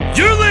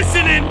You're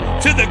listening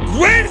to the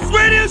greatest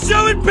radio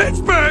show in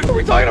Pittsburgh. What are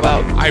we talking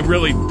about? I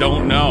really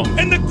don't know.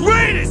 And the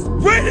greatest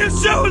radio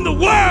show in the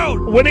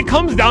world. When it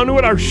comes down to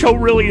it, our show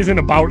really isn't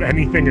about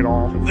anything at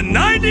all. The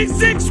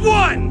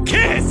 96.1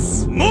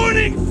 KISS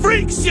Morning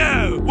Freak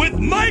Show with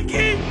Mikey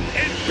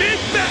and Big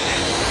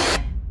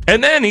Ben.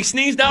 And then he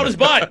sneezed out his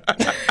butt.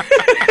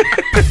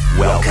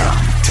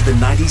 Welcome to the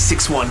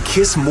 96.1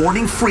 KISS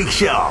Morning Freak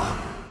Show.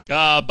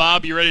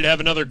 Bob, you ready to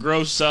have another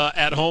gross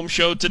at-home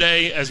show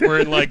today as we're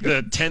in like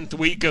the 10th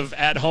week of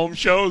at-home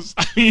shows?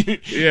 I mean,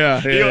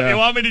 Yeah. You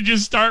want me to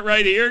just start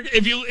right here?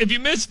 If you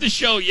missed the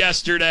show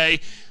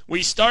yesterday,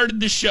 we started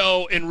the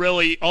show and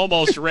really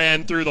almost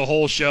ran through the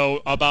whole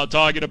show about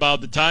talking about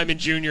the time in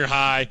junior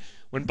high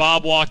when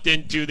Bob walked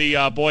into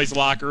the boys'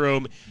 locker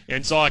room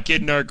and saw a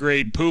kid in our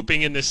grade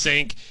pooping in the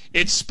sink.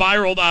 It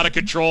spiraled out of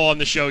control on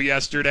the show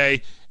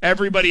yesterday.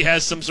 Everybody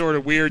has some sort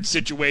of weird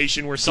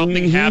situation where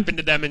something happened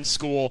to them in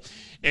school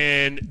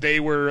and they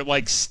were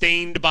like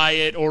stained by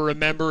it or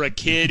remember a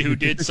kid who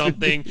did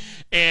something.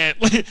 And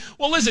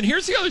well, listen,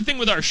 here's the other thing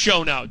with our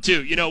show now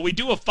too. You know, we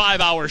do a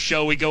 5-hour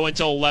show. We go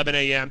until 11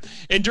 a.m.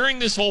 And during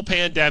this whole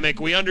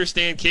pandemic, we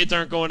understand kids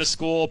aren't going to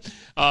school.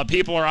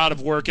 People are out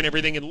of work and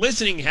everything, and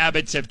listening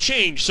habits have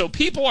changed. So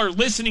people are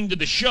listening to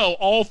the show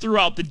all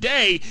throughout the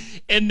day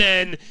and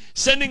then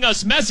sending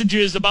us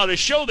messages about a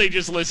show they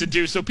just listened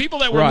to. So people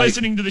that were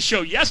listening to the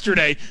show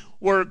yesterday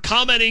were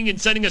commenting and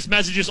sending us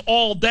messages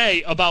all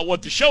day about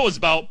what the show is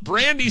about.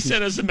 Brandy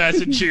sent us a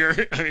message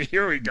here. I mean,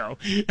 here we go.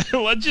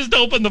 Let's just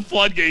open the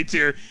floodgates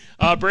here.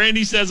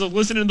 Brandy says, I was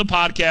listening to the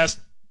podcast,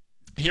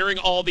 hearing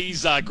all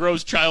these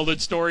gross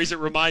childhood stories. It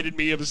reminded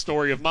me of a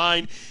story of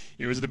mine.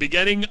 It was the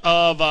beginning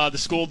of the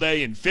school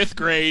day in 5th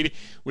grade.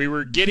 We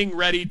were getting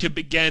ready to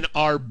begin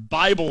our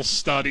Bible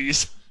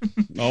studies.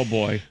 Oh,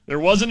 boy. There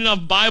wasn't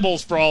enough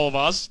Bibles for all of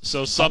us,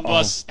 so some of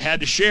us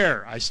had to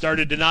share. I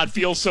started to not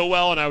feel so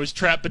well, and I was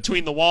trapped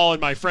between the wall and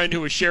my friend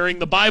who was sharing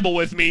the Bible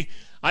with me.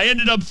 I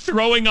ended up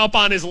throwing up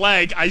on his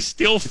leg. I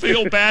still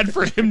feel bad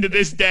for him to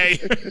this day.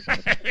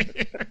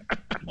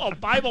 Well,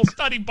 Bible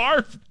study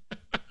barf.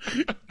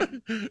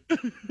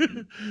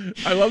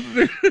 I love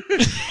there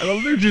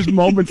are just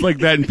moments like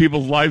that in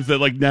people's lives that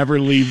like never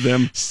leave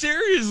them.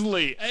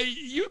 Seriously,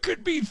 you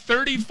could be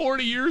 30,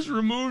 40 years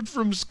removed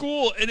from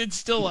school and it's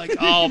still like,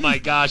 oh my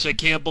gosh, I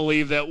can't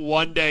believe that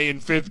one day in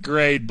 5th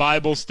grade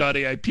Bible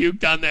study I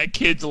puked on that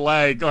kid's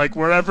leg. Like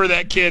wherever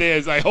that kid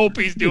is, I hope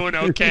he's doing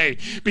okay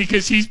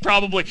because he's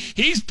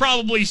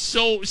probably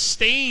so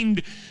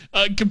stained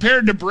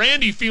compared to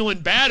Brandy feeling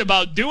bad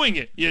about doing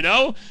it, you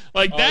know?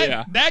 Like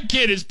that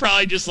kid is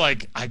probably just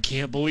like, I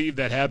can't believe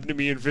that happened to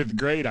me in 5th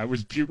grade. I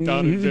was puked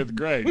on in 5th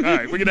grade. All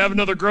right, we're going to have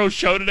another gross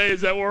show today.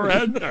 Is that where we're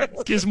heading? All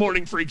right, KISS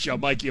Morning Freak Show.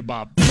 Mikey and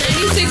Bob.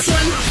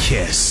 96.1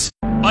 KISS.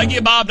 Mikey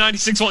and Bob,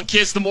 96.1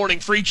 KISS, the Morning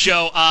Freak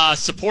Show.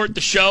 Support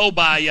the show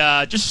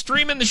by just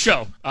streaming the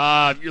show.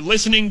 You're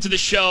listening to the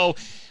show.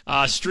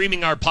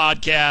 Streaming our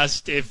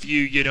podcast. If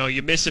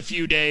you miss a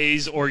few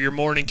days or your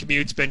morning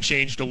commute's been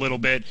changed a little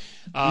bit,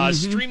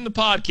 stream the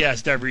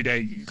podcast every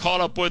day. Get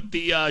caught up with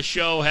the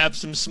show, have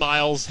some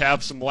smiles,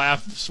 have some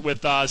laughs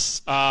with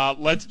us.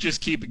 Let's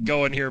just keep it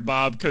going here,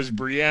 Bob, because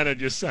Brianna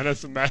just sent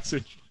us a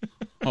message.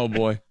 Oh,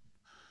 boy.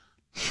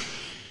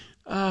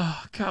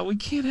 Oh, God, we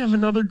can't have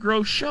another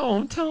gross show,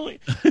 I'm telling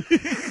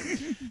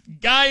you.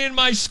 Guy in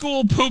my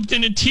school pooped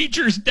in a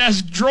teacher's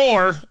desk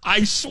drawer.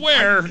 I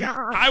swear,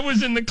 I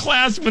was in the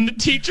class when the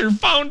teacher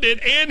found it,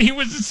 and he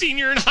was a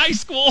senior in high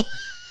school.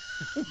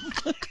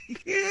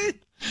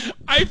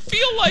 I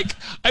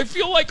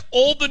feel like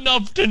old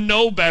enough to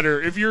know better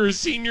if you're a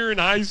senior in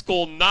high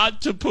school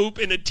not to poop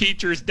in a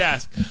teacher's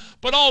desk.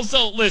 But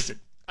also, listen.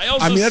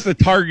 I mean, that's a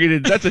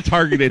targeted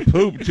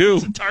poop, too.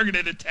 It's a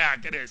targeted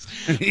attack, it is.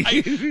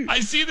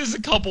 I see this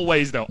a couple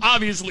ways, though.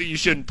 Obviously, you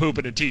shouldn't poop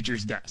in a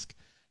teacher's desk.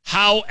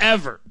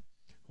 However,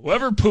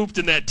 whoever pooped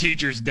in that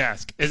teacher's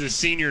desk as a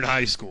senior in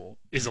high school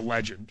is a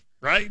legend,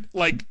 right?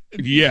 Like,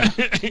 yeah.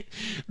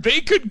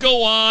 They could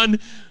go on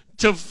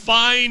to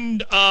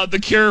find the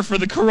cure for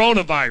the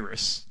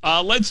coronavirus.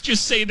 Let's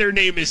just say their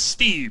name is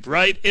Steve,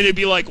 right? And it'd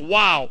be like,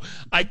 wow,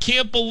 I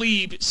can't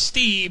believe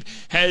Steve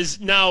has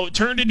now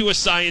turned into a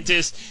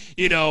scientist,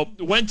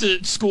 went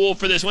to school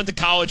for this, went to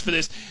college for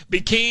this,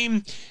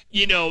 became,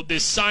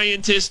 this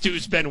scientist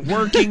who's been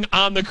working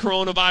on the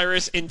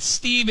coronavirus, and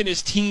Steve and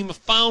his team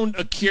found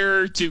a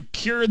cure to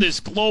cure this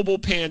global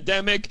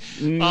pandemic.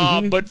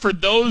 But for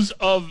those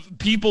of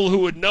people who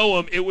would know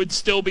him, it would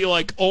still be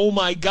like, oh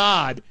my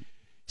God,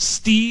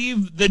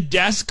 Steve the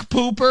desk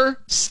pooper?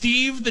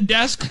 Steve the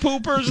desk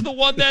pooper is the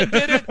one that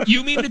did it?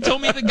 You mean to tell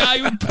me the guy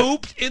who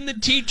pooped in the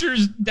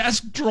teacher's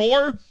desk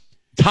drawer?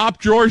 Top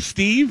drawer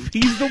Steve?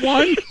 He's the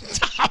one?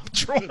 Top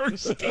drawer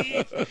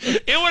Steve.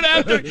 It would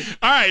have to...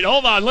 All right,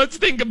 hold on. Let's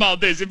think about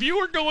this. If you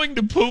were going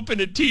to poop in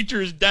a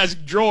teacher's desk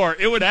drawer,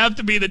 it would have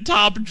to be the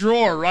top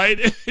drawer,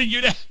 right?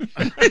 You'd have...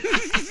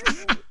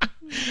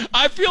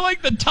 I feel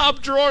like the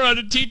top drawer on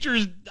a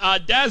teacher's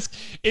desk,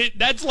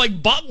 that's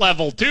like butt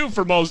level, too,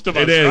 for most of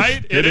us,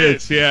 right? It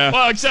is, yeah.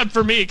 Well, except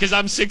for me, because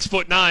I'm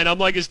 6'9". I'm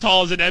like as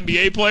tall as an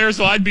NBA player,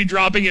 so I'd be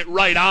dropping it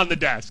right on the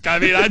desk. I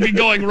mean, I'd be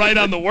going right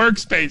on the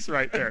workspace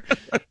right there.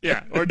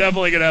 Yeah, we're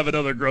definitely going to have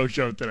another gross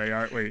show today,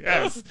 aren't we?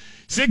 Yes.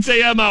 6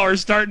 a.m. hour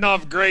starting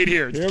off great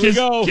here. Here we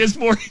go. Kiss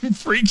Morning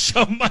Freak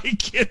Show,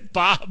 Mike and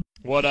Bob.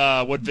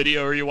 What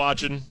video are you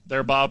watching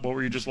there, Bob? What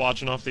were you just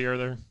watching off the air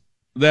there?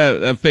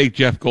 That fake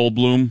Jeff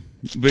Goldblum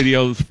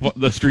video,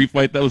 the street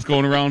fight that was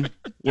going around,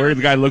 where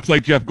the guy looks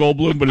like Jeff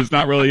Goldblum, but it's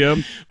not really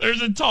him.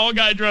 There's a tall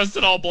guy dressed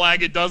in all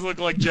black. It does look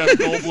like Jeff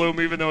Goldblum,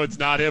 even though it's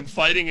not him,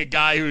 fighting a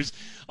guy who's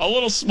a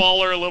little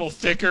smaller, a little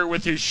thicker,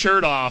 with his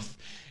shirt off.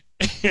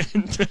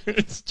 And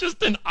it's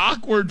just an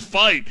awkward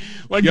fight.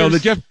 Like, the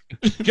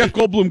Jeff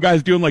Goldblum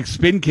guy's doing like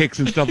spin kicks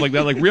and stuff like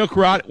that, like real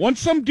karate.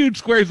 Once some dude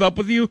squares up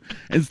with you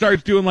and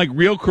starts doing like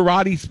real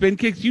karate spin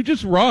kicks, you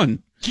just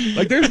run.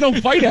 Like, there's no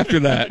fight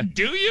after that.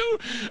 Do you?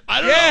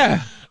 I don't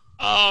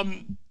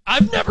know.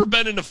 I've never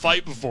been in a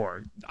fight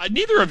before.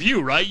 Neither of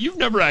you, right? You've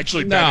never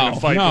actually been in a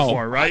fight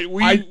before, right?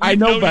 I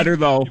know better,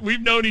 though.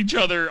 We've known each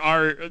other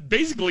our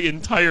basically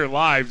entire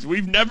lives.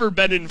 We've never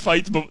been in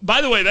fights.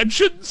 By the way, that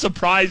shouldn't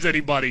surprise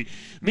anybody.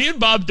 Me and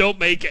Bob don't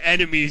make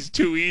enemies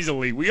too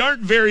easily. We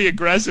aren't very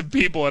aggressive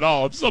people at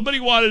all. If somebody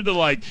wanted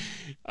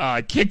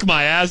to, kick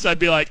my ass, I'd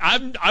be like,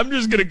 I'm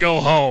just going to go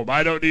home.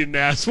 I don't need an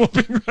ass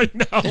whooping right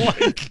now.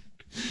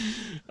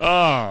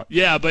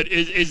 Yeah, but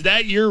is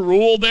that your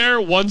rule there?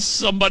 Once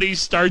somebody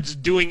starts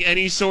doing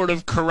any sort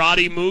of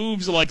karate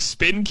moves, like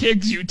spin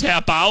kicks, you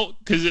tap out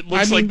because it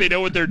looks like they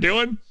know what they're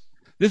doing?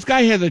 This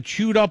guy has a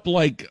chewed up,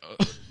 like,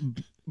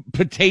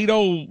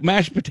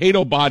 mashed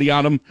potato body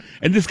on him,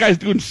 and this guy's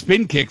doing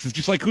spin kicks. It's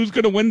just like, who's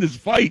going to win this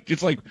fight?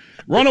 Just like,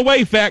 run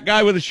away, fat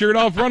guy with a shirt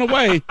off, run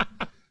away.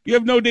 You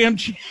have no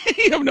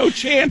you have no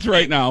chance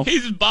right now.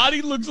 His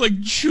body looks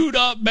like chewed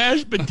up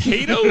mashed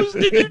potatoes.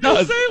 Did you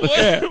just say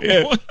what?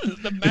 Yeah. What is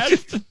the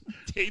mashed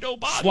potato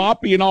body?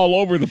 Sloppy and all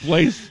over the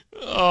place.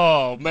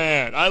 Oh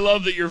man, I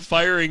love that you're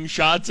firing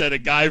shots at a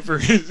guy for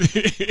his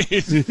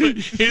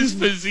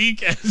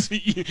physique. As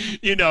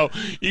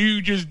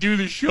you just do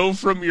the show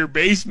from your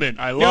basement.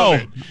 I love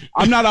it.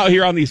 I'm not out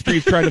here on these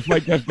streets trying to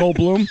fight Jeff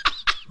Goldblum.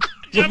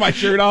 With my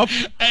shirt off.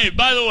 Hey,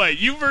 by the way,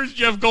 you versus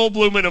Jeff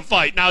Goldblum in a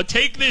fight. Now,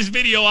 take this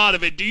video out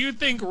of it. Do you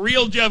think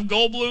real Jeff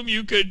Goldblum,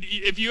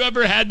 if you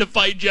ever had to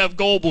fight Jeff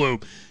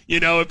Goldblum,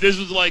 if this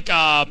was like,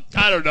 I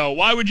don't know,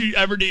 why would you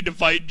ever need to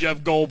fight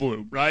Jeff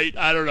Goldblum, right?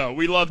 I don't know.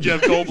 We love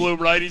Jeff Goldblum,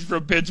 right? He's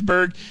from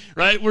Pittsburgh,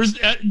 right?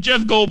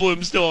 Jeff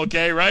Goldblum's still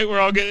okay, right?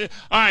 We're all good.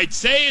 All right,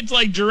 say it's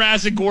like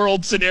Jurassic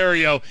World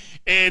scenario,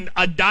 and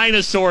a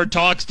dinosaur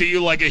talks to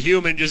you like a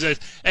human, just says,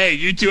 hey,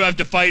 you two have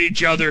to fight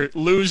each other.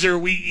 Loser,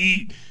 we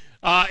eat.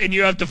 And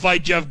you have to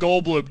fight Jeff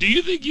Goldblum. Do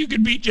you think you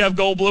could beat Jeff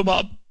Goldblum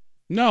up?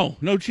 No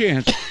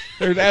chance.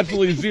 There's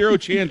absolutely zero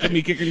chance of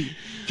me kicking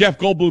Jeff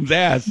Goldblum's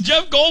ass.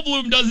 Jeff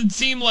Goldblum doesn't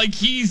seem like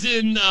he's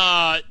in,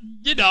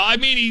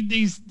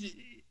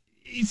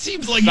 he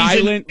seems like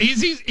silent.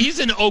 He's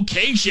in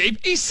okay shape.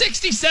 He's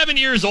 67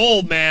 years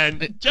old,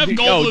 man. Jeff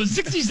Goldblum's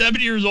 67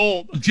 years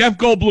old. Jeff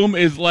Goldblum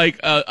is like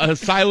a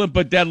silent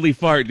but deadly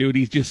fart, dude.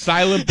 He's just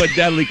silent but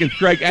deadly, can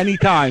strike any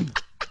time.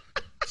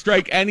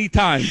 Strike any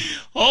time.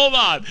 Hold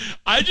on.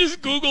 I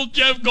just Googled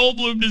Jeff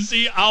Goldblum to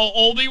see how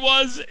old he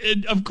was.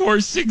 And, of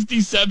course,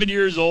 67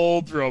 years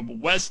old from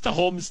West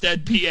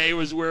Homestead, PA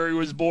was where he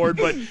was born.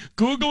 But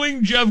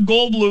Googling Jeff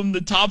Goldblum,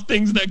 the top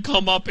things that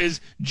come up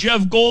is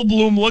Jeff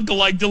Goldblum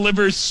lookalike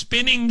delivers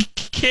spinning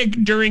kick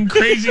during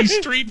crazy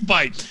street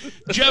fight.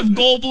 Jeff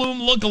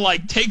Goldblum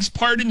lookalike takes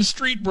part in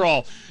street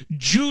brawl.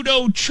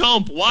 Judo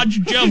chump.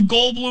 Watch Jeff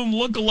Goldblum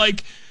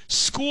lookalike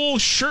school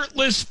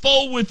shirtless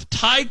foe with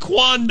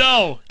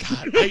Taekwondo.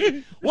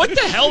 God, what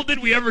the hell did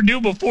we ever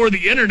do before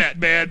the internet,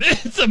 man?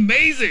 It's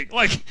amazing.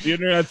 Like, the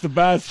internet's the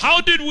best.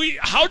 How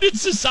did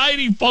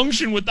society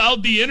function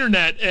without the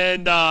internet?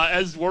 And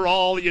as we're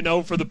all,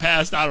 for the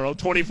past,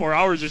 24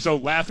 hours or so,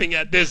 laughing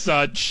at this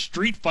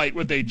street fight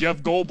with a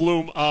Jeff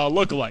Goldblum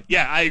lookalike.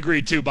 Yeah, I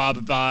agree too, Bob.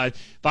 If I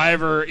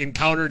ever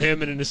encountered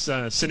him in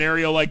a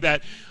scenario like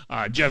that,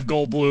 Jeff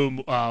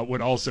Goldblum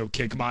would also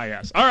kick my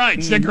ass. All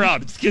right, stick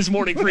around. It's Kiss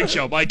Morning Freak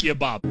Show. Mikey and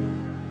Bob.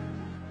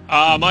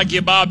 Mikey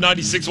and Bob,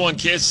 96.1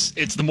 Kiss.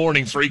 It's the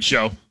Morning Freak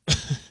Show.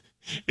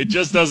 It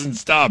just doesn't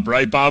stop,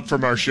 right, Bob,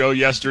 from our show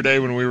yesterday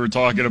when we were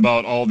talking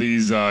about all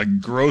these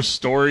gross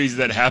stories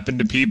that happened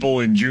to people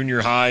in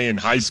junior high and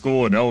high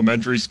school and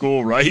elementary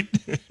school, right?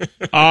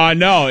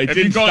 No, it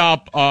didn't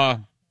stop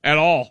at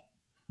all.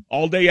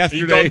 All day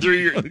yesterday.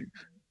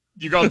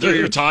 You gone through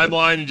your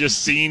timeline and just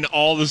seen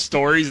all the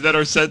stories that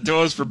are sent to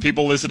us for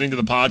people listening to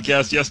the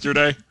podcast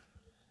yesterday?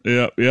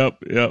 Yep.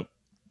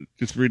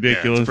 Just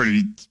ridiculous.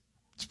 Yeah,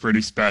 it's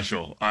pretty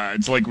special.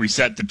 It's like we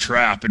set the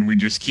trap and we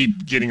just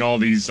keep getting all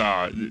these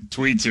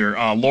tweets here.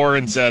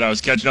 Lauren said, I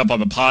was catching up on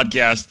the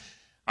podcast.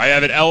 I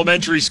have an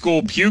elementary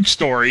school puke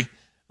story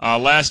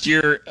last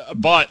year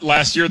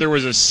there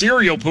was a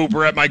serial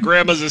pooper at my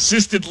grandma's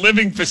assisted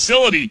living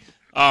facility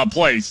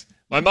place.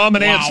 My mom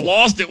and aunts Wow.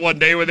 lost it one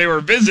day when they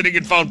were visiting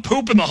and found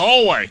poop in the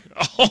hallway.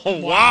 Oh,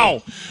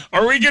 wow.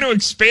 Are we going to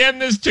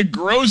expand this to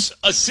gross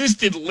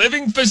assisted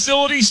living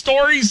facility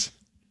stories?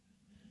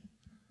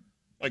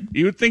 Like,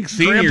 You would think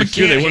Grandpa seniors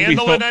too. They can't wouldn't be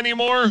handle it so,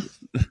 anymore?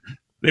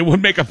 they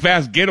wouldn't make a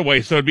fast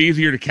getaway, so it'd be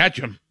easier to catch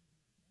them.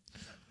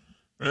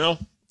 Well,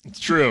 it's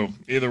true.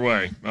 Either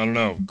way, I don't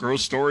know.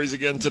 Gross stories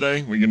again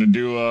today. We gonna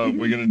do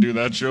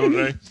that show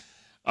today.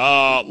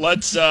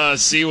 Let's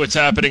see what's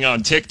happening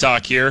on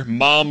TikTok here.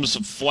 Moms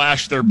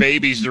flash their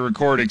babies to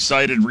record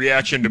excited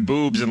reaction to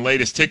boobs in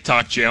latest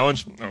TikTok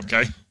challenge.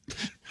 Okay.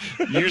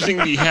 Using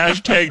the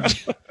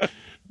hashtag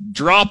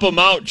Drop 'em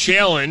Out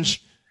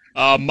challenge,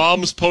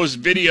 moms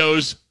post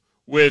videos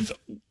with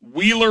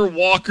Wheeler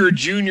Walker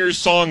Jr.'s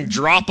song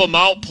Drop 'em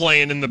Out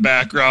playing in the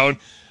background.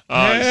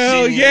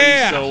 Hell Seemingly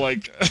yeah. So,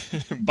 like,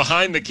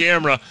 behind the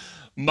camera,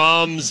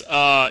 moms,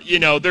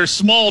 they're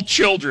small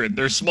children.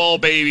 They're small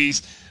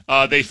babies.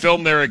 They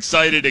film their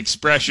excited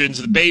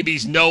expressions. The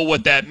babies know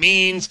what that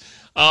means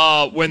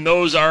when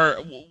those are,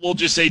 we'll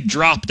just say,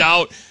 dropped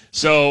out.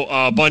 So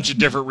a bunch of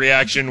different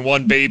reaction.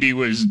 One baby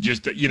was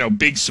just,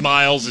 big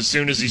smiles as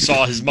soon as he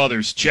saw his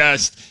mother's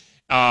chest.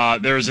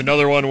 There was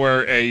another one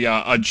where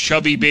a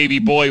chubby baby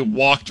boy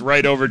walked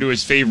right over to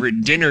his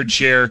favorite dinner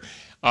chair,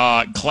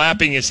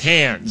 clapping his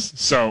hands.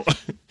 So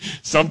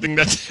something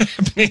that's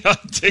happening on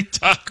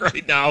TikTok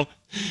right now.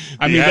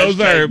 I mean, those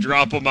are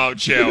Drop 'em Out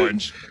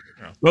challenge.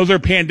 those are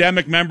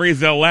pandemic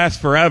memories that'll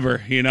last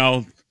forever. You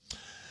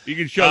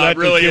can show that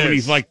really to a kid when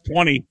is. he's like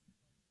 20.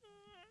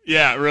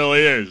 Yeah, it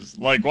really is.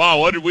 Like, wow,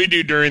 what did we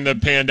do during the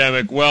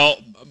pandemic? Well,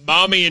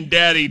 Mommy and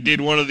Daddy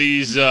did one of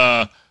these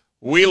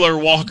Wheeler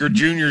Walker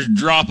Jr.'s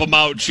Drop 'em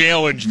Out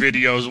challenge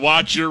videos.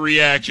 Watch your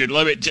reaction.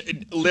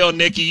 Lil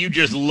Nicky, you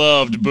just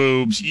loved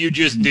boobs. You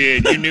just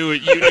did. You knew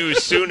it. You knew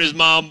as soon as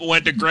Mom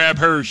went to grab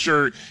her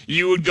shirt,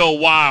 you would go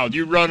wild.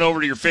 You'd run over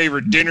to your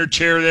favorite dinner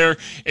chair there,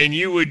 and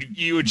you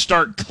would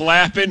start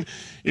clapping.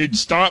 You'd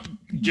start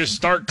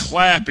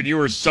clapping. You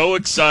were so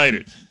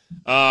excited.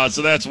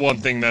 So that's one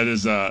thing that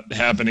is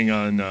happening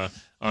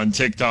on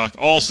TikTok.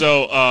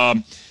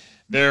 Also,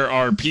 there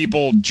are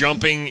people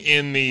jumping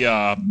in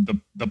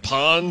the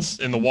ponds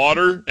in the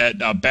water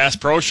at Bass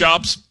Pro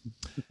Shops.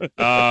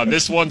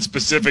 This one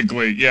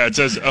specifically, it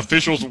says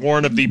officials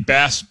warn of the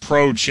Bass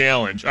Pro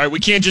Challenge. All right, we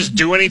can't just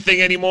do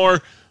anything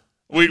anymore.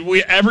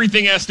 We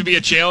everything has to be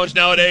a challenge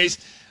nowadays.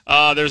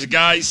 There's a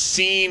guy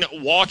seen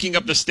walking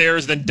up the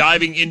stairs, then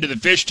diving into the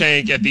fish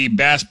tank at the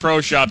Bass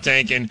Pro Shop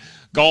tank in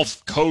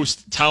Gulf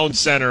Coast Town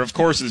Center. Of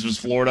course, this was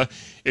Florida.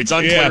 It's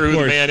unclear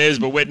who the man is,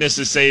 but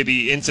witnesses say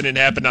the incident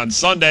happened on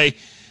Sunday.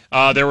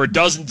 There were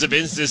dozens of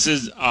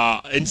instances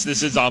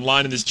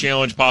online in this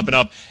challenge popping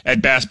up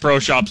at Bass Pro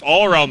Shops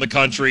all around the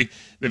country.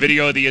 The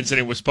video of the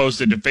incident was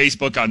posted to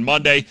Facebook on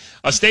Monday.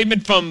 A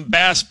statement from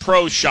Bass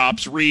Pro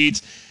Shops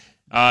reads,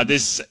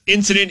 this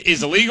incident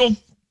is illegal,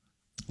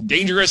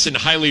 dangerous, and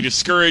highly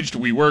discouraged.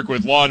 We work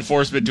with law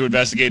enforcement to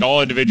investigate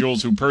all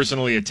individuals who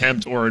personally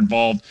attempt or are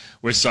involved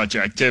with such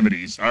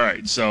activities. All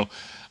right, so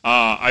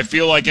I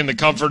feel like in the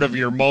comfort of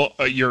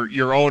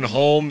your own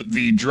home,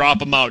 the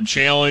Drop 'em Out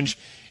challenge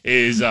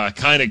is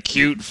kind of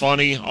cute,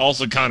 funny,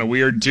 also kind of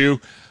weird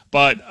too.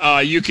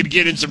 But you could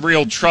get in some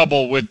real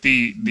trouble with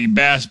the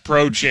Bass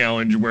Pro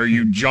Challenge where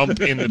you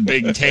jump in the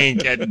big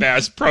tank at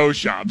Bass Pro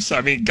Shops.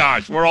 I mean,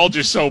 gosh, we're all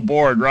just so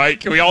bored, right?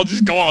 Can we all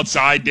just go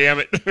outside, damn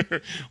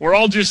it? We're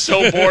all just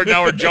so bored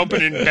now we're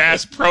jumping in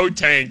Bass Pro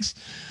tanks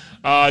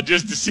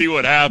just to see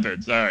what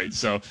happens. All right,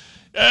 so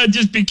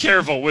just be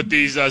careful with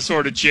these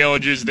sort of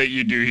challenges that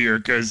you do here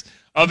because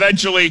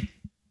eventually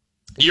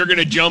you're going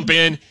to jump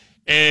in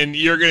and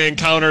you're going to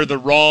encounter the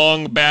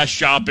wrong Bass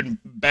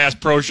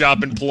Pro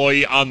Shop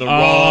employee on the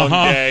wrong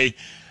day,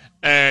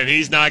 and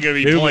he's not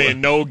going to be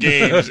playing no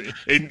games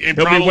and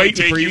probably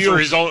take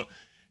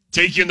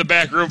you in the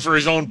back room for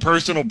his own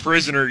personal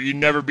prisoner you'd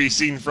never be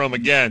seen from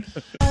again.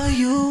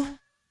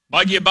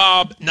 Mikey and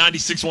Bob,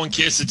 96.1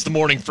 KISS. It's the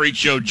Morning Freak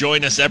Show.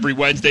 Join us every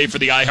Wednesday for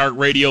the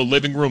iHeartRadio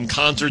Living Room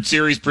Concert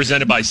Series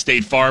presented by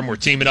State Farm. We're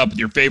teaming up with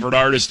your favorite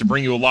artists to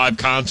bring you a live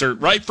concert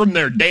right from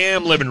their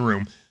damn living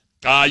room.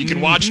 You can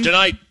watch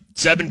tonight,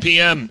 7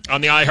 p.m. on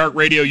the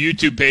iHeartRadio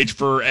YouTube page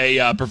for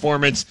a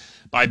performance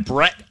by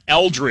Brett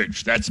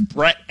Eldridge. That's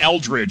Brett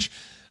Eldridge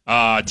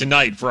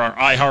tonight for our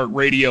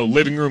iHeartRadio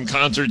Living Room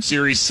Concert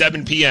Series,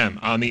 7 p.m.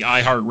 on the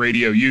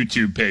iHeartRadio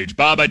YouTube page.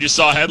 Bob, I just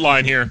saw a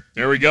headline here.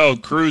 There we go.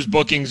 Cruise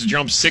bookings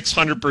jump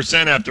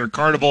 600% after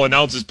Carnival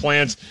announces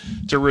plans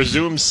to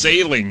resume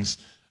sailings.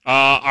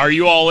 Are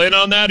you all in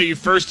on that? Are you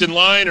first in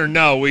line or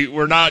no?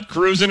 We're not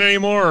cruising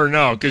anymore or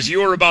no? Because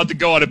you were about to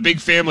go on a big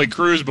family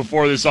cruise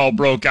before this all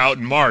broke out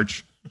in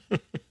March.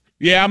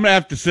 Yeah, I'm going to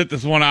have to sit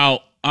this one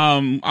out.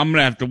 I'm going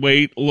to have to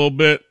wait a little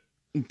bit,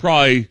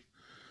 probably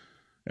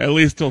at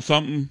least till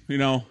something,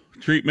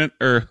 treatment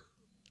or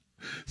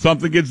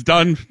something gets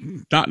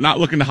done. Not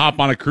looking to hop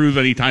on a cruise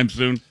anytime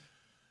soon.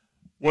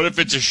 What if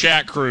it's a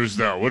Shaq cruise,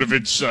 though? What if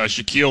it's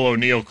Shaquille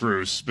O'Neal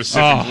cruise,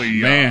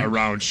 specifically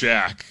around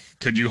Shaq?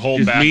 Could you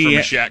hold back from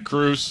a Shaq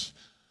cruise?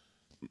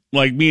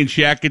 like me and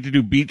Shaq get to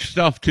do beach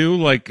stuff too,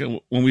 like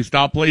when we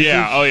stop places.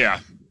 Yeah, oh yeah.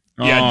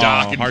 Yeah,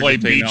 dock and hard play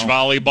to say beach no.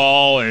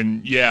 volleyball,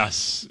 and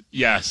yes.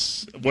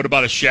 What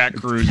about a Shaq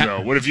cruise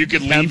though? What if you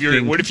could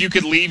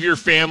leave your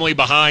family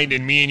behind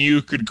and me and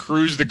you could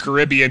cruise the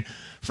Caribbean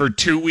for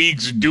 2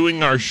 weeks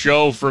doing our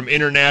show from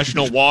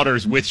international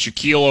waters with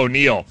Shaquille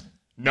O'Neal?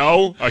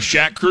 No, a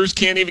Shaq cruise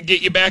can't even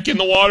get you back in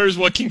the waters.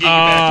 What can get you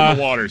back in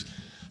the waters?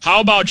 How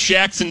about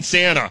Shaq's and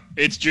Santa?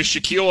 It's just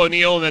Shaquille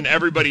O'Neal, and then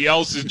everybody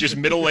else is just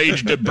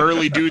middle-aged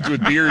burly dudes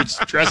with beards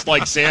dressed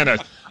like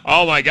Santa.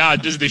 Oh, my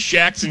God. Does the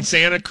Shaq's and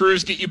Santa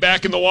cruise get you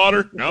back in the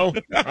water? No?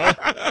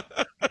 How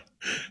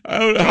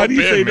do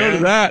you say no to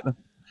that?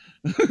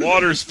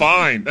 Water's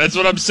fine. That's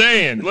what I'm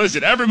saying.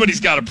 Listen,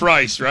 everybody's got a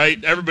price,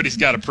 right? Everybody's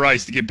got a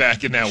price to get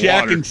back in that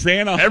Shaq water. and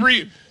Santa.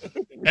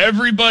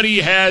 Everybody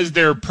has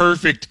their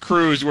perfect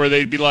cruise where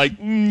they'd be like,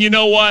 you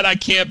know what? I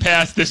can't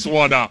pass this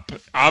one up.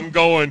 I'm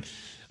going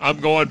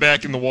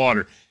back in the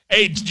water.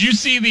 Hey, did you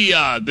see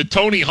the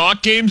Tony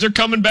Hawk games are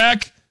coming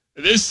back?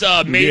 This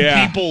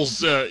made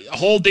people's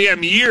whole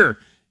damn year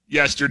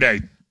yesterday.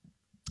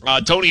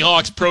 Tony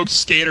Hawk's Pro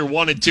Skater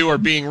 1 and 2 are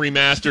being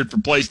remastered for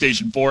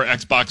PlayStation 4,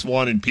 Xbox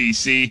One, and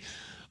PC.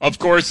 Of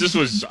course, this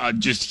was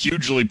just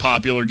hugely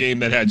popular game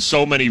that had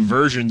so many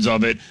versions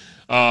of it,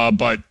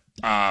 but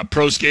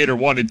Pro Skater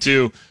 1 and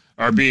 2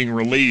 are being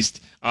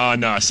released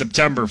on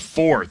September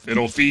 4th.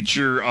 It'll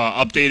feature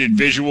updated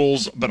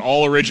visuals, but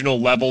all original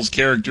levels,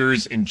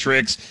 characters, and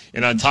tricks.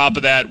 And on top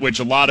of that, which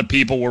a lot of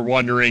people were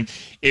wondering,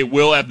 it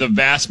will have the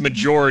vast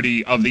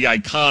majority of the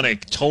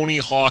iconic Tony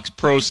Hawk's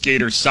Pro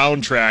Skater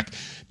soundtrack.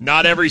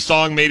 Not every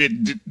song made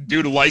it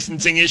due to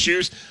licensing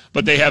issues,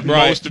 but they have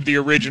most of the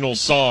original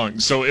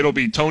songs. So it'll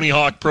be Tony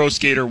Hawk Pro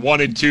Skater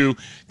 1 and 2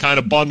 kind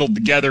of bundled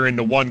together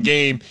into one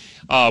game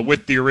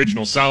with the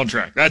original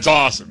soundtrack. That's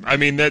awesome. I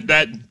mean,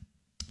 that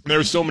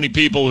there's so many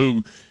people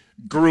who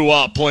grew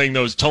up playing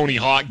those Tony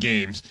Hawk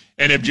games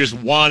and have just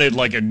wanted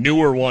like a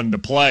newer one to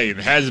play.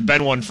 There hasn't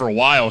been one for a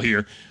while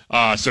here.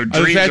 So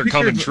dreams are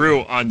coming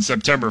true on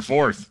September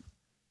 4th.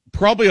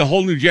 Probably a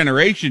whole new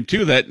generation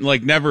too that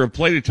like never have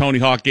played a Tony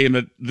Hawk game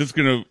that this is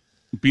gonna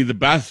be the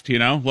best, you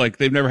know? Like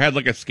they've never had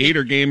like a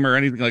skater game or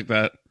anything like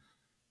that.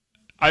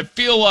 I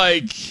feel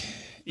like,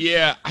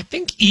 yeah, I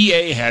think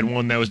EA had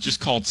one that was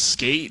just called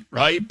Skate,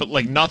 right? But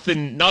like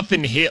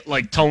nothing hit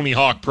like Tony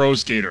Hawk Pro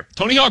Skater.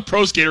 Tony Hawk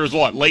Pro Skater was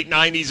what, late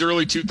 90s,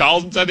 early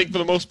 2000s, I think, for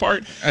the most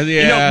part.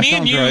 Yeah, me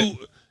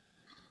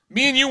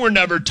and you were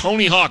never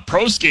Tony Hawk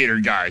Pro Skater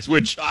guys,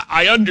 which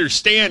I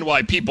understand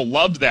why people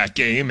loved that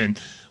game and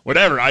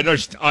whatever. I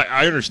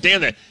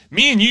understand that.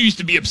 Me and you used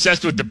to be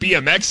obsessed with the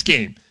BMX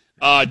game.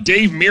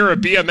 Dave Mirra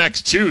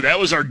BMX 2. That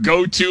was our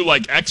go-to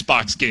like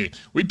Xbox game.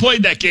 We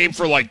played that game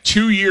for like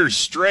 2 years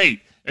straight,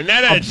 and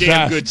that had a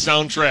damn good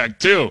soundtrack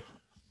too.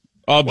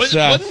 Obsessed.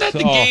 Wasn't that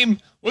the game?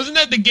 Wasn't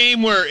that the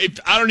game where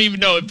I don't even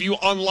know if you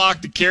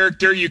unlocked the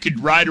character, you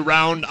could ride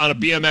around on a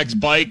BMX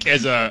bike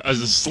as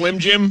a Slim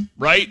Jim,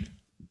 right?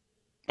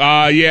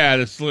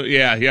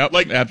 Yep,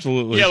 like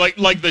absolutely. Yeah,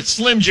 like the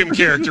Slim Jim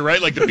character,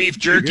 right? Like the beef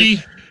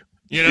jerky.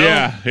 You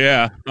know?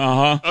 Yeah.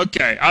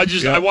 Okay, I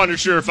wasn't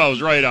sure if I was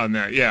right on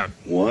that. Yeah.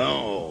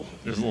 Whoa.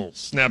 There's a little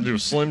snap to a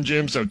Slim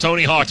Jim. So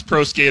Tony Hawk's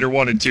Pro Skater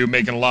 1 and 2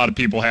 making a lot of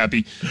people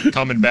happy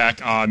coming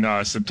back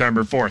on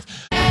September 4th.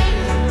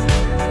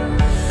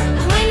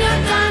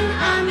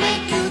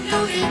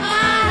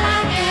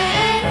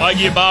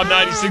 Mikey and Bob,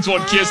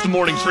 96.1 KISS, the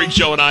Morning Freak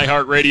Show and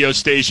iHeart Radio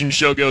station.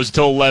 Show goes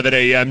till 11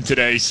 a.m.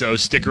 today, so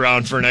stick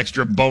around for an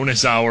extra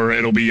bonus hour.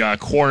 It'll be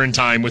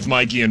quarantine with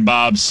Mikey and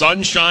Bob.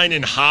 Sunshine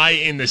and high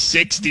in the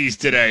 60s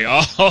today.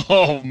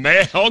 Oh,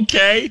 man,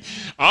 okay.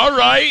 All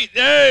right.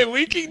 Hey,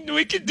 we can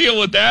deal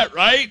with that,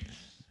 right?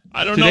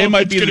 I don't know. Today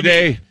might be the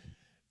day.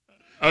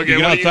 Okay,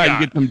 get outside and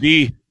get some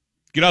D.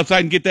 Get outside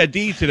and get that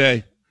D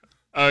today.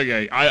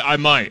 Okay, I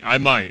might.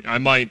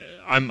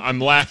 I'm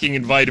lacking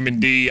in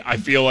vitamin D. I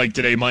feel like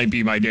today might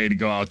be my day to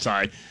go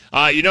outside.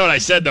 You know what I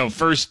said though?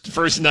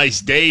 First nice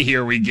day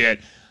here we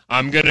get.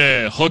 I'm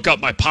gonna hook up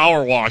my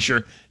power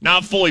washer.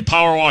 Not fully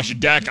power wash a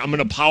deck. I'm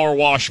gonna power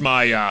wash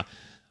my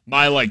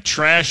my like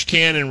trash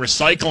can and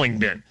recycling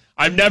bin.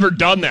 I've never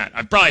done that.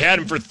 I've probably had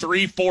them for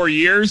 3-4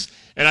 years,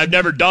 and I've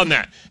never done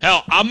that.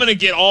 Hell, I'm going to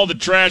get all the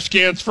trash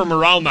cans from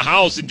around the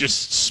house and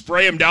just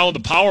spray them down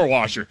with the power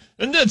washer.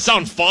 Doesn't that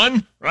sound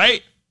fun,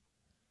 right?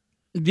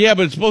 Yeah,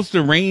 but it's supposed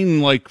to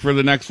rain, like, for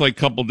the next, like,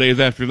 couple days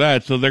after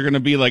that, so they're going to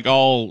be, like,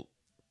 all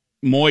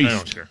moist. I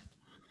don't care.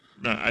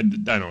 No, I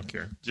don't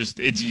care. Just,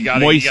 you got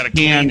to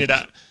clean it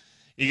out.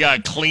 You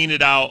got to clean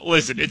it out.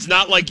 Listen, it's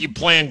not like you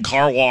plan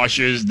car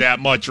washes that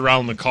much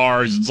around the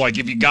cars. It's like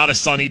if you got a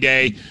sunny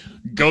day,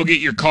 go get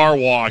your car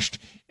washed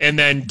and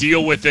then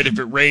deal with it if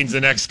it rains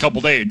the next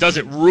couple days. It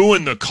doesn't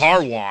ruin the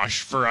car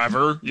wash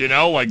forever, you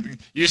know? Like,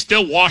 you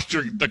still washed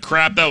the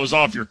crap that was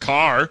off your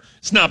car.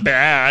 It's not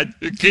bad.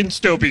 It can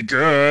still be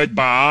good,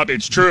 Bob.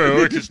 It's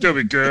true. It can still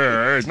be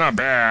good. It's not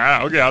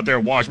bad. I'll get out there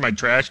and wash my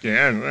trash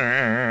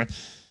can.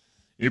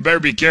 You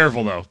better be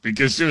careful, though,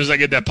 because as soon as I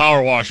get that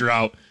power washer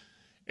out,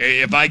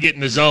 if I get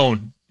in the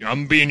zone, I'm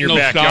going to be in your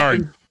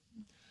backyard.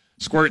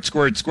 Squirt,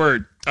 squirt,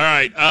 squirt. All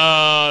right.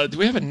 Do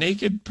we have a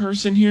naked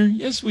person here?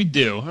 Yes, we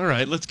do. All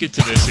right, let's get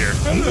to this here.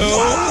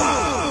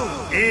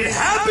 It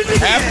happened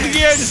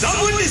again.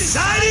 Someone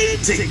decided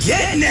to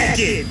get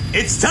naked.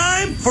 It's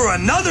time for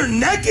another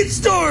naked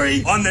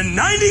story on the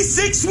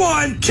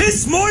 96.1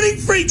 Kiss Morning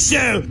Freak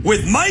Show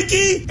with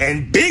Mikey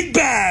and Big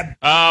Bab.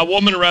 A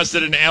woman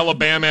arrested in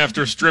Alabama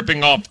after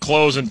stripping off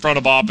clothes in front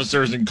of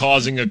officers and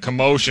causing a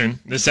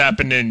commotion. This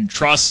happened in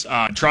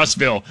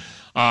Trussville,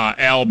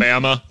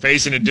 Alabama,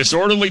 facing a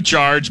disorderly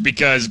charge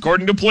because,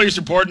 according to a police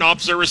report, an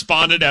officer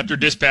responded after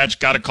dispatch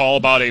got a call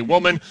about a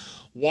woman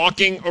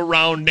walking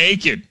around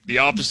naked. The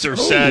officer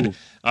said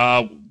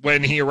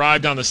when he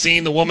arrived on the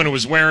scene, the woman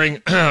was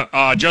wearing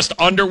just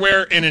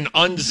underwear and an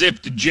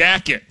unzipped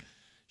jacket.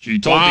 She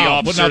told the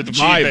officer that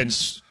she had been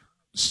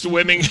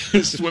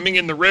swimming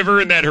in the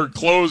river and that her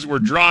clothes were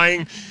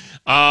drying.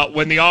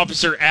 When the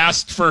officer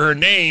asked for her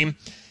name,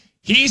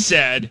 he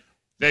said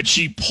that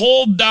she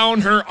pulled down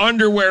her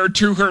underwear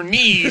to her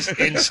knees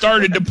and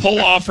started to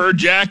pull off her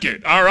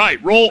jacket. All right,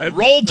 roll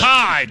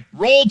tide.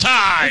 Roll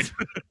tide.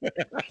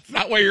 That's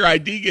not where your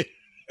ID gets.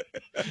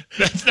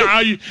 That's not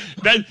how you.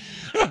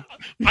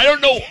 I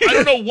don't know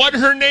what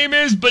her name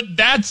is, but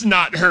that's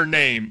not her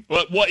name.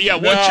 What? Yeah.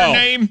 What's your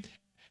name?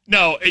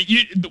 No.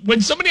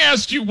 When somebody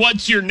asks you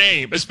what's your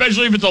name,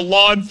 especially if it's a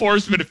law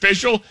enforcement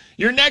official,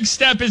 your next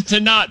step is to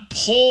not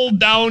pull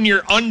down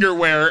your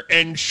underwear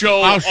and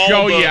show. I'll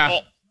show you.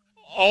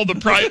 All the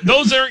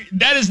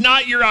that is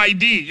not your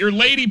ID. Your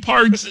lady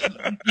parts,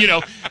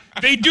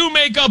 they do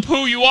make up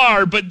who you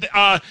are, but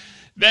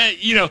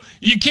that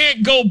you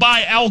can't go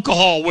buy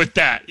alcohol with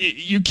that.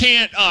 You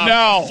can't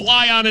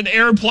fly on an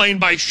airplane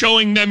by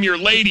showing them your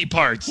lady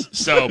parts.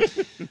 So,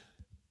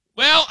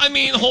 well, I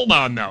mean, hold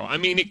on though. I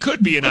mean, it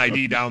could be an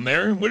ID down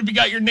there. What if you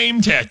got your name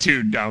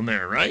tattooed down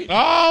there, right?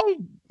 Oh,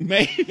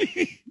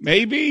 maybe.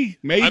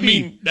 I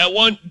mean, that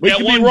one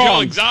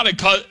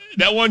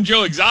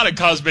Joe Exotic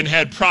husband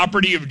had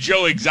property of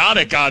Joe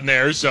Exotic on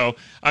there. So,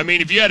 I mean,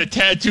 if you had a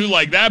tattoo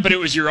like that, but it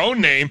was your own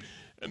name,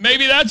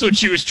 maybe that's what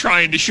she was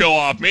trying to show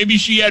off. Maybe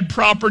she had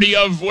property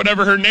of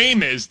whatever her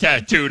name is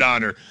tattooed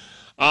on her.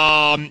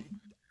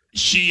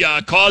 She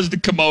caused a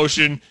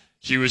commotion.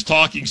 She was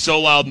talking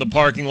so loud in the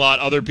parking lot,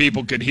 other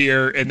people could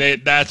hear, and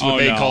that's when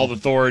they called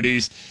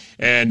authorities.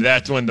 And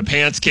that's when the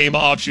pants came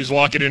off. She was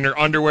walking in her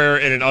underwear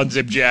and an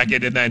unzipped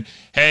jacket. And then,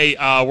 hey,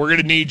 we're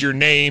going to need your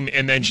name.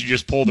 And then she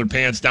just pulled her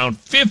pants down.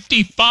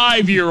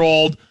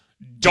 55-year-old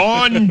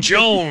Dawn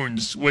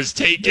Jones was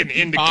taken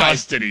into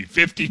custody.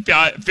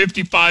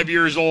 55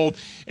 years old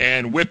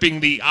and whipping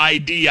the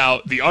ID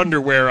out, the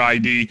underwear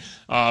ID,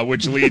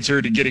 which leads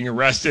her to getting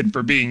arrested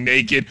for being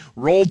naked.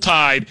 Roll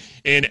Tide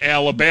in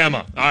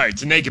Alabama. All right,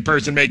 it's a naked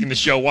person making the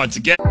show once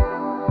again.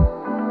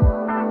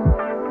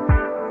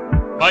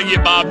 Mikey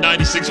and Bob,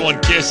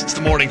 96.1 Kiss. It's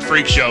the Morning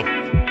Freak Show.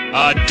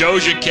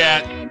 Doja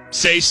Cat,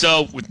 Say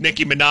So with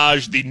Nicki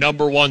Minaj, the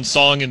number one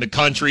song in the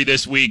country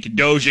this week.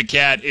 Doja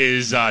Cat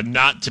is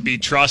not to be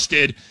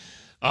trusted.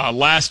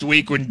 Last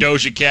week when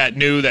Doja Cat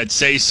knew that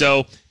Say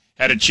So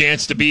had a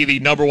chance to be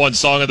the number one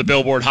song of the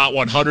Billboard Hot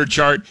 100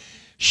 chart,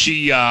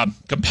 she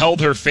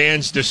compelled her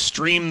fans to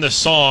stream the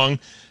song,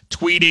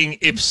 tweeting,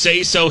 "If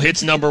Say So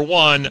hits number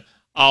one,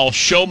 I'll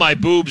show my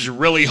boobs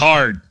really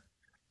hard."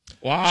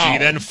 Wow. She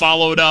then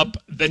followed up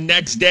the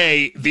next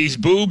day, "These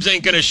boobs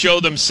ain't going to show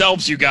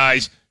themselves, you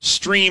guys.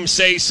 Stream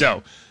Say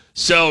So."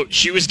 So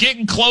she was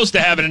getting close to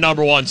having a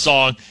number one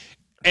song,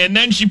 and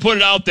then she put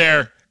it out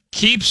there,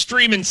 "Keep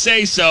streaming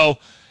Say So,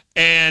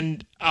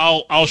 and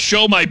I'll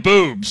show my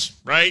boobs,"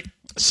 right?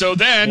 So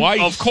then,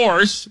 of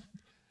course,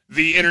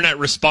 the internet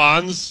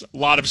responds. A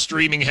lot of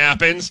streaming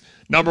happens.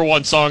 Number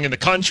one song in the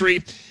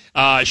country.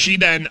 She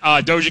then,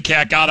 Doja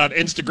Cat, got on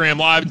Instagram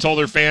Live and told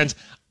her fans,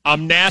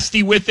 "I'm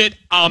nasty with it.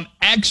 I'm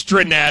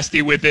extra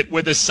nasty with it,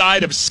 with a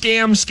side of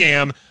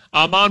scam.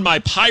 I'm on my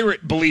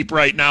pirate bleep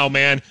right now,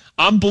 man.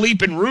 I'm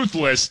bleeping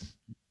ruthless.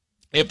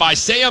 If I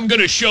say I'm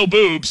going to show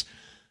boobs,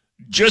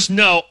 just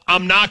know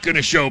I'm not going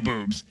to show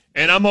boobs.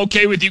 And I'm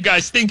okay with you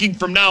guys thinking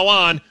from now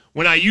on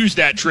when I use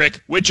that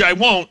trick, which I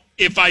won't.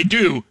 If I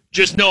do,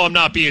 just know I'm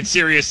not being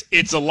serious.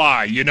 It's a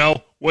lie, you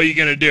know? What are you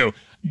going to do?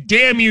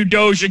 Damn you,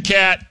 Doja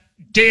Cat.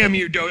 Damn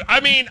you, Doja.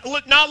 I mean,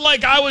 not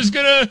like I was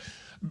going to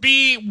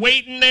be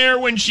waiting there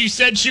when she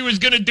said she was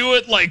going to do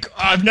it, like,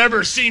 I've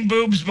never seen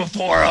boobs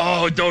before.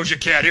 Oh, Doja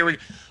Cat, here we go.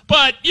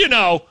 But, you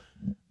know,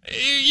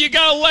 you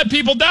got to let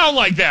people down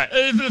like that.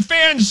 If the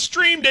fans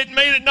streamed it and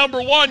made it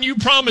number one, you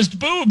promised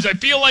boobs. I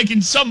feel like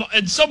in some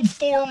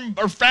form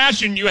or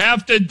fashion you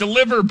have to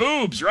deliver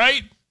boobs,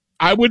 right?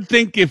 I would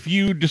think if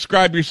you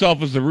describe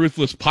yourself as a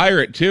ruthless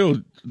pirate,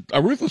 too,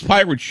 a ruthless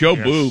pirate would show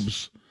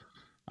boobs.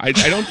 I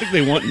don't think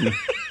they want you.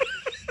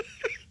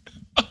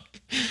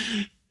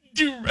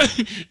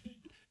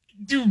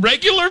 Do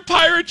regular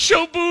pirates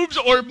show boobs,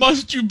 or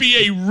must you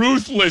be a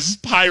ruthless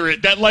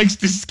pirate that likes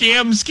to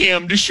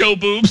scam to show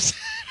boobs?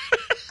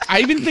 I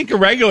even think a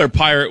regular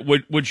pirate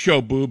would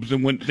show boobs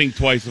and wouldn't think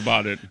twice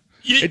about it.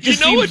 It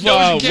just seems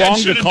wrong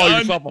to call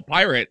yourself a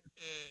pirate.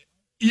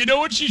 You know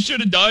what she should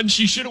have done?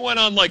 She should have went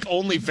on like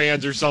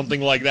OnlyFans or something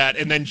like that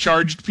and then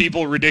charged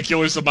people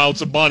ridiculous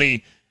amounts of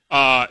money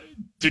to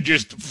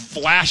just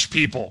flash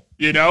people,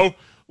 you know?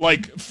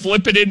 Like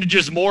flip it into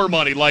just more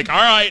money. Like, all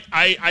right,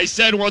 I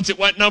said once it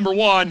went number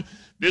one,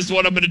 this is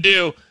what I'm going to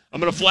do.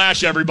 I'm going to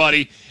flash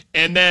everybody.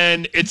 And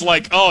then it's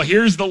like, oh,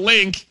 here's the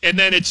link. And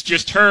then it's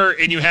just her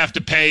and you have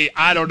to pay,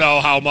 I don't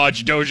know how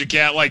much, Doja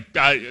Cat, like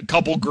a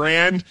couple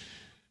grand,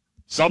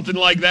 something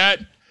like that.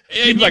 And,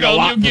 Seems like a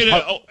lot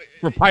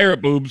for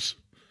pirate boobs.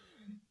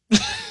 All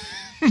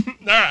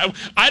right.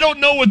 I don't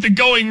know what the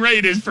going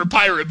rate is for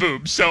pirate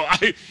boobs, so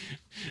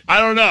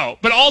I don't know.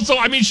 But also,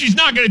 I mean, she's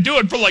not going to do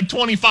it for like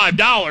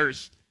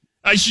 $25.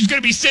 She's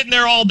going to be sitting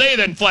there all day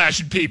then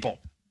flashing people.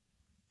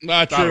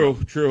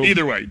 True.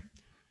 Either way,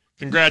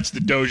 congrats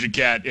to Doja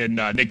Cat and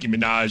Nicki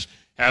Minaj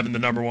having the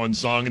number one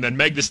song. And then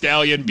Meg Thee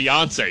Stallion,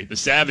 Beyonce, the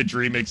Savage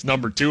remix,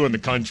 number 2 in the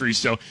country.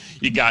 So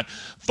you got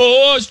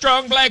 4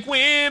 strong black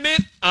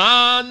women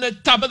on the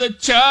top of the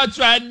charts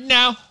right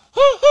now.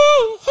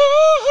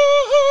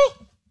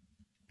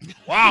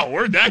 Wow,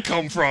 whereed that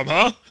come from,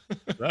 huh?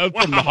 That's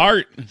from the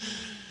heart.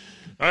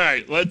 All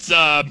right, let's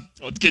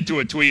get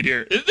to a tweet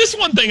here. This is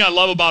one thing I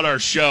love about our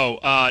show.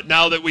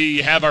 Now that we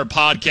have our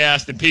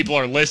podcast and people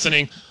are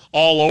listening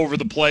all over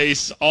the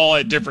place, all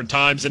at different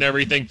times and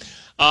everything.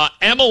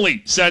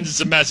 Emily sends us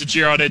a message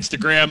here on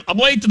Instagram. I'm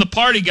late to the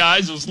party,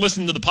 guys. I was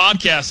listening to the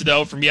podcast,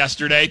 though, from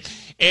yesterday.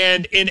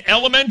 And in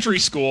elementary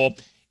school,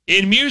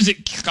 in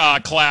music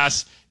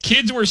class,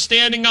 kids were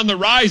standing on the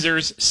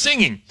risers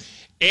singing.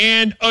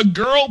 And a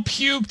girl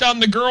puked on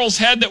the girl's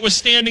head that was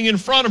standing in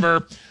front of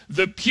her.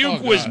 The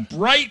puke was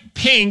bright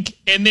pink,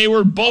 and they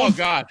were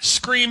both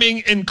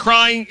screaming and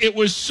crying. It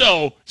was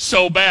so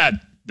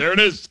bad. There it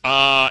is.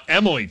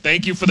 Emily,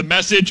 thank you for the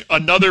message.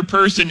 Another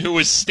person who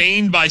was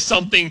stained by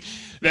something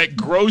that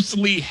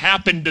grossly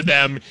happened to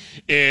them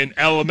in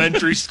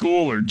elementary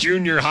school or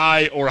junior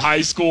high or high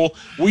school.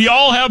 We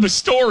all have a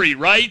story,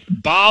 right?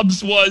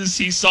 Bob's was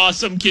he saw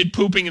some kid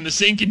pooping in the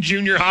sink in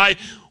junior high.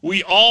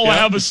 We all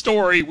have a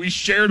story. We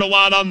shared a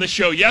lot on the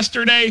show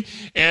yesterday,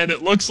 and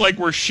it looks like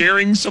we're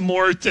sharing some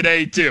more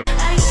today, too.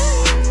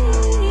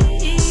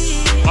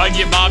 I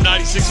get Bob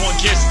 96.1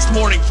 Kiss. It's the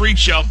Morning Freak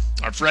Show.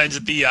 Our friends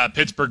at the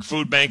Pittsburgh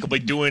Food Bank will be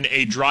doing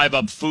a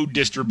drive-up food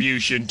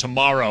distribution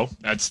tomorrow.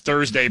 That's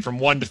Thursday from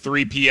 1 to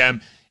 3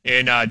 p.m.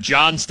 in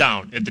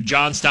Johnstown at the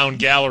Johnstown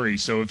Gallery.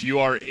 So if you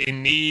are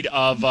in need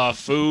of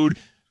food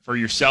for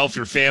yourself,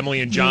 your family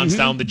in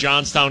Johnstown, the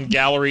Johnstown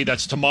Gallery,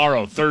 that's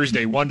tomorrow,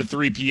 Thursday, 1 to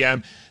 3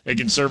 p.m. They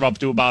can serve up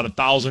to about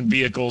 1,000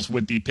 vehicles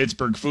with the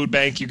Pittsburgh Food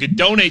Bank. You can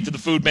donate to the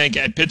food bank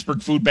at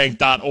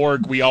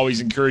pittsburghfoodbank.org. We always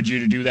encourage you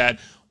to do that.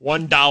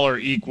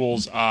 $1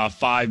 equals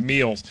 5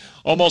 meals.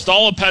 Almost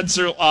all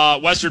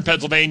of Western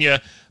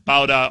Pennsylvania,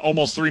 about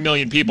almost 3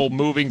 million people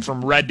moving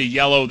from red to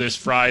yellow this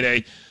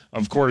Friday.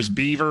 Of course,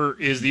 Beaver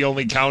is the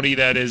only county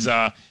that is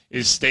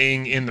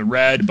staying in the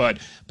red, but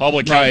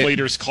public health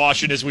leaders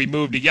caution as we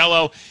move to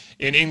yellow.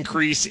 An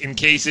increase in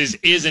cases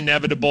is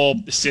inevitable.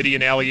 The city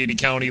and Allegheny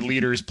County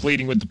leaders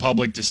pleading with the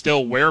public to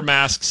still wear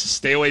masks,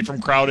 stay away from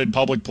crowded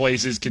public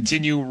places,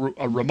 continue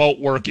remote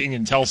working,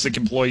 and tell sick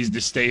employees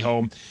to stay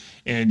home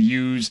and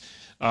use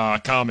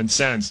common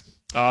sense.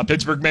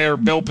 Pittsburgh Mayor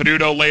Bill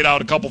Peduto laid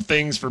out a couple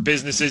things for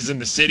businesses in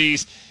the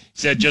cities. He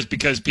said just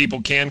because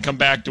people can come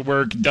back to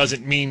work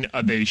doesn't mean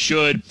they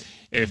should.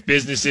 If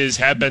businesses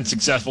have been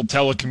successful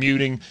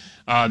telecommuting,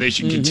 they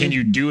should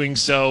continue doing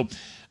so.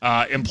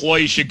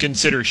 Employees should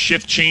consider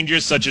shift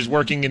changes, such as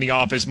working in the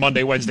office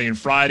Monday, Wednesday, and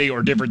Friday,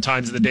 or different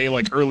times of the day,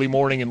 like early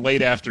morning and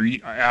late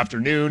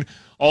afternoon.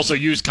 Also,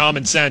 use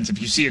common sense.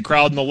 If you see a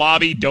crowd in the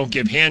lobby, don't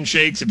give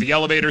handshakes. If the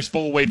elevator's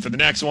full, wait for the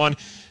next one.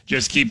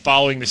 Just keep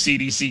following the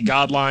CDC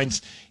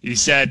guidelines. He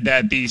said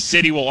that the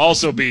city will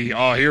also be,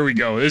 here we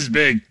go, this is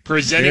big,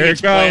 presenting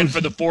its plan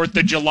for the 4th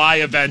of July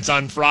events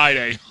on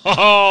Friday.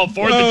 4th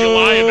of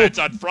July events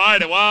on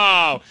Friday.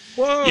 Wow.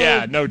 Whoa.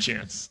 Yeah, no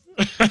chance.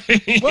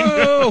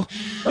 Whoa.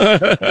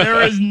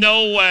 There is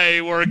no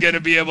way we're going to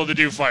be able to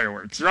do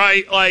fireworks,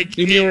 right? Like,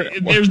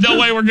 there's no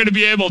way we're going to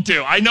be able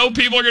to. I know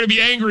people are going to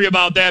be angry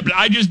about that, but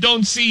I just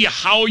don't see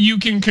how you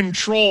can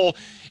control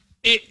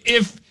it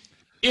if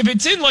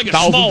it's in like a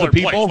smaller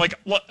place. Like,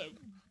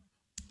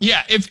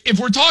 yeah, if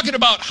we're talking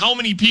about how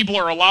many people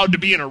are allowed to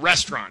be in a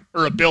restaurant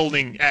or a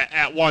building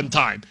at one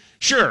time,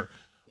 sure.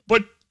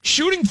 But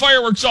shooting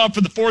fireworks off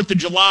for the 4th of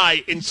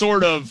July and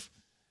sort of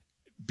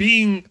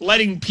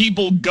letting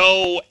people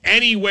go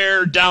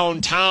anywhere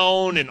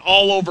downtown and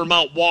all over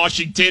Mount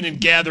Washington and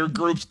gather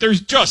groups,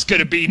 there's just going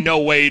to be no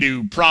way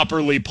to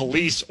properly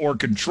police or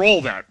control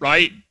that,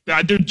 right?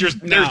 There's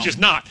just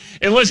not.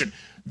 And listen,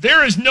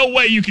 there is no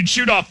way you can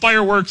shoot off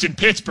fireworks in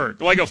Pittsburgh,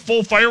 like a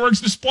full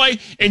fireworks display,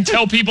 and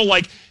tell people,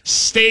 like,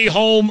 stay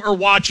home or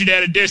watch it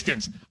at a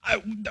distance.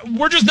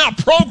 We're just not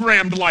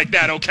programmed like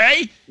that,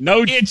 okay?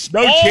 It's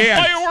no all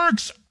chance.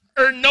 Fireworks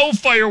or no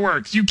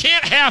fireworks. You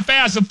can't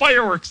half-ass a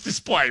fireworks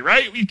display,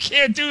 right? You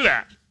can't do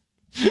that.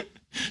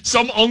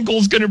 Some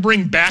uncle's going to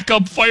bring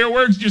backup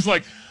fireworks, just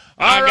like,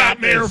 all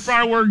right, Mayor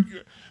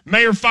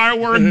Mayor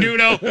Firework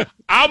Dudo,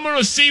 I'm going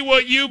to see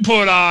what you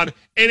put on,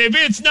 and if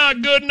it's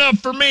not good enough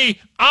for me,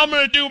 I'm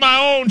going to do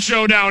my own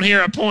show down here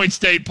at Point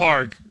State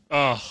Park.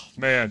 Oh,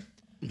 man.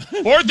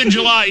 4th of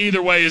July,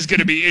 either way, is going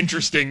to be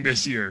interesting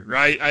this year,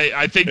 right?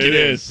 I think it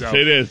is. So,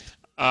 it is.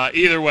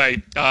 Either way,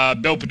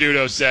 Bill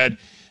Peduto said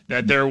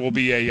that there will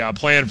be a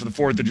plan for the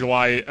 4th of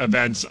July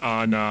events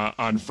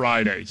on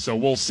Friday. So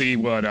we'll see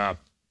what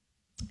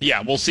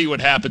we'll see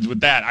what happens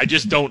with that. I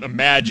just don't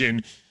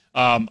imagine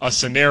a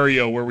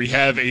scenario where we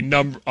have a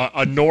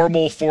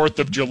normal 4th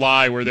of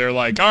July where they're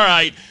like, all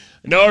right,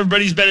 I know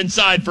everybody's been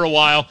inside for a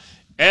while.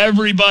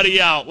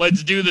 Everybody out.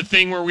 Let's do the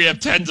thing where we have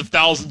tens of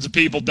thousands of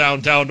people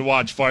downtown to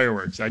watch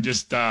fireworks. I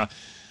just, I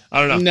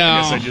don't know. No.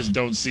 I guess I just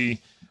don't see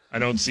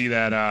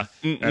that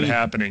that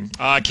happening.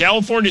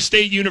 California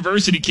State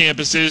University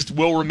campuses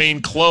will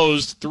remain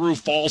closed through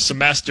fall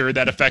semester.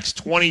 That affects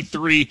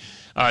 23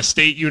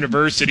 state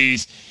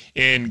universities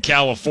in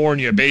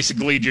California,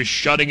 basically just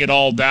shutting it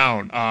all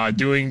down,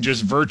 doing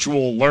just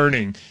virtual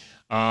learning.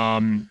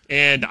 And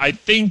I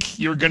think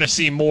you're going to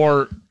see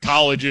more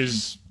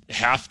colleges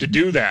have to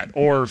do that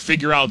or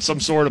figure out some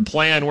sort of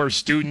plan where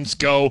students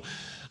go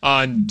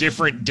on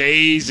different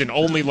days and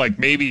only like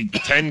maybe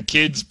 10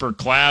 kids per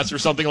class or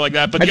something like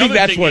that. But the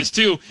other thing is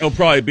too, it'll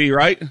probably be,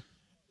 right?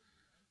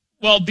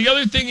 Well, the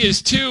other thing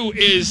is too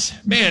is,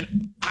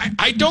 man,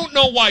 I don't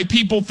know why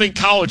people think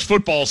college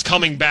football is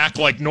coming back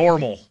like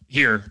normal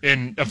here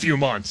in a few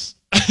months.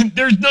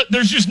 There's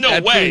just no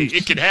way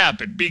it could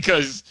happen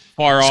because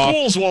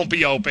schools won't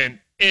be open.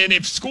 And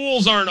if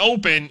schools aren't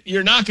open,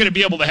 you're not going to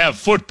be able to have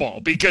football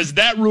because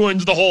that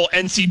ruins the whole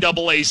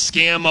NCAA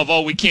scam of,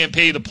 oh, we can't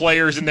pay the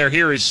players and they're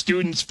here as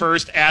students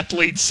first,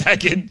 athletes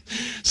second.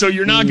 So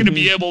you're not going to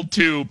be able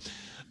to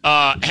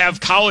have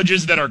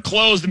colleges that are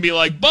closed and be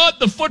like, but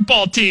the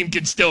football team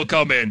can still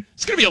come in.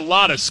 It's going to be a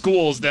lot of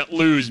schools that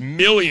lose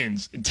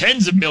millions and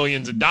tens of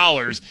millions of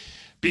dollars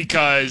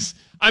because,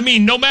 I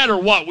mean, no matter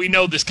what, we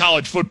know this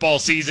college football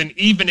season,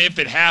 even if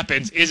it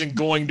happens, isn't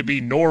going to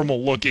be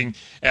normal looking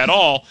at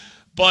all.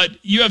 But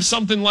you have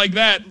something like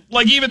that,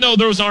 like even though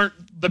those aren't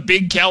the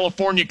big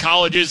California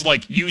colleges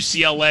like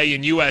UCLA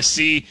and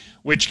USC,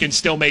 which can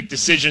still make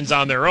decisions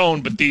on their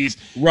own, but these,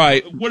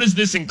 right? What does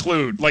this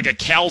include? Like a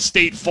Cal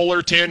State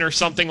Fullerton or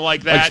something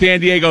like that? Like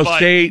San Diego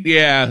State,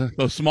 yeah,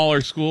 those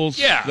smaller schools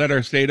that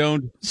are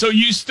state-owned. So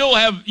you still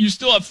have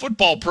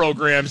football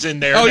programs in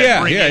there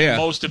bring in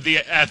most of the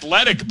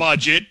athletic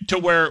budget to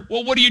where,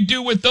 well, what do you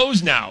do with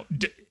those now?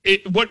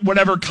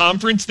 Whatever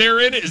conference they're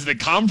in, is the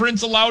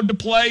conference allowed to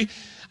play?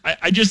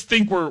 I just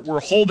think we're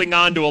holding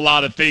on to a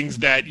lot of things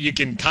that you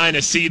can kind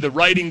of see the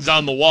writings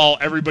on the wall.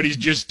 Everybody's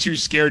just too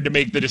scared to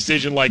make the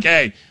decision like,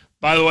 hey,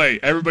 by the way,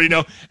 everybody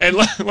know. And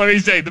let me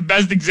say, the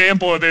best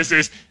example of this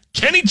is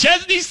Kenny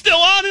Chesney's still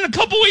on in a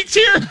couple weeks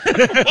here.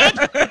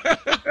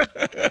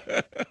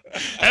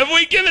 Have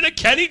we given a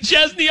Kenny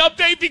Chesney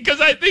update? Because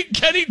I think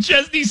Kenny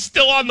Chesney's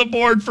still on the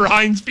board for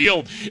Heinz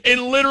Field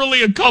in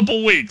literally a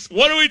couple weeks.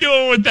 What are we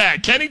doing with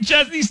that? Kenny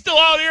Chesney's still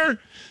out here?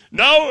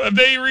 No? Have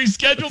they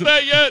rescheduled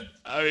that yet?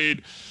 I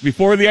mean,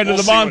 before the end of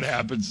the month. We'll see what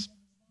happens.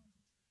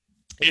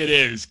 It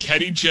is.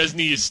 Kenny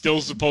Chesney is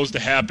still supposed to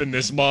happen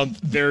this month.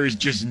 There is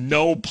just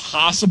no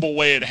possible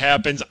way it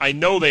happens. I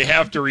know they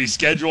have to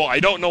reschedule. I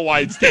don't know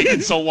why it's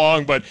taking so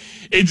long, but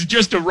it's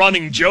just a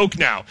running joke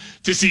now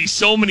to see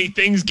so many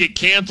things get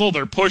canceled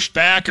or pushed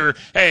back or,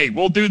 hey,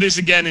 we'll do this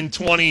again in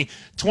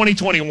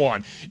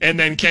 2021. And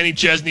then Kenny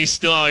Chesney's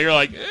still out here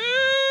like,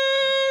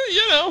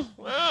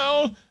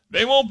 well,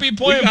 they won't be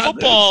playing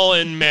football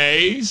in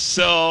May,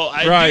 so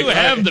I do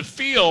have the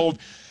field.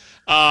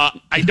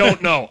 I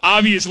don't know.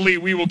 Obviously,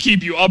 we will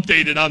keep you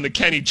updated on the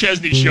Kenny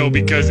Chesney show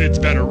because it's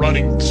been a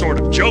running sort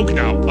of joke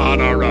now on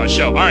our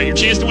show. All right, your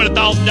chance to win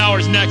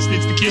 $1,000 next.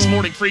 It's the Kiss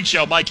Morning Freak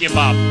Show. Mikey and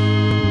Bob.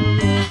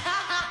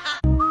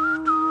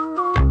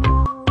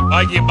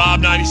 Mikey and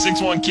Bob,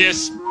 96.1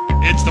 Kiss.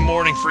 It's the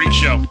Morning Freak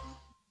Show.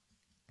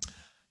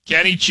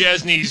 Kenny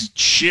Chesney's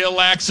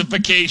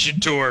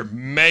Chillaxification Tour,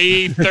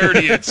 May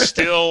 30th.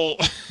 Still,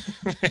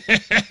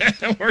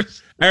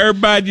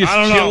 everybody just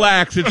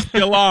chillax. It's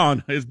still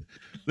on.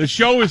 The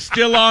show is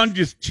still on.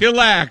 Just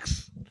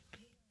chillax.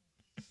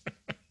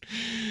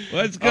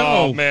 Let's go.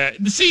 Oh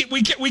man, see,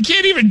 we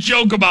can't even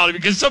joke about it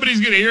because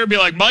somebody's gonna hear it and be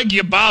like, Mikey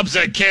and Bob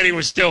said Kenny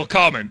was still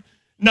coming.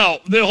 No,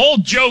 the whole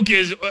joke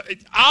is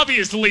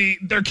obviously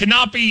there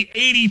cannot be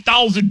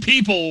 80,000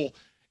 people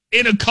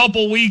in a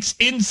couple weeks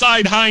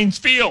inside Heinz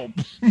Field.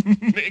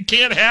 It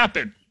can't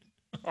happen.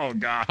 Oh,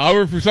 God.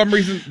 However, for some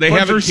reason, they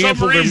haven't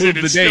canceled or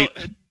moved the date.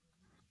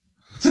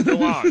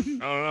 Still on. I don't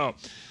know.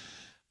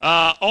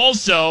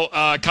 Also,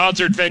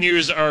 concert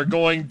venues are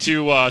going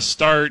to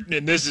start,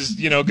 and this is,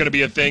 going to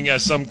be a thing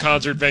as some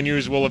concert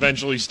venues will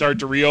eventually start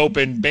to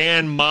reopen,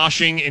 ban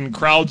moshing and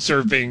crowd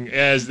surfing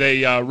as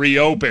they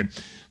reopen.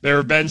 There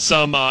have been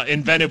some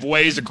inventive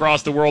ways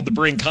across the world to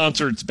bring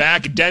concerts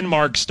back.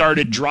 Denmark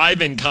started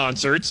drive-in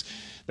concerts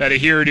that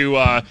adhere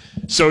to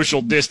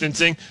social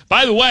distancing.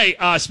 By the way,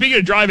 speaking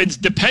of drive-ins,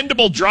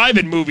 Dependable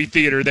Drive-In movie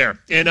theater there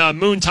in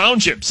Moon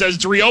Township says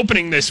it's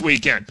reopening this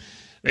weekend.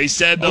 They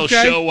said they'll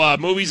show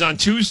movies on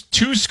two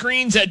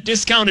screens at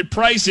discounted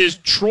prices.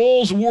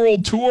 Trolls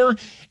World Tour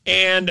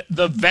and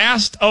The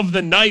Vast of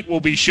the Night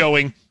will be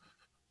showing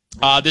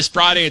this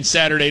Friday and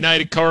Saturday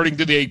night, according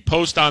to the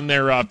post on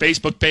their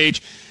Facebook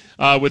page.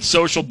 With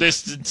social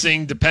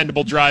distancing,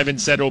 Dependable Drive-In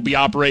said it will be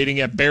operating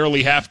at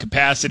barely half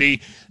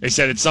capacity. They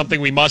said it's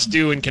something we must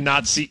do and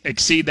cannot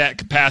exceed that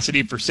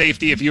capacity for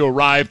safety. If you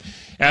arrive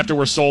after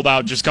we're sold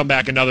out, just come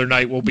back another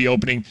night. We'll be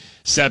opening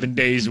 7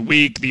 days a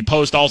week. The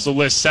post also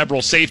lists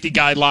several safety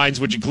guidelines,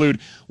 which include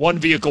one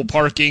vehicle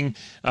parking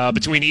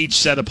between each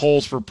set of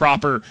poles for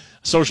proper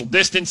social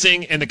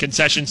distancing, and the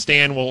concession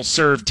stand will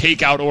serve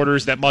takeout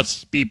orders that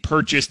must be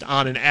purchased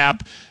on an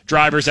app.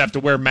 Drivers have to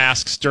wear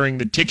masks during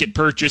the ticket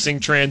purchasing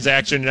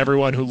transaction, and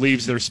everyone who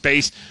leaves their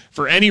space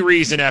for any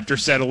reason after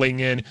settling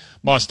in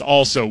must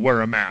also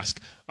wear a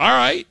mask. All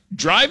right,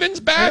 drive-in's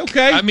back.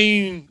 Okay. I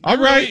mean, all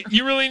right.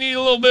 You really need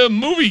a little bit of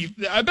movie.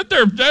 I bet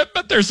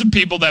there's some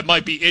people that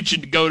might be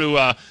itching to go to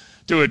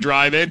a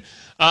drive-in.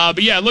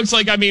 But yeah, it looks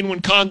like, I mean,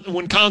 when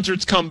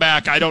concerts come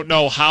back, I don't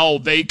know how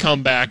they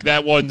come back.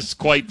 That one's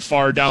quite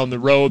far down the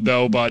road,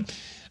 though. But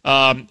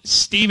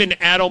Stephen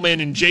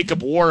Adelman and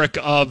Jacob Warwick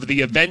of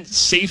the Event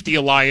Safety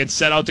Alliance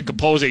set out to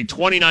compose a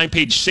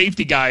 29-page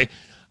safety guide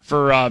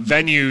for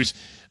venues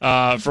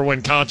for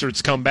when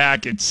concerts come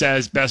back. It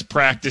says best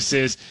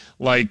practices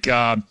like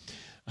how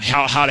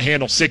to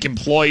handle sick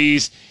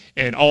employees.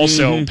 And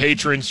also,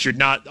 patrons should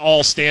not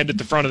all stand at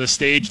the front of the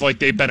stage like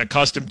they've been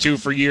accustomed to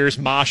for years.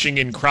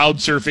 Moshing and crowd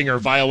surfing are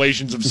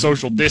violations of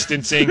social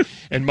distancing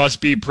and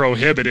must be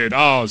prohibited.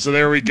 Oh, so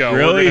there we go.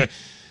 Really?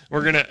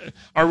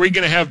 Are we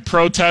gonna have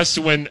protests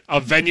when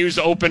venues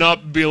open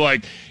up and be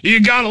like,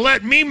 you gotta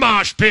let me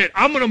mosh pit.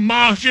 I'm gonna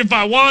mosh if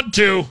I want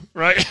to,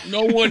 right?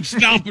 No one's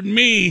stopping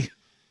me.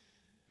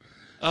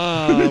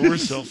 We're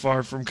so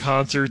far from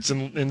concerts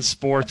and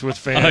sports with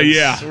fans.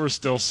 Yeah. We're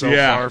still so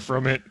far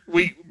from it.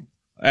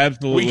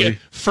 Absolutely.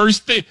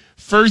 First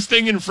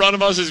thing in front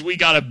of us is we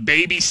got to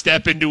baby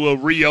step into a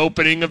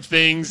reopening of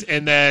things,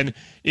 and then,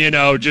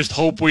 just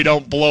hope we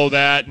don't blow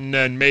that, and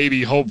then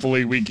maybe,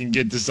 hopefully, we can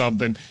get to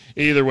something.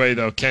 Either way,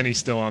 though, Kenny's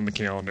still on the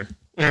calendar.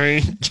 I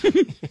mean,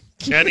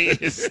 Kenny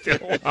is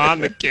still on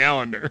the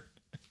calendar.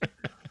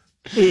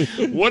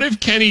 What if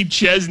Kenny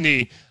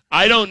Chesney,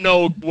 I don't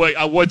know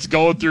what's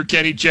going through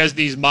Kenny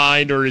Chesney's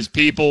mind or his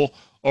people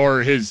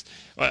or his...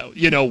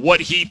 what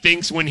he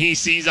thinks when he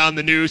sees on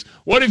the news.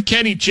 What if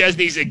Kenny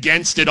Chesney's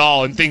against it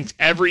all and thinks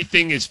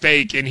everything is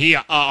fake, and he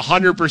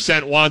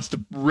 100% wants to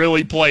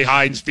really play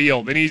Heinz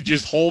Field, and he's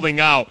just holding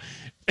out,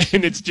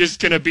 and it's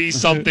just going to be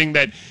something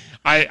that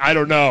I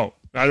don't know.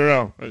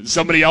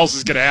 Somebody else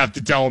is going to have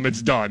to tell him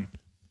it's done.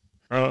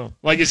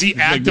 Like, is he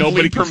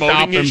actively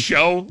promoting his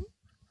show?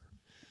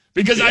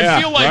 Because I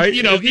feel like, right?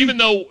 Even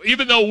though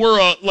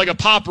we're a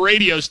pop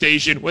radio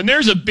station, when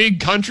there's a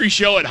big country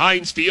show at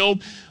Heinz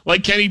Field,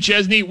 like Kenny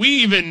Chesney, we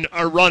even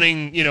are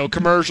running,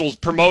 commercials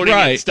promoting it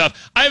and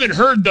stuff. I haven't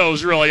heard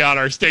those really on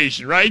our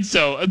station, right?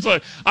 So it's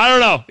like, I don't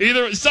know.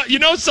 Either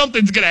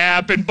something's going to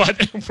happen,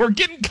 but we're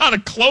getting kind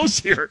of close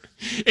here.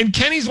 And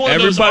Kenny's one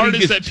of those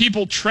artists that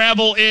people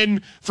travel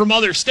in from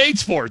other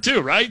states for,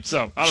 too, right?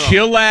 So I don't know.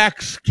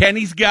 Chillax.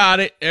 Kenny's got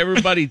it.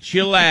 Everybody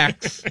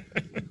chillax.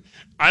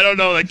 I don't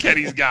know that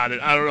Kenny's got it.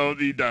 I don't know if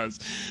he does.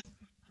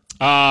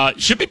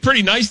 Should be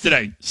pretty nice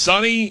today.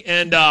 Sunny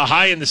and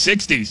high in the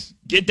 60s.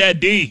 Get that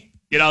D.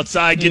 Get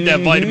outside. Get that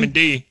vitamin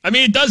D. I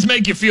mean, it does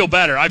make you feel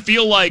better. I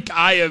feel like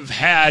I have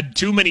had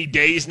too many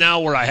days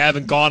now where I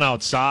haven't gone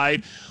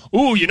outside.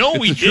 Ooh, you know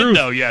what we did,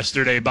 though,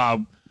 yesterday,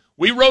 Bob?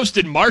 We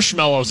roasted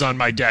marshmallows on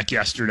my deck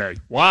yesterday.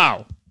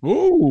 Wow.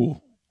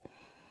 Ooh.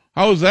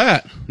 How was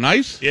that?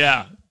 Nice?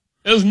 Yeah.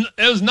 It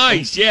was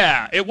nice,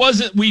 yeah. It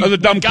wasn't. That was a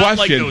dumb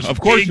question. Like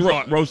of course,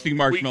 roasting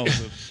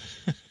marshmallows.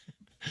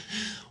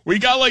 We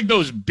got like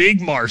those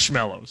big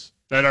marshmallows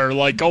that are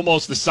like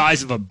almost the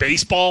size of a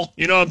baseball.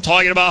 You know what I'm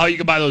talking about? How you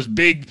can buy those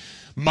big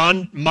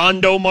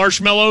Mondo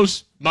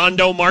marshmallows,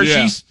 Mondo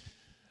Marshies.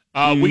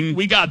 Yeah.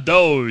 We got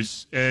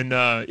those, and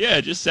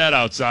just sat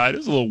outside. It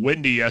was a little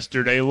windy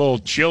yesterday, a little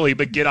chilly,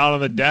 but get out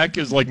on the deck.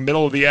 It was like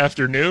middle of the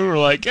afternoon. We're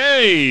like,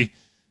 hey.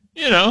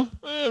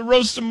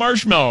 Roast some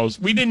marshmallows.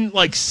 We didn't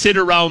like sit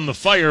around the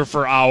fire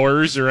for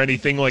hours or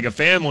anything like a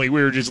family.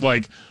 We were just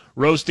like,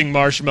 roasting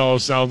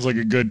marshmallows sounds like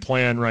a good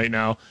plan right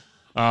now.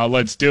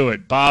 Let's do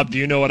it. Bob, do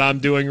you know what I'm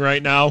doing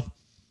right now?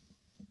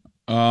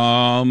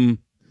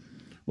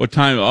 What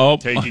time? Oh,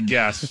 take a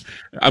guess.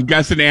 I'm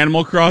guessing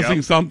Animal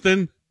Crossing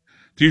something.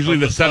 It's usually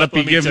the setup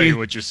you give me.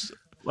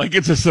 Like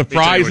it's a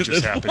surprise at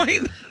this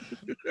point.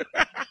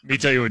 Let me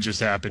tell you what just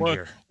happened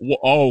here.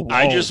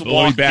 I just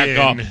walked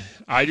in.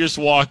 I just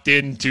walked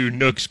into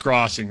Nook's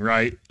Crossing,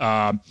 right,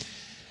 to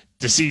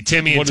see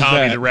Timmy and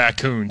Tommy the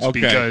raccoons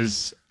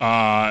because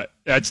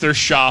that's their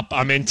shop.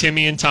 I'm in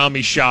Timmy and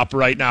Tommy's shop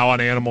right now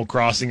on Animal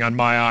Crossing on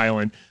my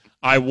island.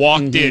 I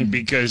walked in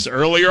because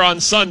earlier on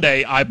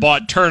Sunday I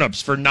bought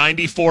turnips for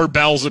 94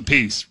 bells a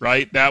piece,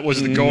 right? That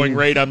was the going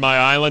rate on my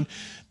island.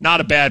 Not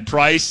a bad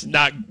price.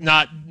 Not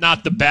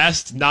the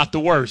best. Not the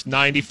worst.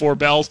 94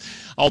 bells.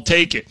 I'll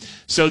take it.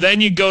 So then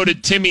you go to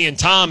Timmy and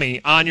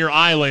Tommy on your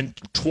island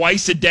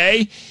twice a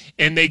day,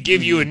 and they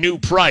give you a new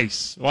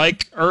price.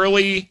 Like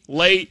early,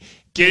 late,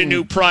 get a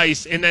new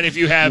price. And then if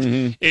you have,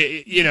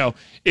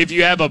 if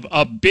you have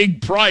a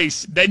big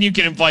price, then you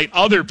can invite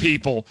other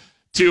people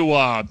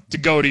to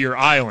go to your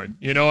island.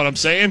 You know what I'm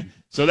saying?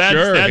 So that's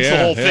the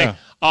whole thing.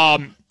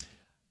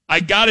 I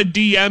got a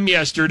DM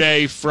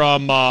yesterday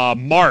from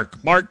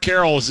Mark. Mark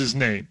Carroll is his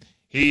name.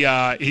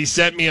 He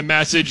sent me a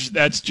message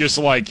that's just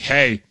like,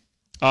 hey,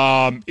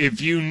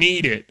 if you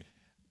need it,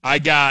 I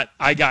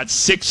got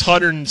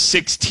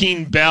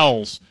 616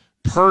 bells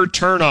per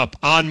turnip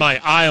on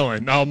my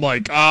island. I'm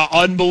like,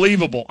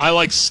 unbelievable.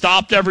 I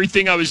stopped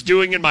everything I was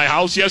doing in my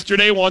house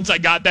yesterday once I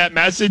got that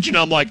message, and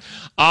I'm like,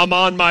 I'm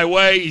on my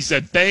way. He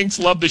said, thanks,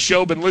 love the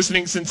show, been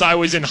listening since I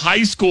was in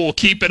high school,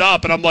 keep it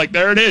up. And I'm like,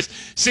 there it is.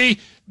 See,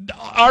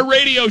 our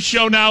radio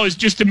show now is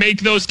just to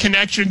make those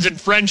connections and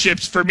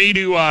friendships for me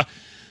to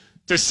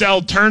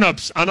sell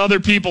turnips on other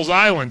people's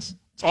islands.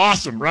 It's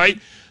awesome, right?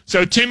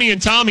 So Timmy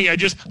and Tommy,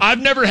 I've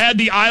never had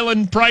the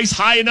island price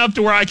high enough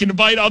to where I can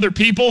invite other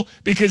people,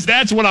 because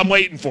that's what I'm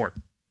waiting for.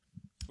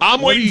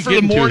 I'm waiting for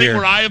the morning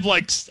where I have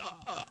a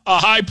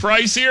high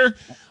price here.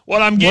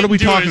 What I'm getting to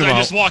is I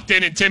just walked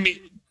in and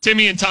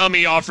Timmy and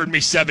Tommy offered me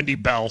 70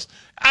 bells.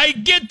 I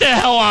get the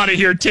hell out of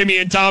here, Timmy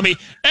and Tommy.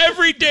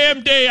 Every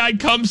damn day I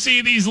come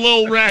see these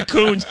little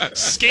raccoons,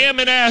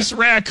 scamming ass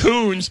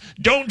raccoons.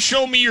 Don't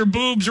show me your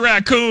boobs,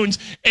 raccoons.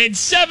 And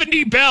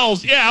 70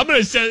 bells. Yeah, I'm going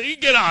to say,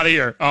 get out of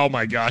here. Oh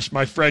my gosh,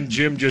 my friend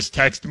Jim just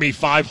texted me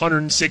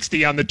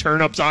 560 on the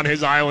turnips on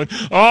his island.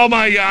 Oh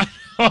my God.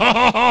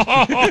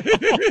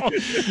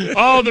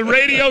 Oh, the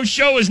radio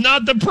show is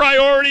not the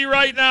priority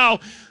right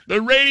now.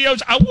 The radio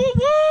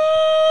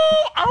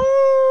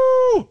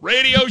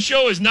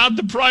show is not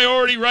the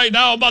priority right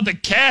now. I'm about to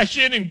cash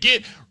in and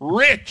get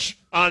rich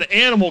on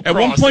Animal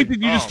Crossing. At one point,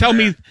 did you just tell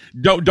me,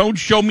 don't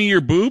show me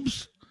your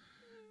boobs?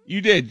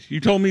 You did. You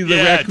told me the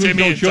raccoons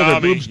Timmy don't show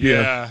their boobs to you.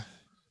 Yeah.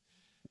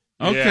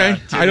 Okay.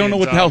 I don't know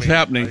what the hell's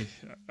happening.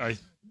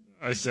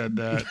 I said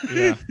that,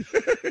 yeah.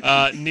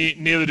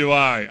 Neither do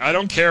I. I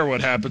don't care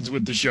what happens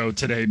with the show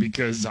today,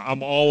 because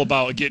I'm all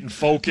about getting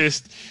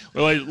focused.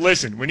 Well,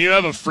 listen, when you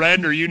have a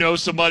friend or you know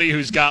somebody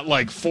who's got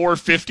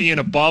 450 and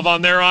above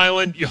on their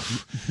island,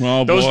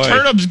 those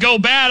turnips go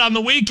bad on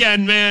the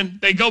weekend, man.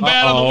 They go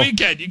bad on the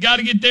weekend. You got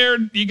to get there.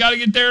 You got to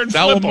get there and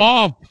sell flip them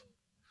off.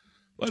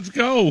 Let's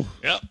go.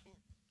 Yep.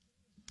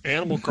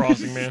 Animal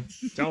Crossing, man.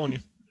 I'm telling you.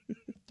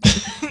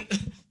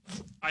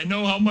 I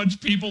know how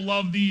much people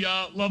love the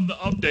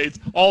updates.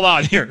 Hold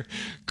on here.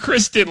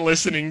 Kristen,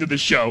 listening to the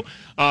show,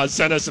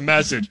 sent us a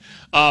message.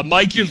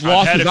 Mike, you've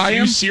had a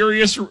few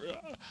serious...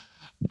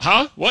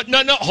 Huh? What?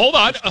 No. Hold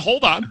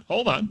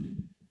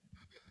on.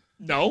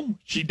 No,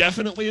 she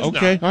definitely is not.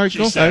 Okay, all right, she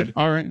go said, ahead.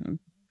 All right.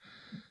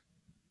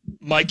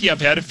 Mikey, I've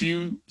had a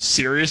few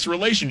serious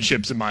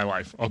relationships in my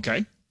life.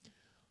 Okay.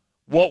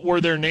 What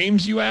were their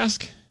names, you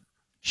ask?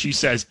 She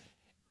says,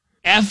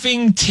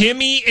 effing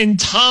Timmy and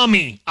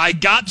Tommy. I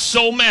got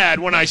so mad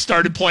when I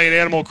started playing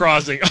Animal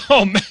Crossing.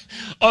 Oh, man.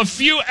 A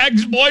few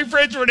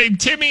ex-boyfriends were named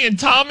Timmy and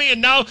Tommy,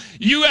 and now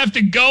you have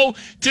to go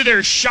to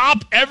their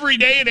shop every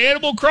day in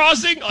Animal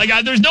Crossing?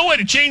 There's no way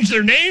to change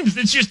their names.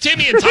 It's just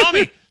Timmy and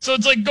Tommy. So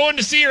it's like going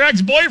to see your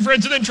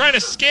ex-boyfriends and then trying to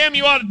scam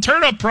you out of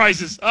turnip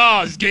prices.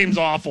 Oh, this game's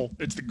awful.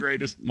 It's the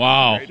greatest.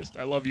 Wow. The greatest.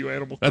 I love you,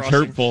 Animal Crossing. That's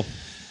hurtful.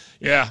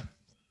 Yeah.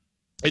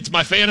 It's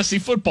my fantasy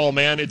football,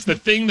 man. It's the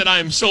thing that I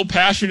am so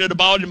passionate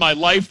about in my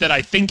life that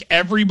I think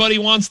everybody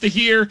wants to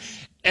hear,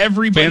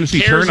 everybody fantasy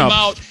cares turnips.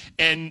 about,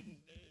 and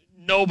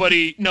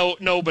nobody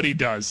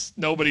does.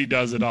 Nobody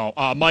does at all.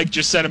 Mike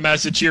just sent a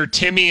message here.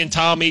 Timmy and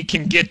Tommy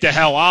can get the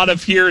hell out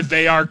of here.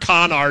 They are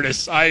con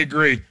artists. I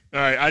agree. All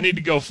right, I need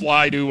to go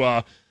fly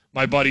to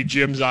my buddy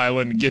Jim's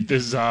island and get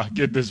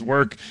this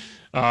work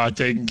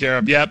taken care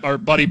of. Yep, our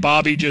buddy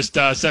Bobby just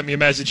sent me a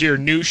message here.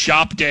 New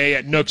shop day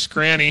at Nook's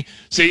Cranny.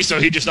 See,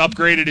 so he just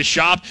upgraded his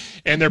shop,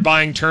 and they're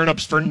buying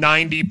turnips for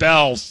 90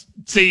 bells.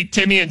 See,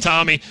 Timmy and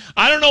Tommy,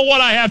 I don't know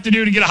what I have to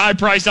do to get a high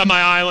price on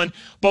my island,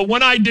 but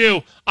when I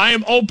do, I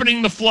am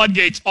opening the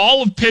floodgates.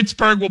 All of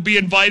Pittsburgh will be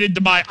invited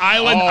to my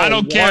island. I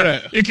don't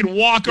care. You can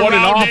walk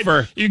around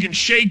it. You can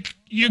shake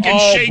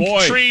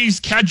trees,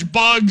 catch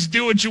bugs,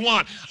 do what you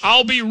want.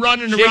 I'll be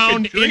running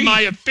around in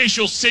my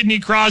official Sidney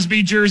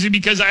Crosby jersey,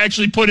 because I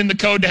actually put in the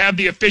code to have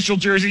the official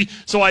jersey,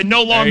 so I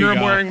no longer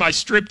am wearing my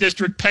Strip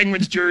District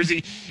Penguins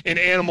jersey in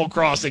Animal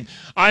Crossing.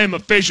 I am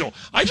official.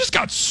 I just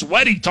got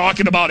sweaty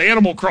talking about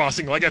Animal Crossing.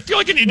 I feel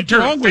like I need to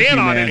turn a fan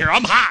on in here.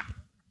 I'm hot.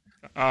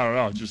 I don't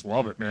know. I just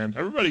love it, man.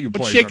 Everybody who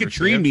plays shake a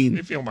tree mean?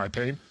 They feel my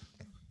pain.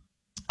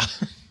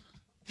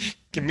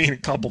 Can mean a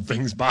couple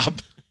things, Bob.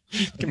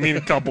 Can mean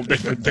a couple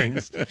different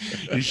things.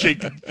 You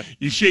shake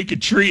a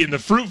tree and the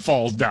fruit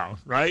falls down,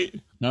 right?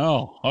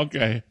 No,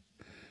 okay.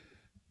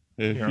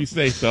 If you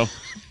say so.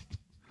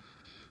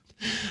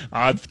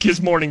 Kiss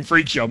Morning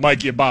Freak Show.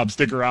 Mikey and Bob,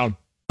 stick around.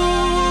 Oh,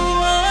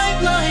 I'm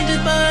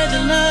blinded by the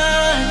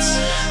lights.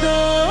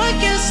 No, I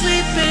can't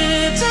sleep in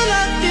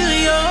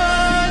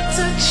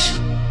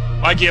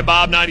Mikey and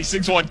Bob,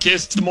 96.1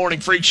 KISS, the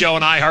Morning Freak Show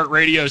and iHeart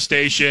Radio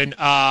station.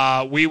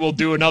 We will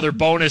do another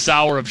bonus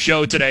hour of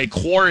show today,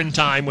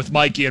 Quarantine with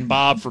Mikey and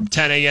Bob from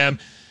 10 a.m.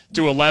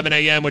 to 11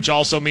 a.m., which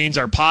also means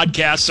our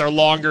podcasts are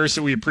longer,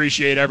 so we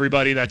appreciate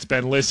everybody that's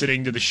been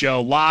listening to the show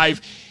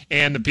live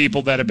and the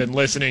people that have been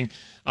listening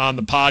on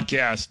the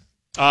podcast.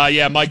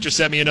 Mike just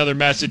sent me another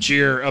message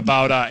here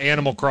about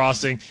Animal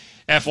Crossing.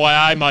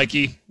 FYI,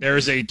 Mikey,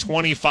 there's a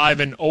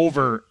 25 and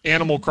over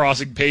Animal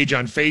Crossing page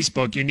on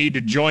Facebook. You need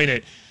to join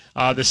it.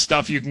 The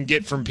stuff you can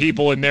get from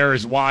people in there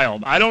is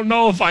wild. I don't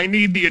know if I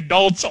need the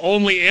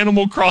adults-only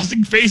Animal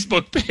Crossing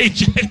Facebook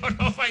page. I don't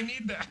know if I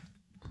need that.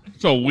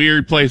 It's a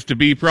weird place to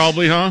be,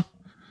 probably, huh?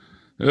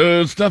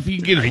 Stuff you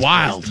can get is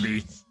wild.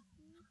 It's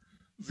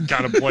the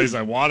kind of place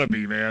I want to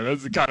be, man.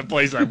 That's the kind of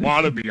place I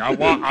want to be. I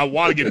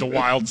want to get the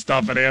wild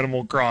stuff at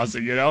Animal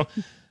Crossing, you know?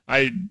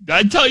 Did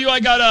I tell you I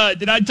got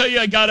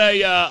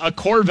a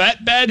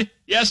Corvette bed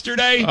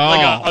yesterday?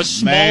 Like a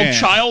small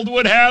child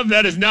would have?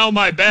 That is now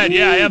my bed. Ooh.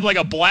 Yeah, I have like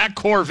a black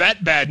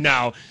Corvette bed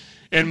now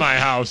in my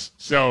house.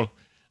 So,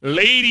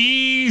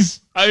 ladies,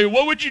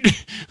 what would you do?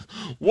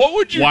 What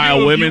would you wild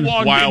do if women, you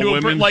walked wild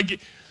into women.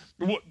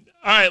 all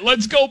right,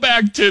 let's go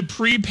back to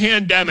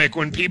pre-pandemic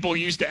when people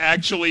used to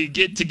actually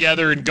get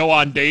together and go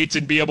on dates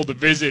and be able to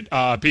visit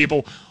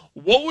people.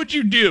 What would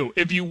you do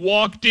if you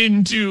walked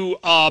into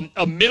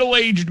a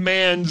middle-aged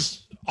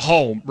man's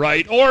home,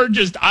 right? Or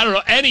just, I don't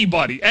know,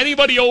 anybody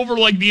over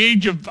like the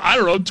age of,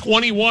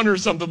 21 or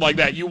something like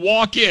that. You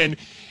walk in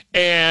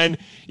and,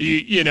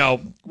 you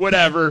know,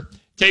 whatever,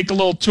 take a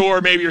little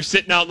tour. Maybe you're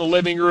sitting out in the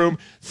living room.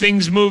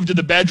 Things move to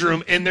the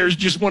bedroom, and there's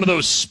just one of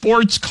those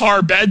sports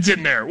car beds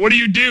in there. What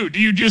do? Do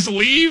you just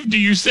leave? Do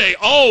you say,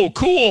 oh,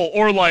 cool,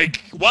 or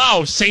like,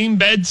 wow, same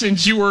bed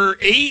since you were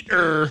 8,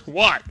 or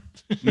what?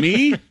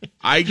 Me?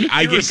 I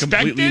get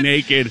completely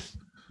naked.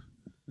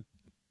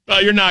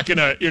 You're not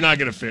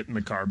gonna fit in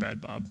the car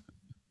bed, Bob.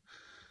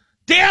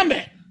 Damn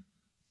it!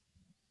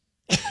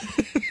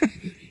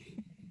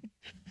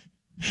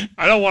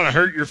 I don't want to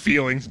hurt your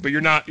feelings, but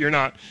you're not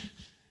gonna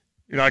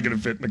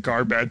fit in the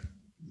car bed.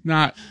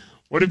 Not.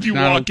 What if you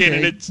walk in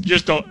and it's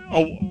just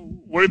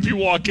what if you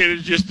walk in and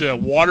it's just a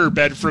water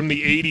bed from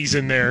the 80s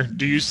in there?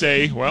 Do you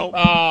say, well,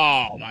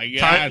 oh my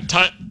God,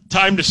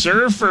 time to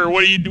surf, or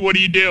what do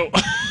you do?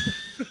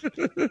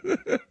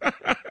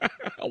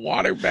 A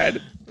water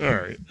bed. All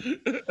right.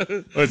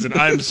 Listen,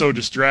 I'm so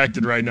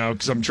distracted right now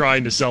because I'm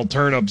trying to sell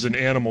turnips in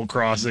Animal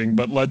Crossing.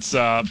 But let's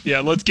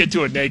get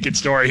to a naked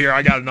story here.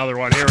 I got another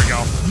one. Here we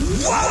go.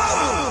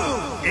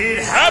 Whoa!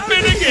 It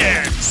happened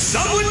again.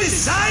 Someone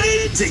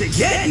decided to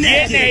get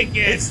naked.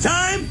 It's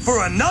time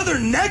for another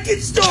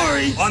naked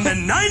story on the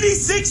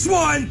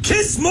 96.1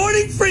 KISS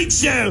Morning Freak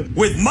Show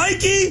with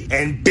Mikey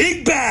and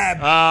Big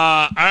Bab.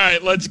 All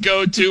right, let's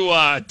go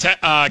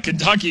to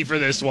Kentucky for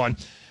this one.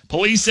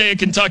 Police say a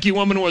Kentucky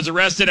woman was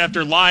arrested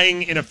after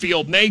lying in a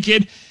field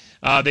naked.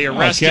 They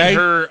arrested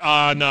her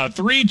on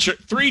three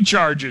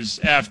charges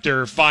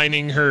after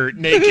finding her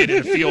naked in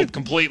a field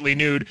completely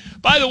nude.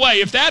 By the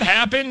way, if that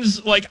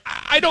happens, like,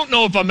 I don't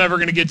know if I'm ever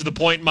going to get to the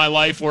point in my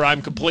life where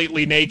I'm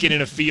completely naked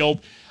in a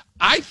field.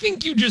 I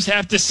think you just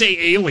have to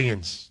say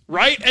aliens,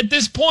 right? At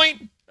this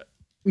point?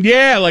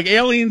 Yeah, like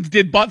aliens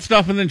did butt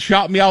stuff and then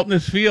shot me out in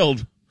this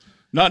field.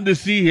 Nothing to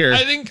see here.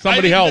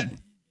 Somebody help.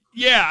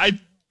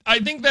 I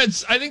think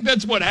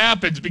that's what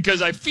happens,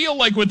 because I feel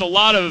like with a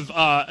lot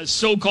of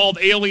so-called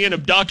alien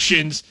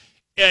abductions,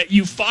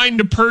 you find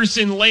a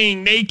person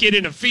laying naked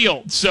in a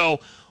field. So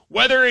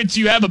whether it's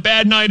you have a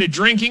bad night of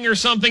drinking or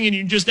something and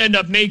you just end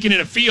up naked in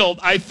a field,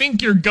 I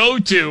think your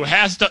go-to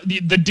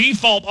the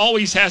default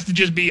always has to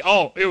just be,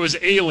 oh, it was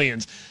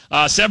aliens.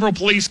 Several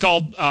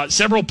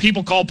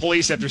people called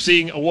police after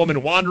seeing a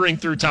woman wandering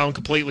through town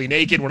completely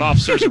naked. When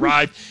officers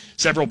arrived,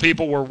 several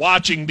people were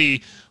watching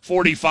the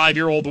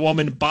 45-year-old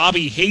woman,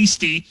 Bobby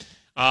Hasty,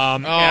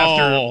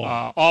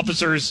 after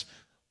officers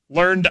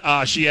learned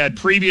she had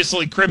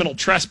previously criminal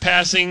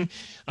trespassing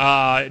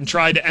and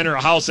tried to enter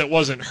a house that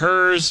wasn't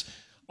hers.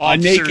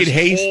 Naked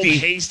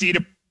Hasty.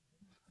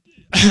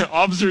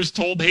 Officers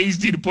told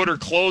Hasty to put her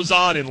clothes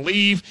on and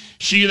leave.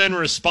 She then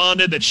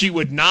responded that she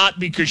would not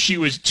because she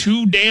was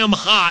too damn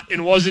hot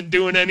and wasn't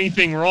doing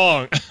anything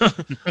wrong.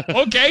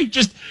 Okay,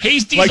 just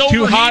Hasty's like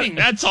overheating,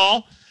 that's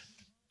all.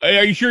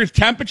 Are you sure it's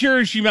temperature,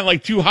 or she meant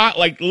like too hot,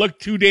 like look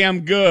too damn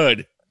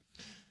good?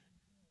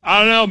 I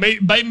don't know.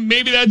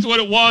 Maybe that's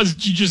what it was.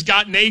 She just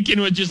got naked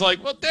and was just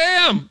like, well,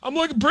 damn, I'm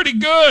looking pretty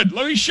good.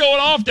 Let me show it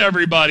off to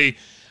everybody.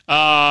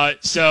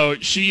 So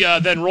she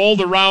then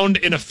rolled around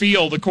in a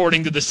field,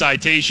 according to the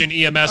citation.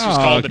 EMS was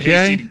called, and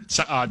Hasty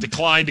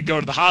declined to go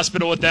to the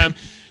hospital with them.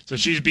 So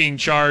she's being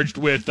charged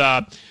with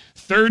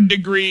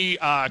third-degree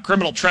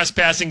criminal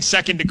trespassing,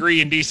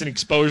 second-degree indecent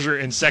exposure,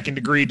 and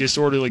second-degree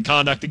disorderly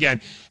conduct.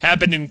 Again,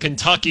 happened in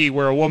Kentucky,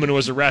 where a woman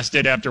was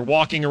arrested after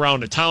walking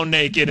around a town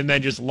naked and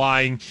then just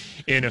lying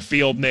in a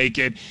field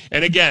naked.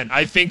 And again,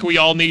 I think we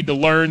all need to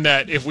learn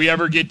that if we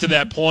ever get to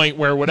that point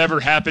where whatever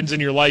happens in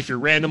your life, you're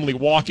randomly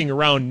walking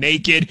around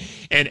naked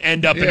and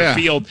end up in a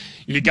field,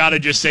 you got to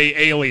just say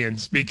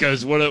aliens,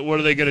 because what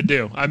are they going to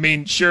do? I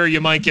mean, sure,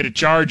 you might get a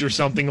charge or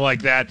something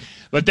like that,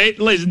 but they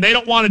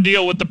don't want to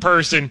deal with the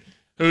person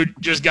who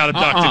just got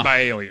abducted by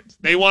aliens.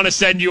 They want to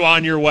send you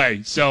on your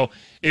way. So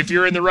if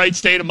you're in the right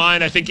state of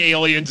mind, I think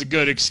alien's a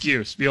good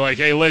excuse. Be like,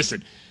 hey,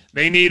 listen,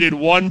 they needed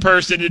one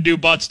person to do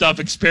butt stuff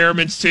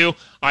experiments to.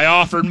 I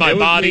offered my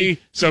body.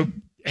 So,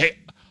 hey,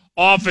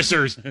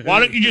 officers, why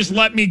don't you just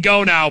let me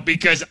go now?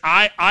 Because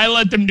I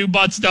let them do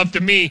butt stuff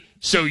to me,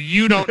 so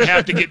you don't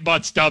have to get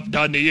butt stuff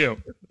done to you.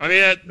 I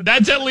mean,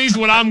 that's at least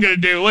what I'm going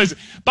to do. Listen,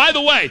 by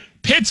the way,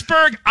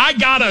 Pittsburgh, I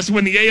got us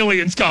when the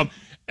aliens come.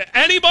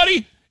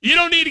 Anybody? You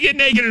don't need to get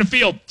naked in the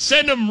field.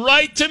 Send them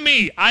right to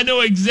me. I know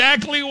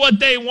exactly what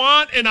they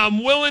want, and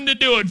I'm willing to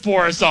do it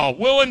for us all.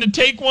 Willing to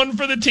take one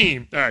for the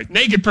team. All right,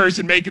 naked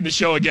person making the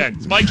show again.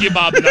 It's Mikey and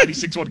Bob, the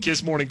 96.1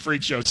 Kiss Morning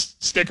Freak Show.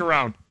 Stick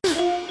around.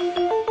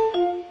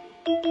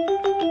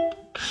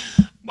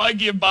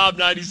 Mikey and Bob,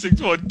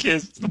 96.1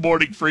 Kiss, the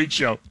Morning Freak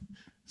Show.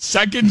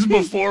 Seconds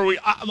before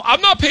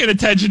I'm not paying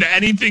attention to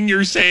anything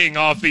you're saying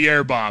off the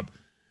air, Bob.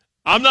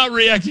 I'm not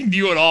reacting to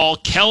you at all.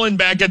 Kellen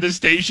back at the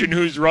station,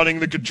 who's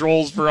running the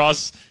controls for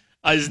us,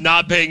 is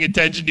not paying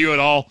attention to you at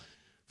all.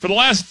 For the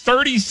last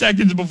 30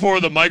 seconds before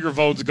the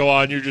microphones go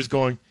on, you're just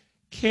going,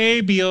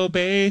 KBO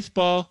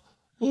baseball,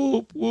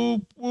 whoop,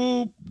 whoop,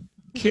 whoop,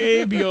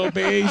 KBO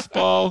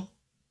baseball.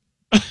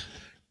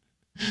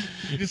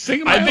 Just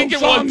singing I think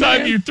at one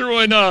time you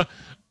threw in a...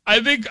 I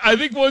think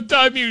one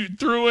time you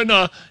threw in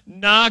a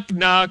knock,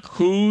 knock,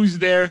 who's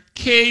there?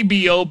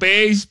 KBO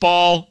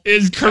baseball.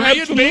 Is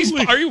Korean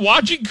baseball? Are you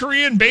watching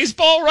Korean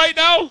baseball right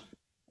now?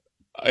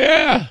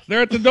 Yeah,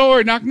 they're at the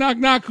door. Knock, knock,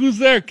 knock. Who's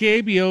there?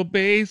 KBO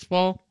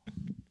baseball.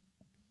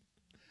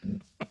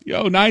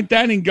 Yo, ninth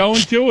inning,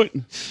 going to it.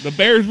 The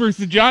Bears versus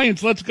the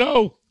Giants. Let's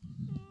go.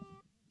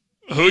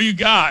 Who you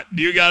got?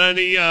 Do you got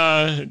any?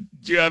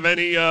 Do you have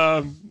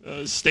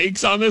any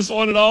stakes on this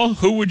one at all?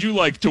 Who would you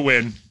like to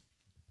win?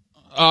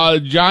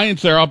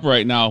 Giants are up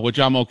right now, which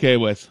I'm okay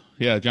with.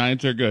 Yeah,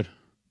 Giants are good.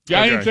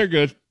 Giants are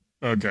good.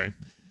 Okay.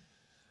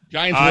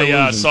 Giants.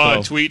 I saw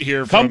a tweet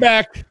here. Come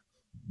back.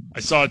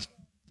 I saw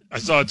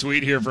a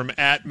tweet here from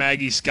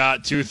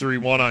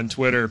 @MaggieScott231 on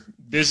Twitter.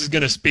 This is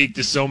going to speak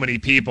to so many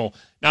people.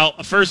 Now,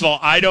 first of all,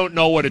 I don't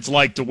know what it's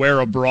like to wear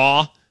a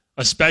bra,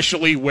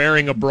 especially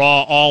wearing a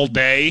bra all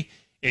day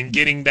and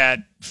getting that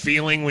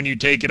feeling when you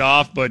take it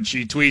off, but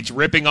she tweets,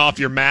 ripping off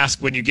your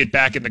mask when you get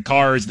back in the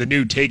car is the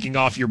new taking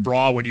off your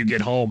bra when you get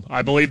home.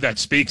 I believe that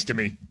speaks to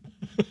me.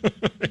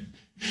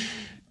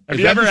 Have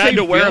you ever had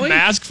to wear a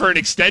mask for an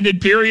extended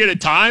period of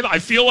time? I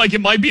feel like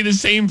it might be the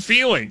same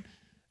feeling.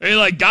 I mean,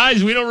 like,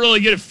 guys, we don't really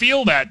get to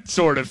feel that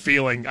sort of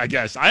feeling, I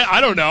guess.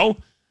 I don't know.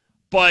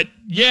 But,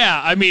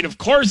 yeah, I mean, of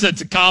course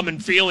that's a common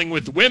feeling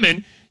with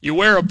women. You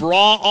wear a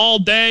bra all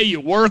day, you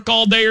work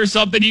all day or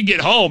something, you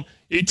get home,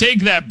 you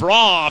take that bra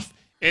off,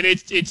 and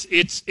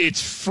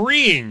it's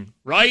freeing,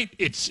 right?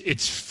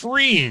 It's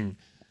freeing.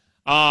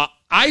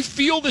 I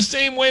feel the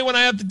same way when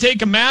I have to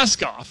take a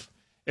mask off.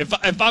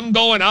 If I'm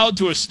going out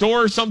to a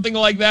store or something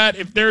like that,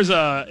 if there's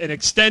an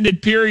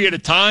extended period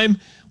of time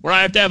where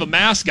I have to have a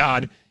mask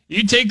on,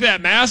 you take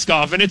that mask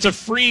off, and it's a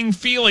freeing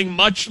feeling,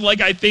 much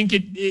like I think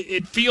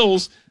it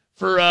feels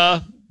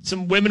for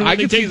some women when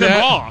they take their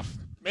bra off.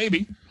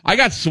 Maybe. I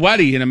got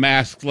sweaty in a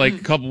mask like a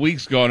couple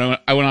weeks ago, and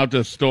I went out to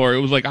the store. It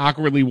was like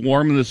awkwardly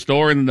warm in the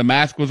store, and the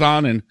mask was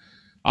on, and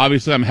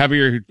obviously I'm a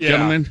heavier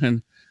gentleman,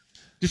 and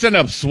just ended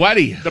up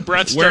sweaty. The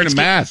breath wearing a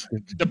mask.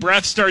 The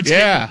breath starts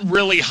getting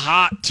really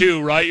hot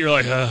too, right? You're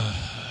like,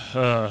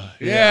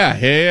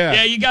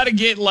 yeah. You got to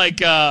get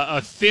like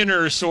a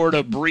thinner sort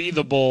of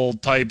breathable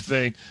type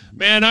thing.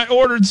 Man, I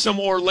ordered some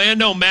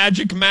Orlando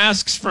Magic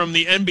masks from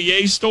the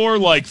NBA store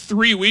like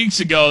 3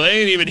 weeks ago.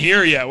 They ain't even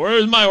here yet.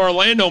 Where's my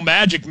Orlando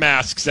Magic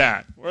masks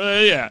at? Where are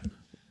they at?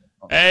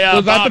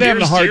 Hey, Bob,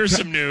 here's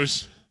some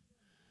news.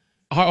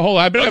 Hold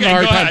on, I've been having a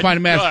hard time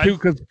finding masks too,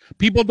 because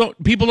people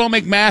don't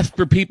make masks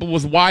for people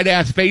with wide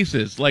ass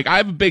faces. Like, I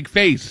have a big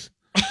face.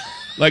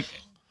 Like,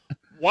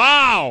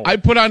 wow. I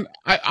put on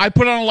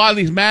a lot of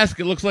these masks.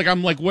 It looks like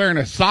I'm like wearing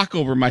a sock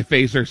over my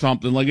face or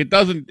something. Like, it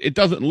doesn't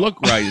look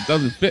right. It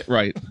doesn't fit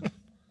right.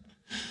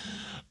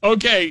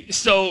 Okay,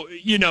 so,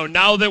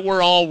 now that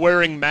we're all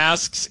wearing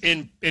masks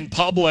in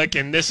public,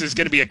 and this is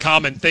going to be a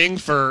common thing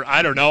for,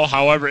 I don't know,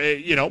 however,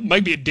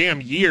 might be a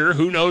damn year.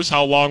 Who knows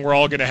how long we're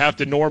all going to have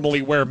to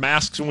normally wear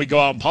masks when we go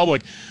out in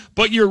public.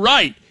 But you're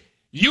right.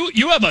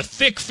 You have a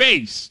thick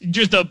face,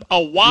 just a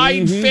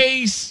wide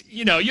face.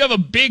 You have a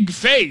big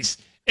face.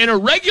 And a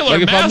regular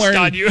mask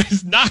on you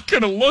is not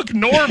going to look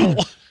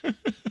normal.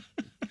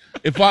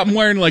 If I'm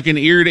wearing like an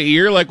ear to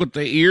ear, like with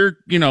the ear,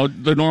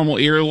 the normal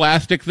ear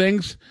elastic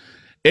things,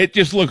 it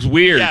just looks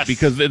weird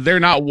because they're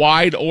not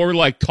wide or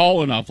like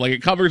tall enough. Like,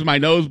 it covers my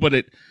nose, but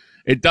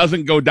it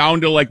doesn't go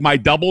down to like my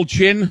double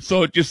chin.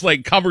 So it just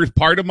like covers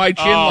part of my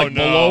chin,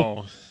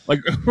 below, like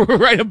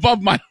right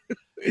above my.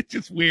 It's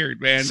just weird,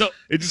 man. So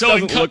it just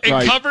doesn't look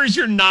right. It covers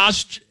your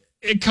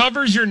it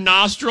covers your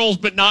nostrils,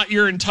 but not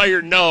your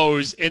entire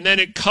nose, and then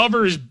it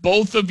covers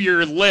both of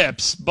your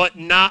lips, but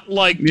not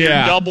like your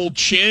double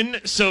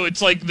chin. So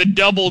it's like the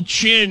double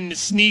chin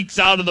sneaks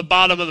out of the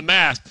bottom of the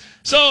mask.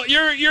 So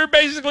you're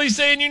basically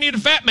saying you need a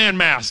fat man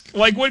mask.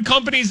 Like, what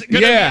company's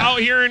gonna be out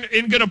here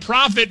and gonna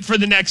profit for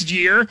the next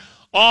year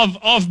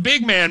off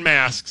big man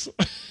masks?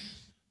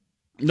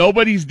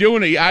 Nobody's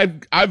doing it.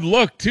 I've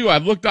looked too.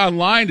 I've looked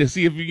online to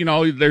see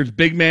if there's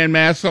big man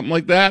masks, something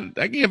like that.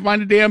 I can't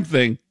find a damn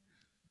thing.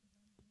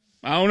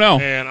 I don't know.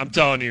 Man, I'm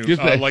telling you, this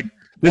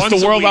is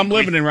the world I'm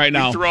living in right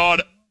now.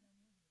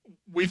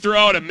 We throw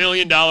out $1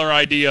 million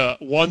idea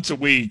once a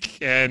week,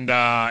 and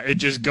it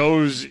just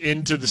goes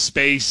into the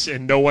space,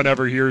 and no one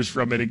ever hears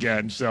from it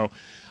again. So,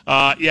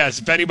 yes,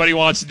 if anybody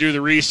wants to do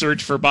the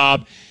research for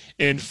Bob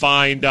and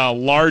find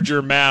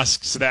larger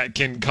masks that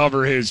can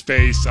cover his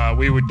face,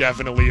 we would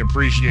definitely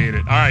appreciate it.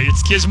 All right,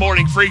 it's Kiss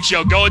Morning Freak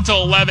Show. Go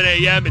until 11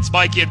 a.m. It's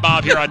Mikey and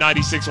Bob here on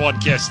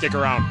 96.1 Kiss. Stick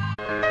around.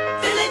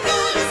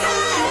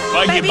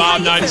 Mikey and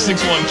Bob, 96.1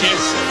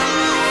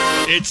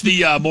 Kiss. It's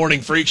the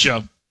Morning Freak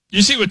Show.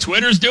 You see what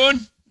Twitter's doing?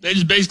 They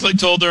just basically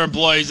told their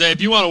employees, hey,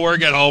 if you want to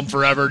work at home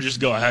forever, just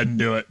go ahead and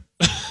do it.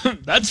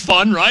 That's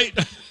fun, right?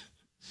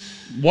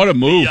 What a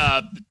move.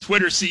 The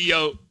Twitter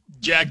CEO,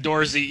 Jack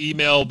Dorsey,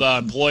 emailed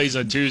employees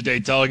on Tuesday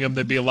telling them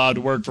they'd be allowed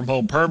to work from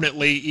home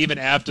permanently even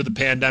after the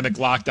pandemic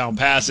lockdown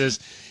passes.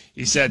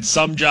 He said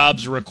some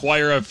jobs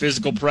require a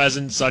physical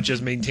presence, such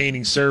as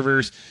maintaining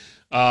servers,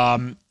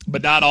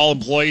 but not all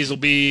employees will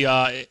be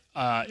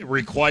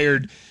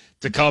required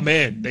to come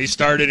in. They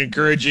started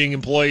encouraging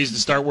employees to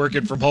start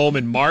working from home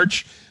in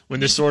March when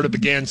this sort of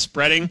began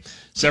spreading.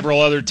 Several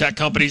other tech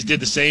companies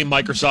did the same,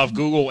 Microsoft,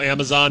 Google,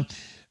 Amazon.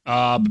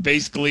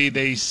 Basically,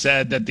 they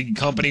said that the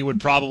company would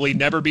probably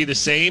never be the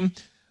same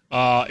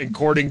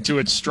according to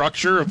its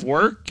structure of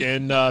work,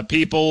 and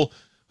people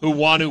who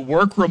want to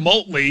work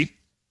remotely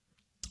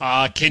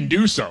can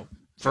do so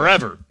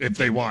forever if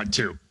they want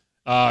to.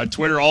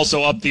 Twitter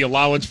also upped the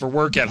allowance for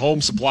work at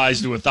home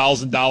supplies to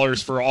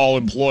 $1,000 for all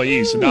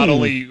employees. So not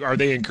only are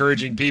they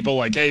encouraging people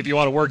like, hey, if you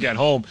want to work at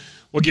home,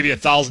 we'll give you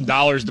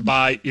 $1,000 to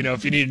buy,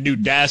 if you need a new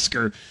desk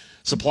or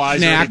supplies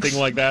Snacks. or anything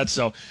like that.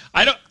 So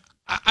I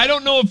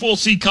don't know if we'll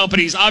see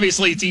companies.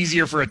 Obviously, it's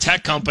easier for a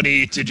tech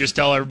company to just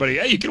tell everybody,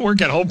 hey, you can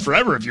work at home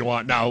forever if you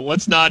want. Now,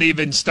 let's not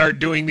even start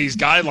doing these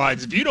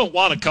guidelines. If you don't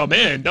want to come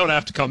in, don't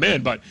have to come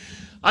in. But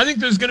I think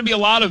there's going to be a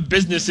lot of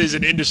businesses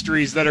and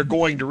industries that are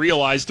going to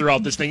realize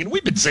throughout this thing, and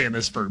we've been saying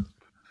this for,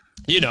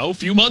 a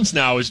few months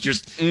now, is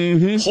just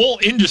whole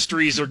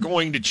industries are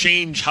going to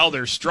change how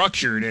they're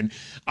structured. And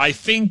I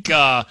think,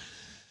 I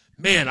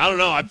don't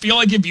know. I feel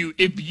like if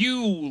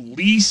you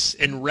lease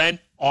and rent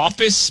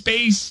office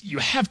space, you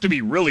have to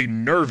be really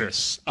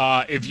nervous.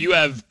 If you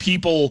have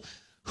people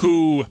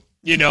who,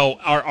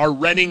 are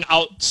renting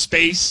out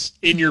space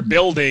in your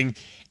building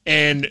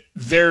and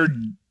they're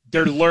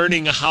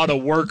learning how to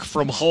work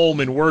from home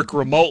and work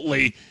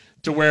remotely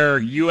to where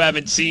you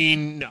haven't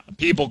seen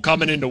people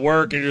coming into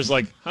work and you're just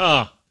like,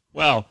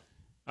 well,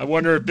 I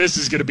wonder if this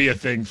is going to be a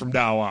thing from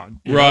now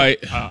on. Right.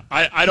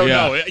 I don't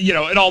know.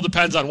 It all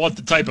depends on what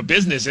the type of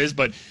business is.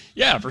 But,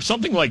 yeah, for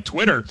something like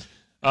Twitter,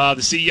 the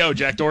CEO,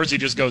 Jack Dorsey,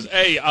 just goes,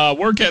 hey,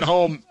 work at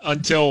home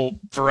until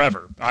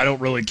forever. I don't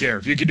really care.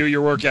 If you can do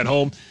your work at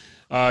home,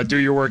 do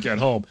your work at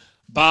home.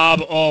 Bob,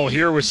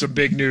 here was some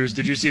big news.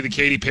 Did you see the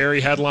Katy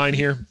Perry headline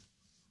here?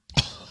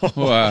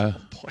 Boy.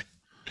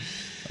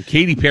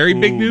 Katy Perry,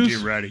 big news?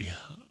 Get ready.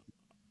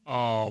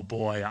 Oh,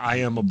 boy. I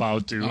am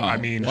about to.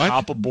 What?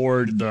 Hop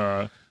aboard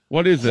the...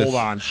 What is this? Hold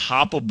on.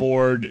 Hop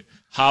aboard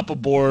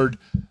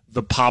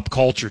the pop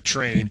culture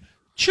train.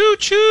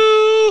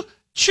 Choo-choo!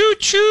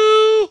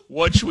 Choo-choo!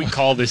 What should we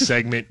call this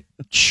segment?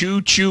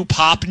 Choo-choo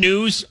pop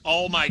news?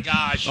 Oh, my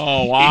gosh.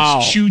 Oh, wow.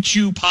 It's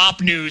choo-choo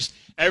pop news.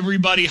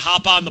 Everybody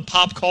hop on the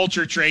pop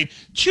culture train.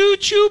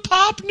 Choo-choo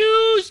pop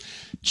news!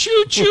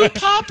 Choo-choo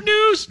pop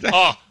news!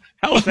 Oh,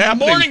 how's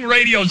happening? Morning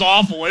radio's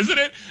awful, isn't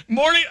it?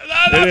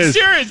 I'm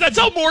serious. That's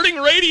how morning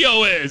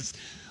radio is.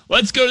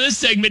 Let's go to this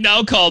segment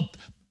now called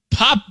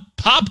Pop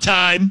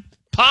Time,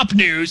 Pop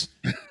News.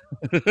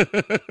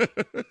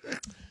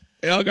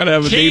 Y'all gotta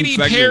have a Katy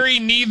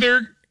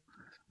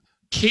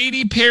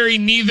Perry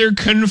neither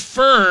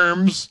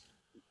confirms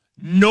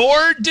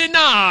nor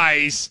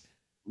denies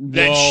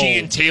that she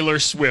and Taylor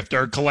Swift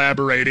are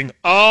collaborating.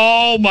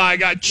 Oh my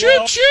God! Choo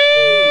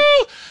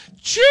choo,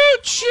 choo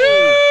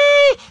choo,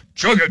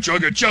 chugga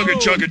chugga chugga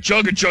chugga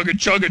chugga chugga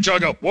chugga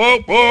chugga. Whoa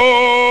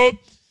whoa.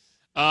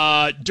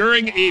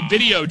 During a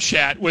video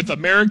chat with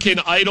American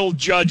Idol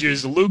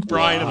judges Luke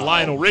Bryan and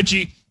Lionel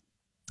Richie,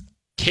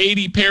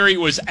 Katy Perry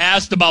was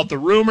asked about the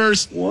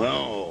rumors.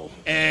 Whoa.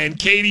 And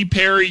Katy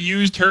Perry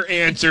used her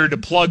answer to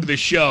plug the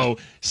show,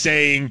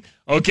 saying,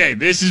 okay,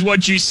 this is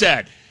what she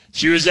said.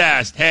 She was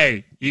asked,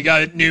 hey, you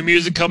got new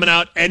music coming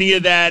out? Any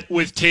of that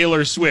with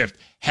Taylor Swift?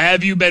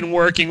 Have you been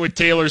working with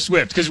Taylor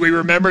Swift? Because we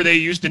remember they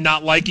used to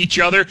not like each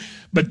other,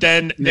 but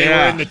then they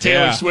were in the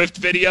Taylor Swift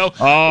video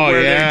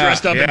where they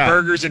dressed up in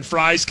burgers and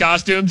fries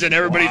costumes, and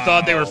everybody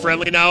thought they were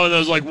friendly now, and I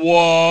was like,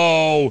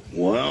 whoa.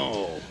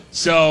 Whoa.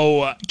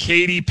 So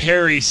Katy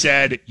Perry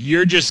said,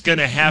 you're just going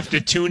to have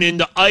to tune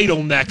into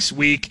Idol next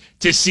week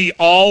to see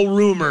all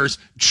rumors,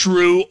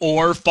 true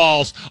or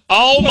false.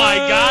 Oh, my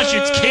gosh,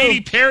 it's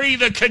Katy Perry,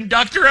 the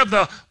conductor of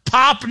the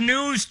pop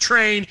news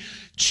train.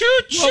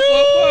 Choo-choo.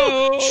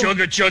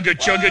 Chugga, chugga,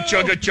 chugga,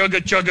 chugga,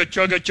 chugga, chugga,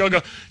 chugga,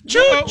 chugga.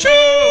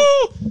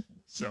 Choo-choo.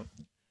 So,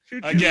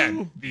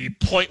 again, the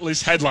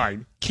pointless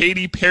headline.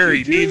 Katy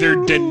Perry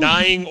neither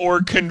denying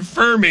or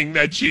confirming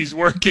that she's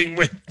working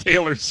with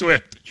Taylor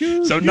Swift.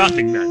 So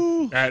nothing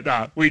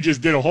then. We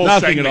just did a whole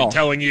segment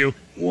telling you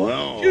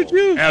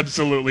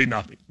absolutely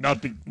nothing.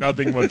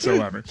 Nothing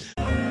whatsoever.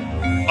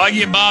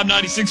 Mikey and Bob,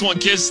 96.1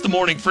 KISS, the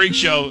Morning Freak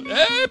Show.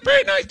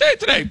 Pretty nice day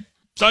today.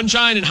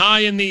 Sunshine and high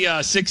in the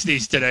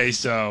 60s today.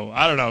 So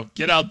I don't know.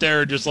 Get out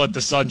there and just let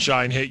the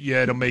sunshine hit you.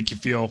 It'll make you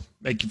feel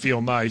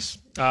nice.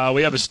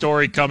 We have a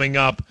story coming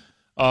up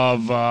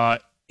of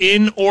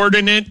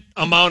inordinate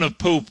amount of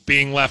poop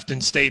being left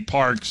in state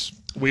parks.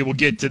 We will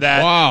get to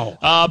that. Wow.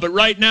 But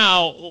right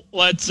now,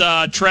 let's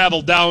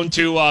travel down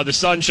to the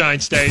Sunshine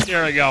State.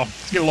 There we go.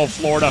 Let's get a little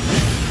Florida.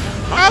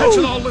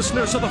 Attention all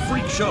listeners of the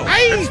Freak Show.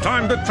 It's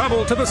time to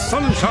travel to the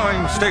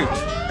Sunshine State.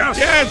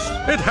 Yes,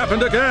 it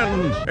happened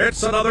again.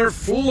 It's another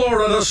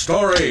Florida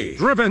story.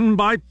 Driven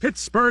by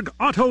Pittsburgh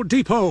Auto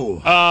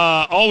Depot.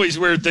 Always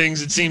weird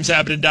things, it seems,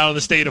 happening down in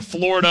the state of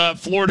Florida.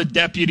 Florida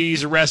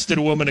deputies arrested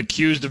a woman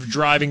accused of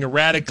driving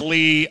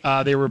erratically.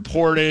 They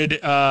reported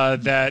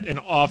that an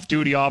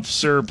off-duty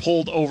officer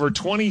pulled over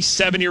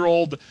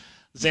 27-year-old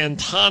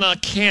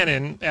Zantana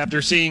Cannon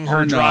after seeing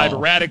her drive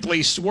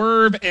erratically,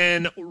 swerve,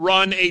 and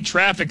run a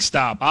traffic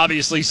stop.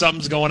 Obviously,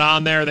 something's going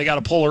on there. They got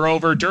to pull her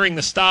over. During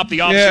the stop,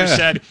 the officer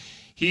said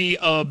he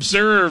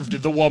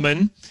observed the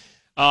woman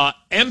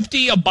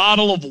empty a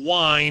bottle of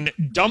wine,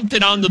 dumped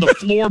it onto the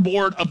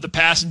floorboard of the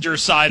passenger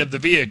side of the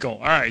vehicle.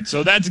 All right,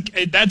 so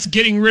that's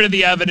getting rid of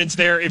the evidence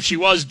there. If she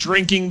was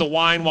drinking the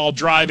wine while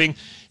driving,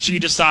 she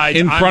decides,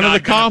 in front of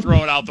the cop,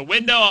 throw it out the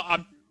window.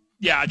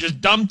 Yeah, just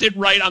dumped it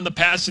right on the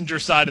passenger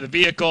side of the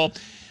vehicle.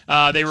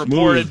 They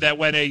reported that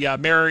when a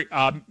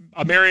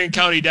Marion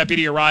County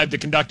deputy arrived to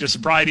conduct a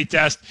sobriety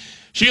test,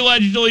 she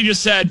allegedly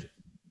just said,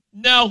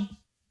 "No,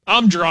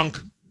 I'm drunk.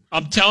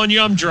 I'm telling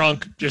you I'm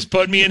drunk. Just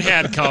put me in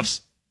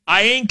handcuffs.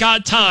 I ain't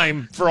got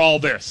time for all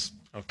this."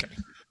 Okay.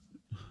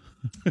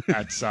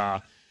 That's,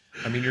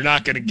 you're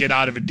not going to get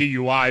out of a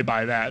DUI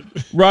by that.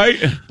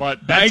 Right.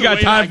 But that's I ain't got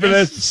time for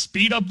this.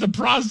 Speed up the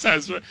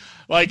process.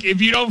 Like,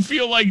 if you don't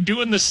feel like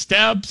doing the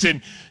steps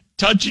and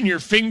touching your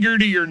finger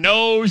to your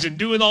nose and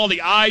doing all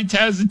the eye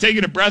tests and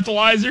taking a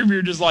breathalyzer, if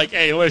you're just like,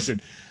 hey,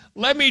 listen,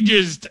 let me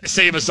just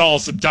save us all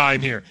some time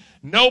here.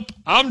 Nope,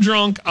 I'm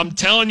drunk. I'm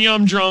telling you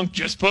I'm drunk.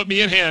 Just put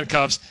me in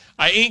handcuffs.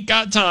 I ain't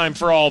got time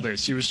for all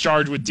this. She was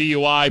charged with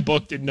DUI,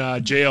 booked in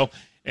jail,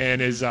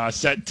 and is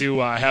set to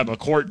have a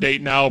court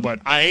date now, but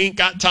I ain't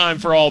got time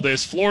for all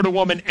this. Florida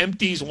woman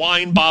empties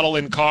wine bottle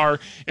in car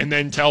and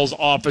then tells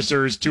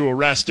officers to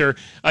arrest her.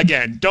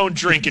 Again, don't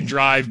drink and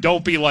drive.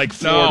 Don't be like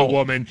Florida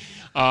woman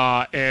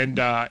and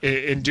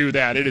do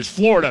that. It is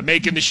Florida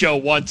making the show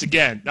once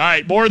again. All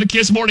right, more of the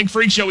KISS Morning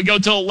Freak Show. We go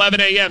till 11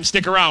 a.m.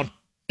 Stick around.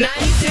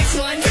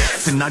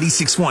 96.1. The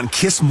 96.1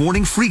 KISS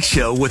Morning Freak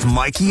Show with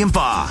Mikey and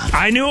Bob.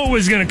 I knew it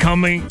was going to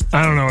come. I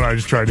don't know what I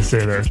just tried to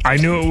say there. I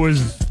knew it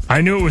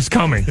was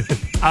coming.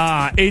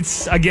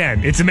 It's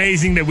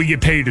amazing that we get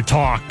paid to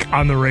talk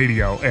on the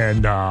radio,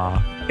 and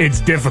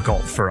it's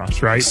difficult for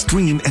us, right?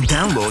 Stream and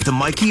download the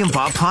Mikey and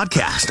Bob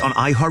podcast on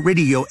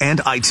iHeartRadio and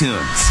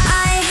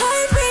iTunes.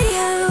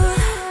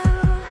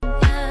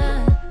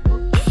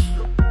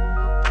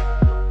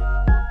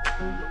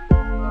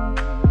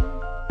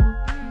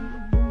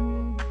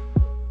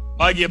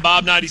 Mikey and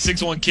Bob,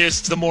 96.1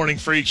 KISS, it's the Morning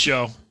Freak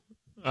Show.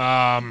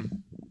 Bob,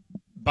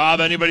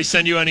 anybody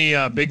send you any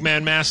big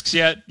man masks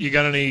yet? You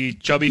got any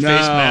chubby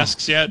face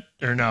masks yet?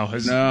 Or no?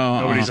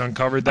 Nobody's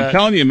uncovered that? I'm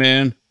telling you,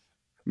 man. $1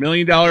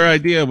 million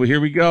idea, but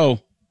here we go.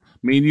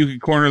 Me and you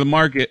can corner the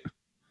market.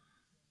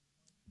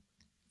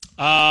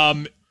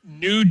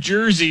 New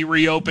Jersey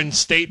reopened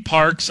state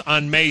parks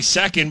on May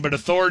 2nd, but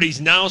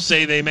authorities now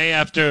say they may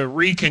have to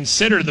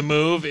reconsider the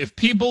move if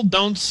people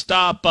don't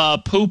stop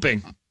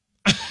pooping.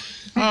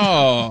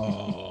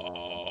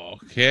 Oh,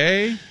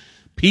 okay.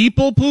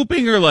 People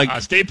pooping or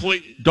like state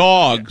police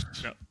dogs?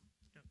 No.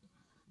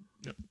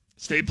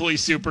 State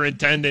Police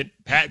Superintendent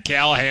Pat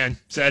Callahan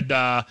said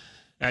that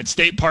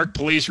state park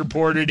police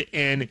reported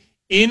an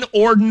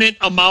inordinate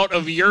amount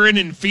of urine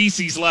and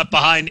feces left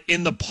behind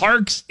in the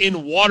parks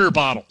in water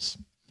bottles.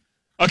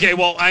 Okay,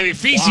 well,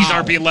 feces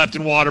aren't being left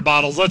in water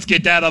bottles. Let's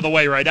get that out of the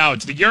way right now.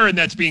 It's the urine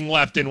that's being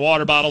left in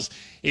water bottles.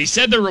 He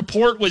said the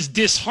report was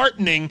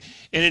disheartening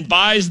and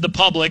advised the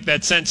public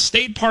that since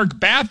state park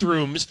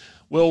bathrooms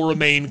will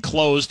remain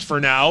closed for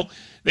now,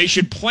 they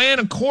should plan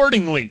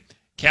accordingly.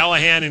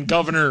 Callahan and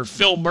Governor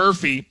Phil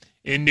Murphy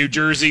in New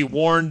Jersey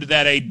warned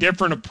that a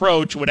different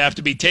approach would have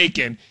to be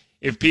taken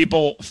if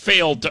people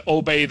failed to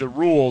obey the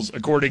rules,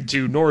 according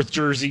to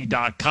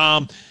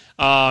NorthJersey.com.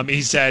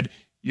 He said,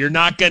 "You're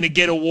not going to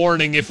get a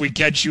warning if we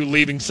catch you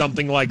leaving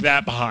something like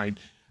that behind."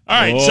 All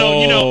right,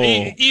 so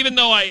even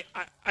though I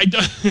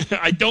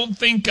don't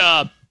think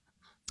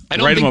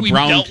we've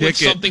dealt with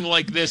something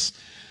like this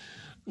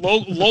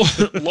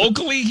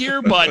locally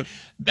here, but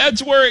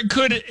that's where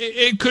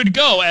it could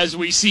go as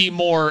we see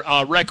more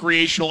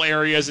recreational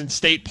areas and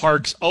state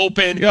parks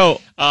open.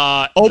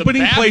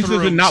 Opening places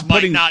and not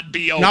putting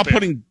not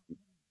putting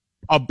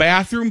a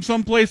bathroom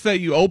someplace that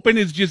you open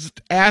is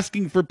just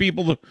asking for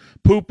people to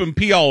poop and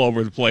pee all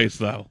over the place,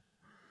 though.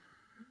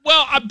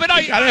 Well, but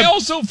I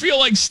also feel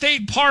like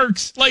state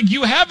parks, like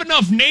you have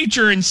enough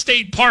nature in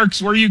state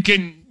parks where you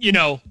can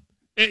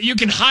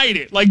hide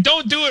it. Like,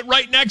 don't do it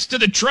right next to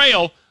the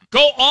trail.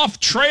 Go off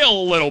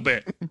trail a little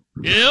bit.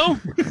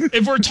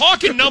 If we're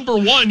talking number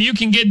one, you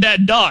can get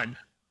that done.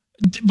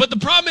 But the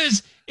problem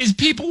is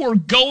people were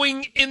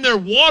going in their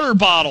water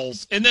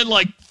bottles and then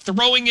like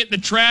throwing it in the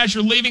trash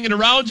or leaving it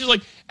around. You're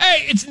like,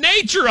 hey, it's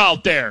nature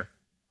out there.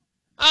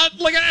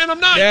 And I'm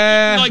not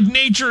like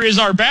nature is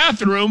our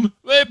bathroom,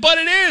 but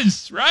it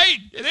is, right?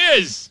 It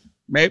is.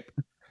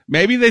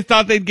 Maybe they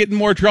thought they'd get in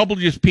more trouble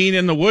just peeing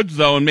in the woods,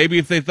 though, and maybe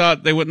if they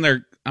thought they wouldn't,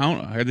 I don't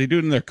know, are they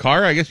doing it in their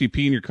car? I guess you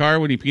pee in your car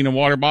when you pee in a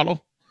water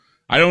bottle.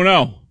 I don't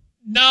know.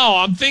 No,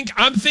 I'm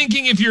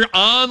thinking if you're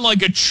on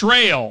like a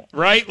trail,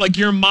 right? Like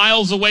you're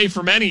miles away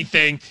from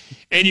anything,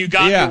 and you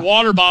got your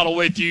water bottle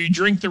with you, you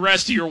drink the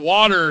rest of your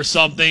water or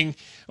something,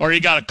 or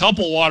you got a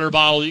couple water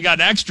bottles, you got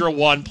an extra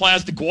one,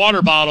 plastic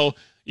water bottle.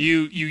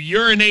 You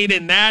urinate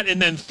in that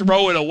and then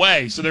throw it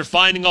away. So they're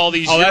finding all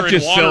these urine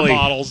water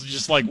bottles.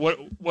 Just like, what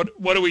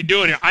are we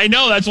doing here? I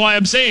know, that's why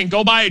I'm saying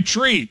go buy a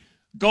tree.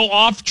 Go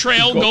off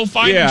trail, go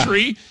find a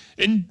tree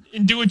and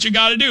do what you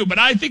got to do. But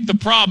I think the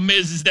problem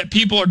is that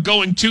people are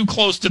going too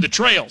close to the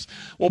trails.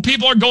 Well,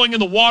 people are going in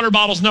the water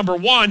bottles, number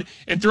one,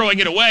 and throwing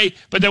it away.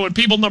 But then when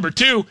people, number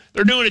two,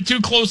 they're doing it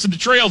too close to the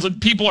trails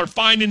and people are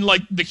finding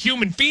like the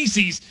human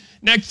feces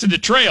next to the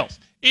trails.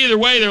 Either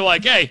way, they're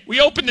like, hey, we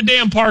opened the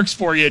damn parks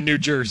for you in New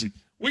Jersey.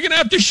 We're going to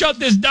have to shut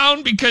this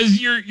down because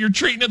you're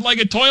treating it like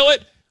a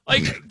toilet.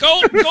 Like, go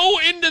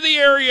into the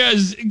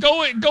areas,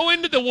 go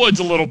into the woods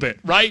a little bit,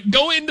 right?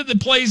 Go into the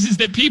places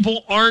that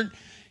people aren't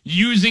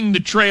using the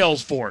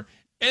trails for.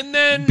 And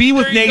then be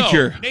with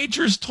nature.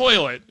 Nature's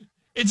toilet.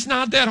 It's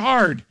not that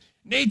hard.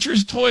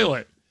 Nature's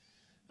toilet.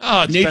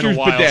 Oh, it's nature's been a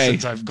while bidet.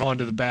 Since I've gone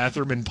to the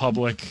bathroom in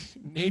public.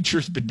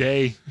 Nature's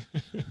bidet.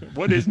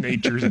 What is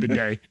nature's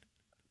bidet?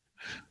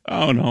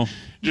 Oh no!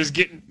 Just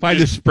getting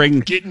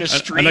spring, getting a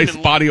stream, a nice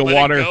body of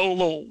water.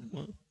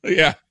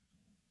 Yeah.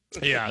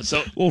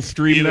 So little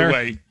stream either there.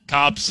 way,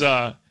 cops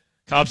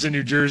in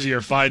New Jersey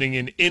are finding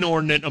an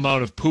inordinate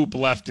amount of poop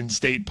left in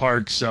state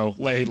parks. So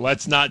hey,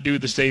 let's not do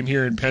the same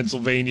here in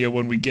Pennsylvania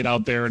when we get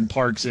out there in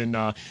parks and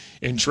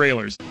in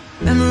trailers.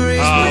 We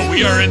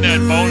are in that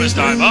bonus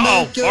time.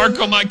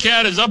 Marco, my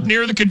cat, is up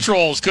near the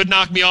controls. Could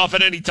knock me off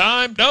at any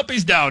time. Nope,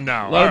 he's down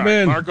now. All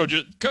right, Marco,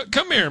 just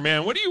come here,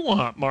 man. What do you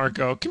want,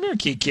 Marco? Come here,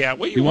 kitty cat.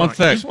 What do you want?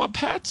 You just want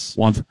pets? He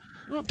wants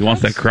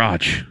that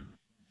crotch.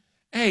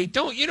 Hey,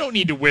 you don't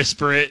need to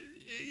whisper it.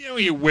 You don't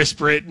need to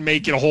whisper it and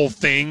make it a whole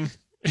thing.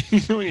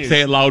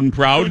 Say it loud and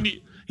proud.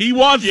 He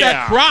wants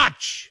that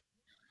crotch.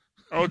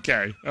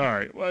 Okay. All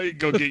right. Well, you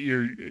go get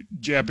your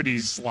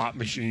Japanese slot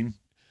machine.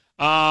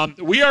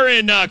 We are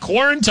in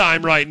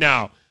quarantine right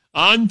now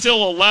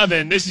until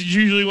 11. This is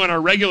usually when our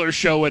regular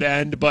show would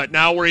end, but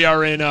now we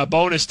are in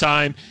bonus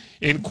time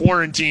in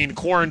quarantine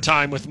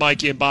with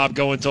Mikey and Bob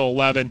going until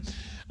 11.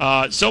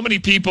 So many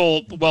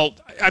people,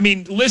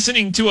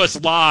 listening to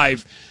us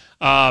live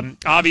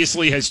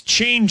obviously has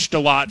changed a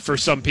lot for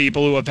some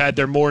people who have had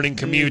their morning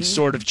commutes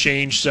sort of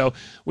changed. So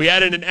we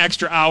added an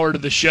extra hour to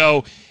the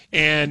show,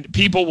 and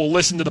people will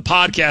listen to the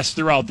podcast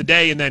throughout the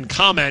day and then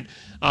comment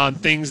on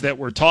things that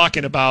we're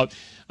talking about.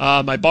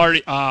 My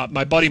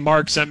buddy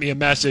Mark sent me a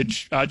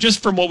message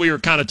just from what we were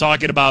kind of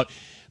talking about,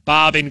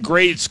 Bob, in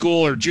grade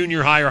school or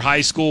junior high or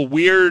high school,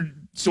 weird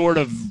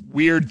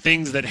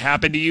things that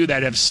happened to you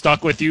that have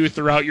stuck with you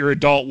throughout your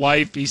adult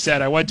life. He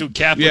said, I went to a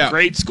Catholic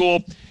grade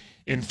school.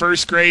 In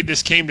first grade,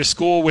 this came to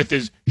school with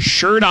his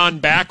shirt on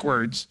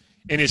backwards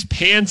and his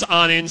pants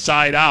on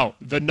inside out.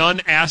 The nun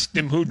asked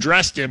him who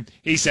dressed him.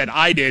 He said,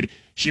 I did.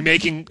 She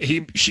made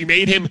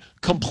him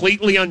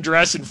completely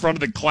undress in front of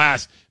the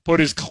class,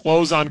 put his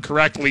clothes on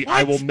correctly. What?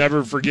 I will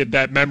never forget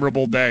that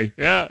memorable day.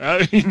 Yeah,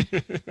 I mean,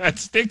 that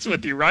sticks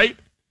with you, right?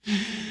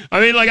 I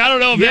mean, like, I don't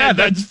know if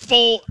that's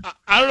full.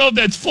 I don't know if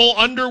that's full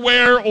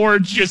underwear or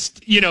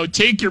just,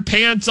 take your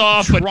pants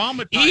off.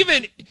 But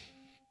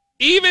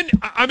even,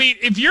 I mean,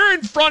 if you're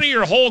in front of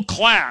your whole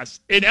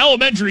class in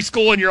elementary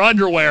school in your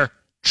underwear,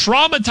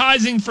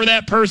 traumatizing for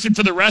that person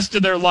for the rest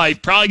of their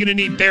life, probably going to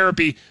need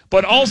therapy.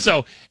 But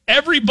also,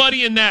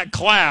 everybody in that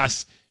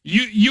class,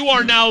 you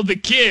are now the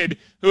kid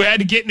who had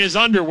to get in his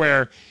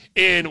underwear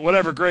in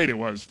whatever grade it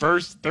was,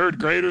 first, third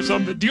grade or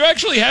something. Do you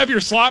actually have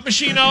your slot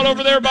machine out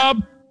over there,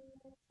 Bob?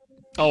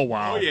 Oh,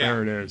 wow. Oh, yeah.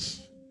 There it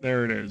is.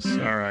 There it is.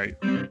 All right.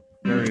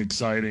 Very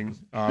exciting.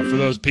 For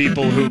those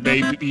people who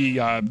may be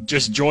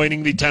just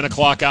joining the 10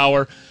 o'clock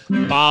hour,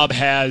 Bob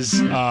has,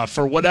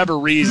 for whatever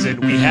reason,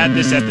 we had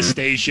this at the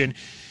station.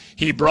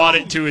 He brought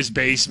it to his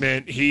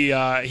basement. He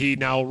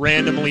now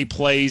randomly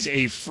plays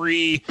a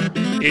free.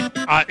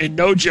 And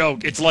no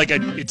joke, it's like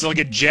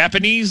a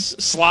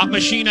Japanese slot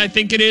machine, I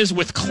think it is,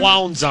 with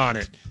clowns on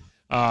it.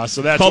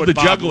 So that's called what the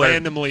Bob Juggler.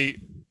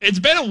 randomly. It's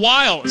been a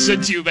while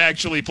since you've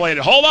actually played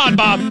it. Hold on,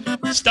 Bob.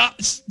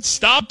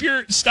 Stop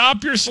your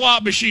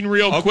slot machine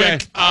real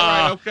quick. All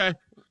right. Okay.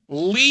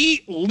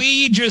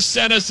 Lee just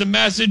sent us a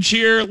message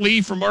here.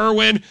 Lee from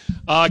Irwin.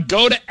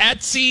 Go to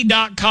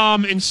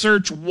Etsy.com and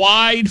search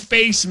wide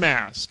face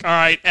mask. All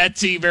right,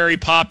 Etsy, very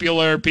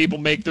popular. People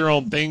make their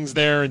own things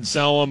there and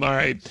sell them. All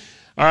right.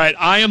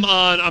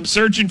 I'm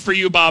searching for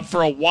you, Bob,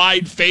 for a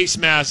wide face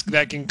mask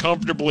that can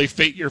comfortably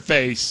fit your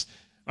face.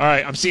 All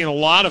right, I'm seeing a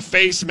lot of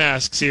face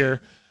masks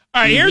here.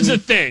 All right, here's the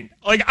thing.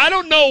 Like, I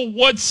don't know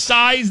what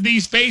size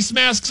these face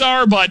masks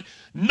are, but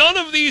none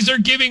of these are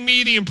giving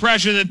me the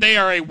impression that they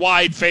are a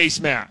wide face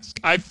mask.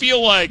 I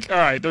feel like, all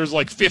right, there's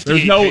like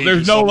 58 pages.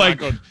 There's no fat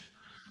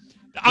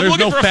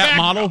fact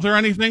models or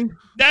anything.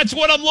 That's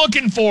what I'm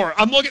looking for.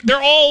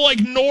 They're all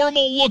like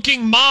normal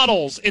looking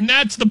models, and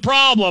that's the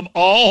problem.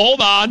 Oh,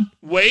 hold on.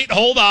 Wait,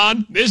 hold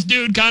on. This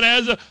dude kind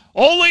of has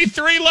only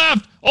 3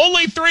 left.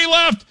 Only 3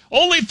 left.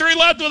 Only 3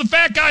 left with a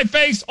fat guy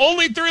face.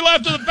 Only 3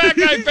 left with a fat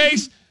guy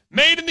face.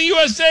 Made in the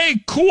USA,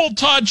 Cool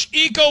Touch,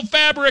 Eco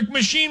Fabric,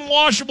 machine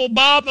washable.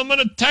 Bob, I'm going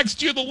to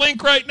text you the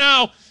link right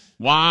now.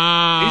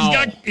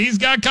 Wow. He's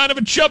got kind of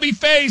a chubby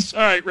face. All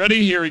right,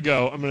 ready? Here we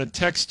go. I'm going to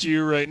text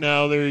you right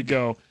now. There you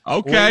go.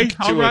 Okay. Link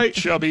to a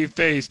chubby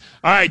face.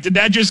 All right, did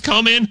that just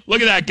come in?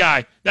 Look at that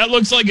guy. That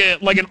looks like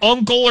an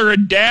uncle or a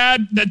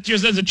dad that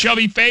just has a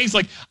chubby face.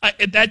 Like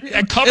that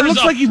covers up. It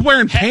looks like he's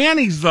wearing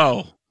panties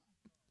though.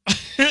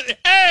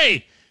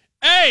 Hey,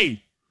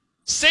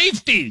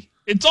 safety.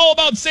 It's all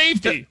about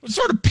safety. What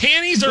sort of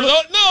panties are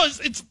those? No,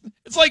 it's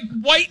like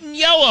white and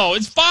yellow.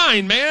 It's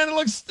fine, man. It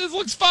looks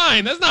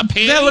fine. That's not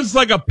panties. That looks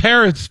like a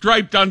pair of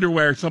striped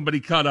underwear somebody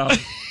cut up.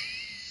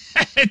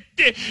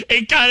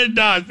 It kind of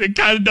does. It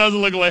kind of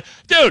doesn't look like.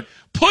 Dude,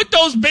 put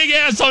those big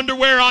ass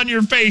underwear on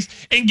your face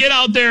and get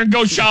out there and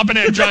go shopping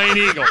at Giant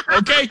Eagle.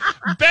 Okay?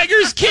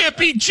 Beggars can't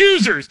be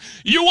choosers.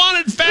 You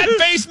wanted fat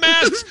face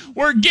masks?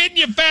 We're getting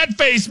you fat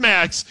face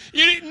masks.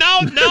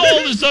 Now all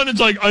of a sudden it's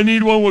like, I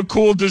need one with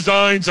cool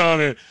designs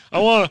on it. I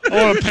want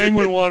a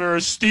penguin one or a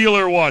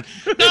Steeler one.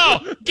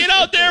 No, get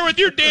out there with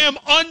your damn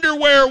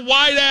underwear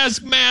wide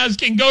ass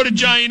mask and go to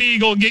Giant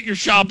Eagle and get your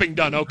shopping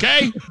done,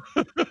 okay?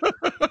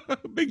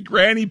 Big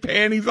granny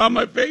panties on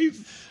my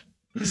face.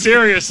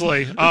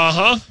 Seriously.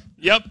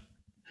 Yep.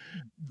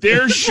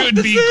 There should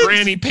be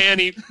granny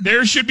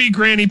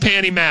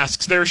panty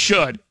masks. There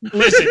should.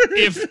 Listen,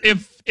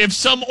 if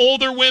some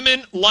older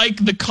women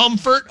like the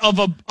comfort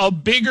of a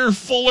bigger,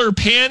 fuller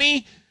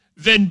panty,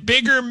 then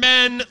bigger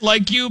men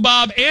like you,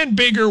 Bob, and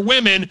bigger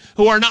women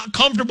who are not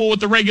comfortable with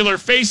the regular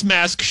face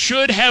mask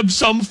should have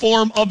some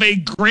form of a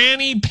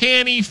granny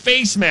panty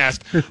face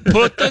mask.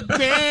 Put the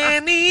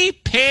granny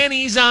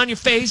panties on your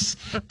face,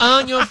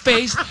 on your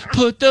face.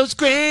 Put those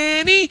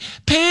granny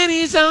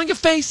panties on your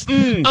face,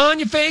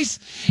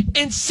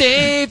 and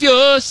save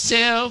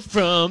yourself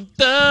from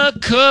the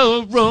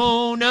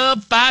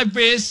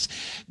coronavirus.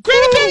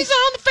 Granny panties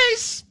on the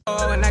face.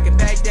 Oh, and I can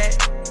back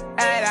that,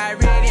 and I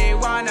really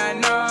wanna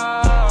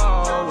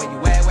know where you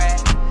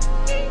at.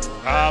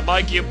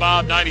 Mikey and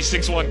Bob,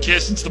 96.1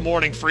 KISS. It's the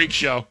Morning Freak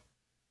Show.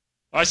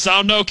 I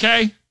sound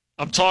okay?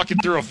 I'm talking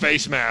through a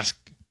face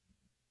mask.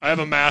 I have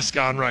a mask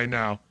on right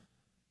now.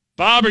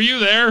 Bob, are you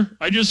there?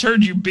 I just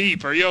heard you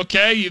beep. Are you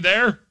okay? You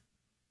there?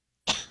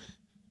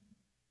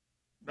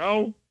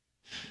 No?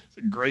 It's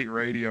a great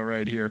radio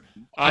right here.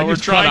 We're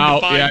trying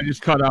to find... Yeah, I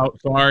just cut out.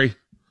 Sorry.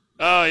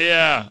 Oh,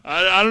 yeah.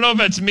 I don't know if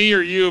that's me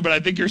or you, but I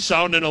think you're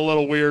sounding a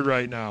little weird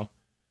right now.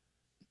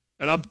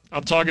 And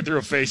I'm talking through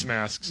a face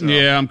mask. So.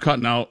 Yeah, I'm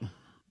cutting out.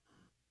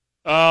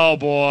 Oh,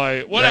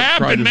 boy. What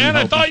happened, man?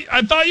 I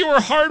thought you were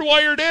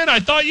hardwired in.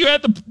 I thought you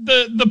had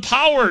the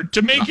power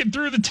to make it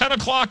through the 10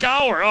 o'clock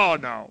hour. Oh,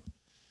 no.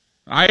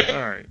 All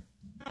right.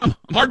 I'm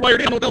hardwired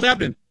in. What else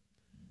happened?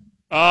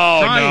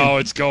 Oh,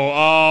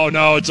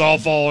 no, it's all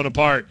falling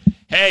apart.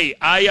 Hey,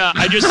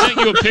 I just sent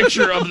you a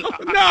picture of.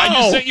 I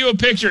just sent you a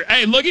picture.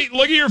 Hey, look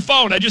at your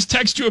phone. I just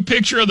texted you a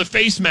picture of the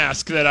face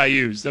mask that I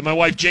used that my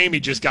wife Jamie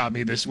just got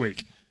me this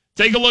week.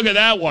 Take a look at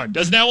that one.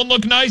 Doesn't that one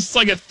look nice? It's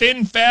like a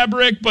thin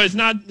fabric, but it's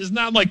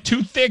not like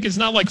too thick. It's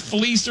not like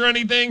fleece or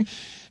anything.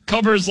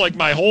 Covers like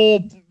my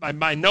whole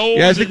my nose.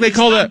 Yeah, I think they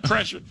call that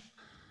pressure.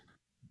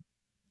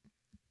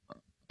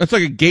 That's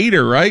like a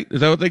gator, right?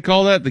 Is that what they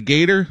call that? The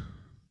gator?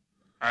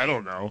 I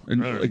don't know.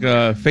 Like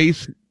a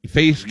face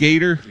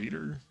gator.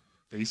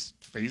 Face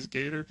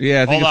gator?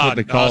 Yeah, I think that's what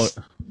they call it.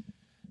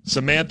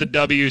 Samantha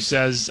W.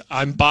 says,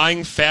 I'm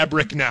buying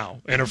fabric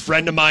now, and a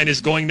friend of mine is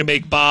going to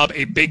make Bob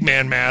a big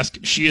man mask.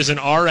 She is an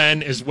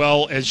RN as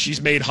well as she's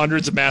made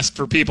hundreds of masks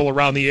for people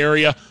around the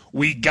area.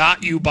 We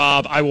got you,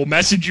 Bob. I will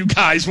message you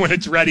guys when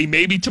it's ready,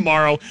 maybe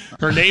tomorrow.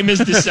 Her name is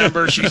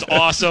December. She's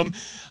awesome.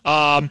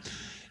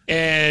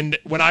 And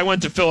when I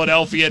went to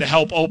Philadelphia to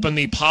help open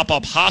the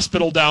pop-up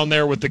hospital down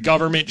there with the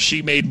government,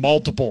 she made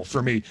multiple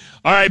for me.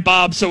 All right,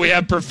 Bob, so we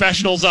have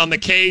professionals on the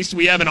case.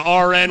 We have an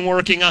RN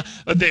working on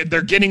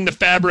they're getting the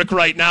fabric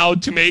right now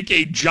to make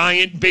a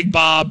giant Big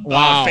Bob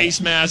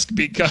face mask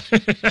because we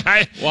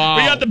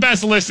got the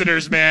best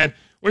listeners, man.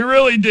 We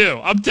really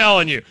do. I'm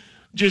telling you.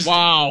 Just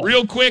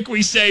real quick,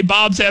 we say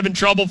Bob's having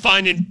trouble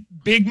finding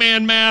big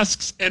man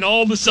masks, and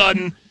all of a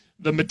sudden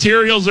the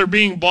materials are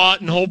being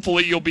bought, and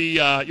hopefully you'll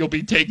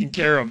be taken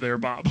care of there,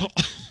 Bob.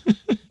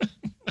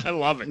 I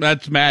love it.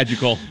 That's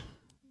magical.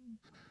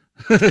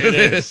 It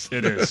is.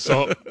 It is.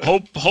 So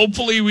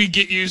hopefully we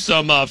get you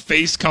some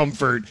face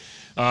comfort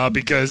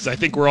because I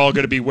think we're all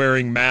going to be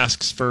wearing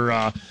masks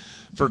for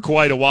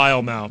quite a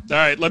while now. All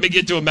right, let me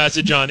get to a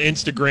message on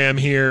Instagram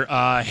here.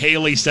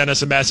 Haley sent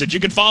us a message. You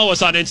can follow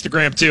us on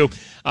Instagram too,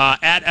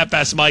 at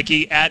FS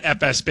Mikey, at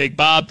FS Big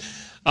Bob.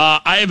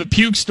 I have a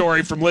puke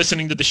story from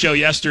listening to the show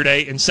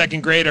yesterday. In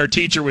second grade, our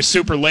teacher was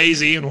super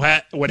lazy and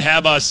would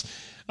have us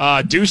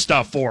do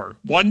stuff for her.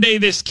 One day,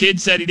 this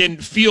kid said he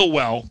didn't feel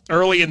well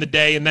early in the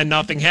day, and then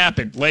nothing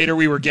happened. Later,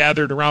 we were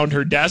gathered around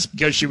her desk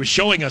because she was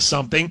showing us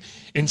something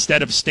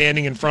instead of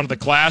standing in front of the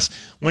class.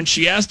 When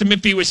she asked him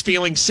if he was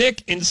feeling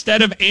sick,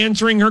 instead of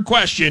answering her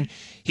question,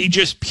 he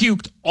just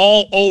puked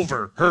all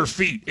over her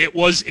feet. It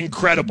was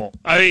incredible.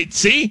 I mean,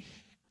 see?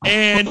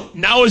 And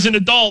now as an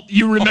adult,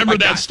 you remember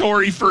that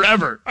story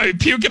forever. I mean,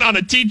 puking on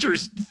a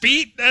teacher's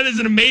feet, that is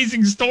an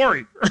amazing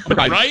story,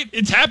 right?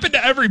 It's happened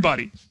to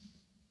everybody.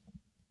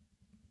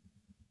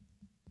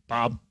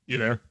 Bob, you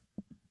there?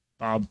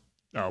 Bob?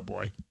 Oh,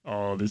 boy.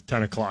 Oh, this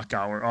 10 o'clock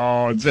hour.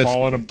 Oh, it's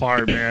falling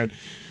apart, man.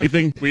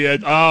 We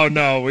had,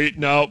 no.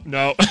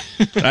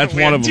 That's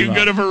one of them. Too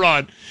good of a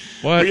run.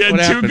 What? We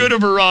had too good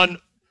of a run.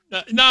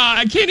 No,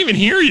 I can't even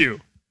hear you.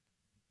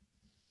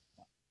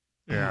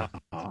 Yeah,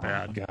 it's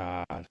bad.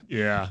 God.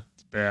 Yeah,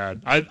 it's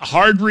bad.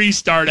 Hard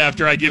restart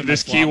after I give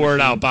this keyword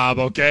out, Bob,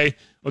 okay?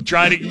 We'll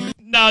try to...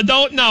 No,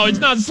 it's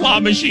not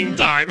slot machine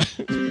time.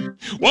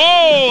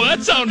 Whoa,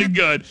 that sounded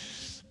good.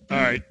 All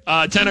right,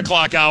 10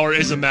 o'clock hour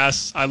is a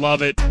mess. I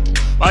love it.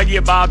 Mikey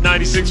and Bob,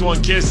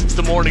 96.1 KISS. It's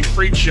the Morning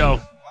Freak Show.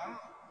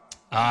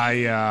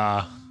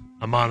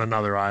 I'm on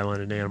another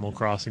island in Animal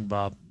Crossing,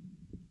 Bob.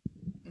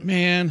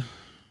 Man.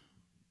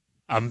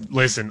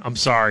 Listen, I'm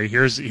sorry.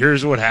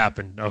 Here's what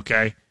happened,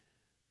 okay?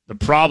 The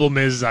problem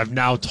is I've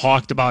now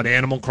talked about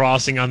Animal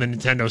Crossing on the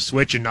Nintendo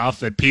Switch enough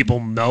that people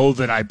know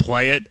that I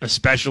play it,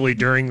 especially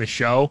during the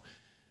show.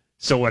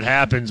 So what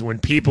happens when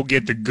people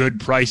get the good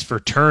price for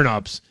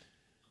turnips,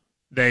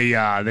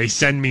 they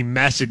send me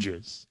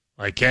messages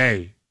like,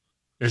 "Hey,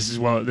 this is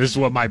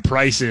what my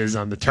price is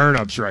on the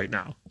turnips right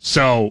now."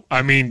 So,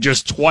 I mean,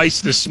 just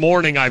twice this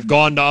morning I've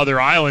gone to other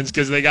islands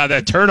because they got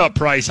that turnip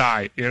price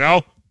high, you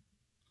know?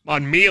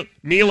 I'm on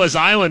Mila's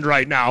Island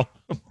right now.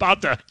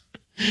 About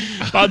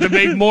to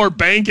make more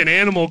bank in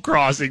Animal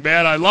Crossing,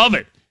 man. I love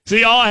it.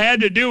 See, all I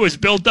had to do was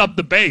build up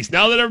the base.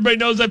 Now that everybody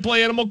knows I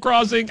play Animal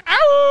Crossing,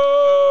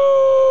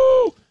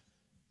 man.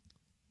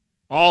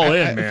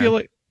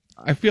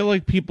 I feel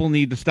like people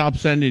need to stop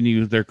sending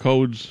you their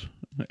codes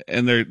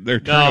and their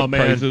turnip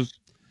prices.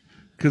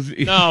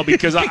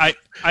 Because I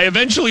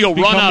eventually will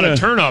run out of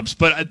turnips,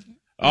 but I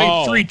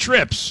made 3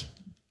 trips.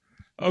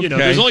 Okay. You know,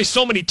 there's only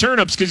so many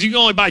turnips because you can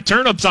only buy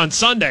turnips on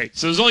Sunday.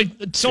 So there's only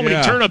so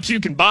many turnips you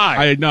can buy.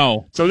 I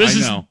know. So this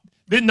is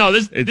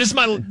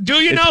my. Do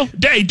you know?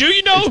 Day, do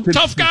you know?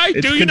 Tough guy,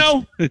 do you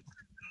know?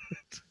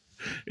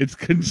 It's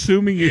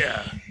consuming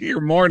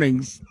your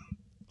mornings.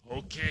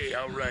 Okay,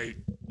 all right.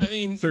 I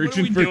mean,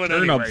 searching for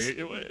turnips.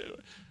 Anyway?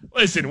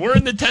 Listen, we're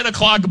in the 10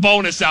 o'clock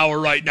bonus hour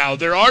right now.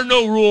 There are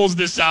no rules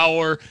this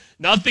hour.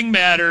 Nothing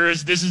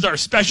matters. This is our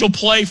special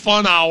play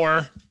fun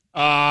hour.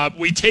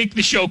 We take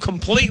the show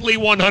completely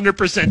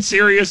 100%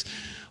 serious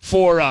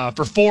for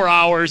 4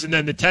 hours, and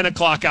then the 10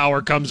 o'clock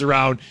hour comes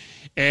around,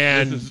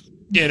 and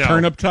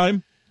turnip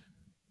time.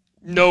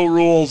 No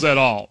rules at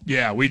all.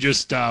 Yeah, we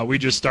just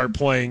start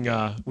playing.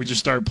 We just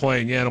start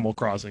playing Animal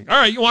Crossing. All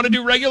right, you want to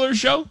do regular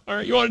show?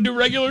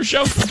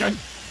 Okay.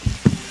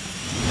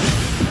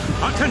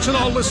 Attention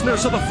all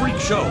listeners of the Freak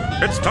Show.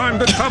 It's time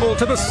to travel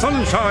to the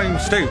Sunshine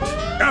State.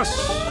 Yes,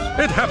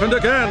 it happened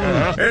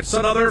again. It's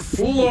another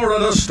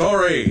Florida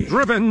story.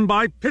 Driven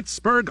by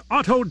Pittsburgh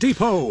Auto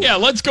Depot. Yeah,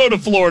 let's go to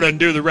Florida and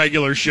do the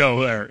regular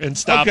show there and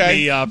stop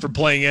me from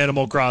playing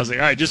Animal Crossing.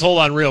 All right, just hold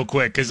on real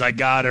quick because I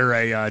got her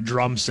a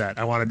drum set.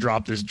 I want to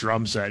drop this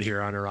drum set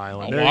here on her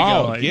island. There you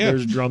go. Yeah.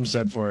 There's a drum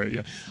set for it.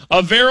 Yeah.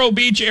 A Vero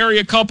Beach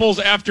area couple's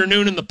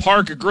afternoon in the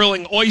park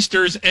grilling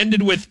oysters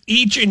ended with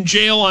each in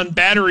jail on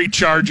battery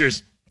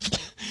charges.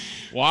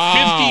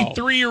 Wow.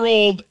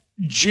 53-year-old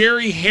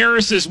Jerry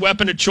Harris's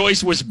weapon of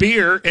choice was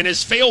beer, and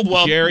his failed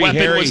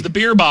weapon was the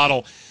beer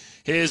bottle.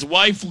 His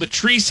wife,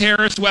 Latrice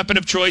Harris' weapon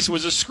of choice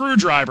was a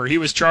screwdriver. He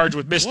was charged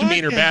with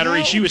misdemeanor battery.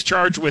 Hell? She was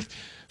charged with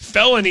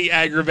felony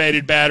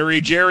aggravated battery.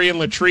 Jerry and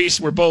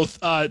Latrice were both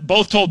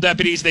told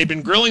deputies they'd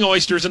been grilling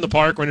oysters in the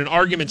park when an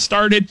argument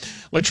started.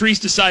 Latrice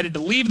decided to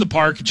leave the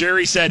park.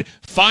 Jerry said,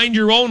 "Find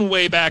your own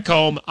way back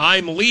home.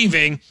 I'm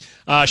leaving."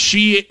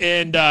 She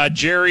and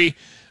Jerry,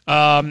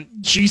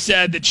 she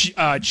said that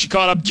she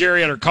caught up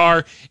Jerry at her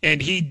car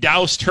and he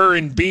doused her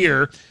in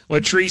beer.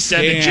 Latrice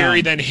said that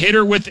Jerry then hit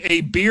her with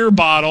a beer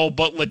bottle,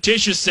 but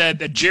Letitia said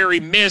that Jerry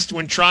missed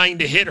when trying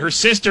to hit her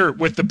sister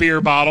with the beer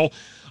bottle.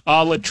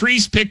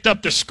 Latrice picked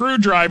up the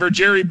screwdriver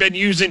Jerry been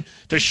using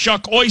to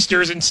shuck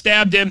oysters and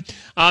stabbed him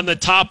on the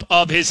top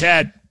of his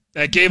head.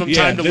 That gave him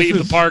time to leave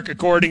the park,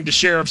 according to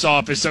sheriff's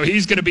office. So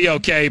he's going to be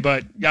okay,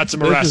 but got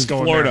some arrests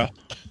going Florida.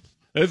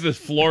 there. This is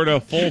Florida,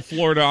 full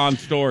Florida on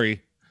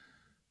story.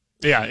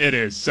 Yeah, it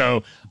is.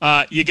 So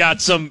you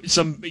got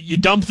you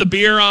dump the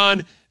beer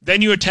on,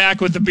 then you attack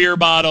with the beer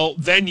bottle,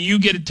 then you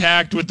get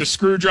attacked with the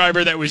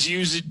screwdriver that was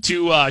used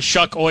to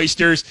shuck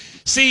oysters.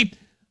 See,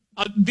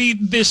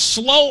 the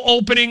slow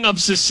opening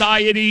of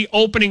society,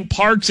 opening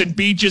parks and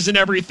beaches and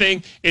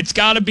everything, it's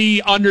got to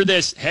be under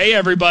this, hey,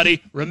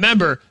 everybody,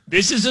 remember,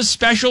 this is a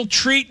special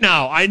treat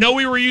now. I know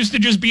we were used to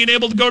just being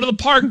able to go to the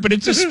park, but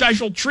it's a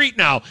special treat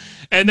now.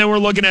 And then we're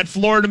looking at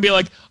Florida and be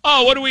like,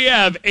 oh, what do we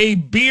have? A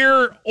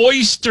beer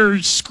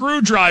oyster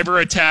screwdriver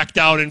attack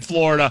down in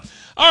Florida.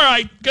 All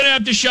right, going to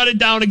have to shut it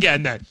down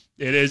again then.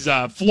 It is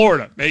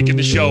Florida making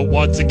the show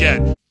once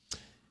again.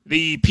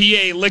 The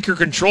PA Liquor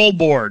Control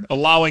Board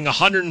allowing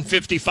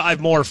 155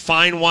 more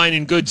fine wine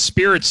and good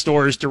spirit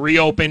stores to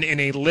reopen in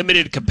a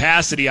limited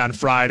capacity on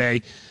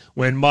Friday,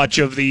 when much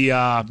of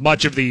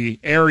the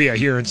area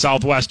here in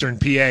southwestern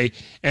PA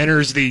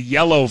enters the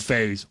yellow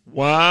phase.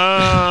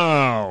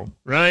 Wow,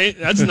 right?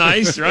 That's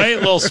nice, right? A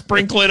little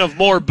sprinkling of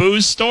more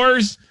booze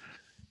stores.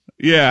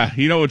 Yeah,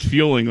 you know what's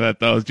fueling that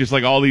though? It's just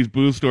like all these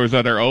booze stores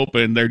that are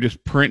open, they're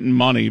just printing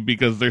money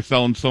because they're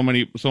selling so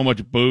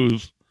much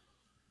booze.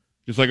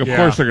 Just like, of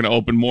course, they're going to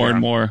open more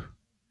and more.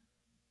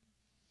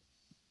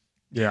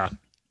 Yeah.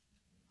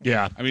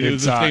 Yeah. I mean,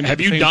 it's have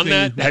you done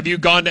that? Have you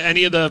gone to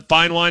any of the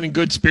fine wine and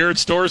good spirit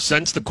stores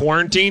since the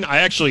quarantine? I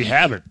actually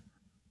haven't.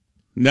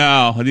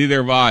 No,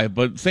 neither have I.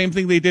 But same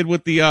thing they did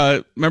with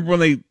the, remember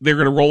when they're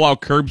going to roll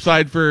out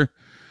curbside for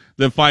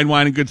the fine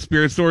wine and good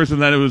spirit stores?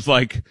 And then it was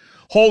like,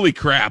 holy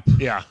crap.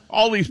 Yeah.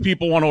 All these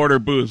people want to order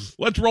booze.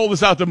 Let's roll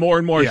this out to more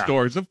and more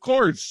stores. Of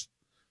course.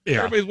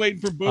 Yeah. Everybody's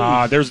waiting for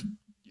booze.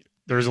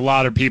 There's a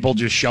lot of people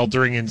just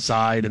sheltering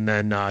inside, and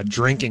then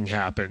drinking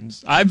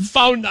happens. I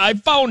found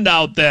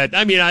out that,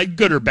 I mean,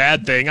 good or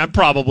bad thing, I'm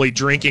probably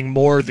drinking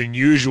more than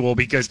usual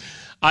because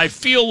I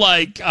feel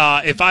like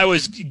if I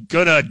was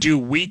going to do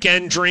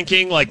weekend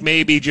drinking, like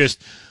maybe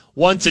just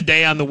once a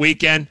day on the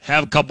weekend,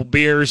 have a couple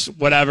beers,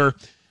 whatever,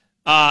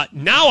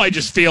 now I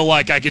just feel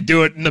like I could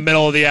do it in the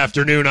middle of the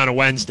afternoon on a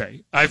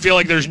Wednesday. I feel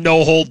like there's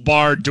no hold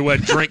barred to a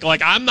drink.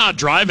 Like, I'm not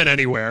driving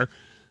anywhere.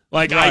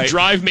 Like, right. I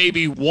drive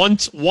maybe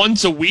once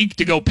a week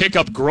to go pick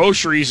up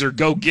groceries or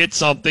go get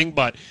something,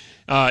 but,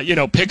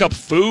 pick up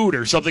food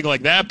or something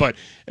like that. But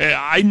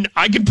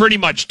I can pretty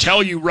much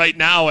tell you right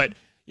now at,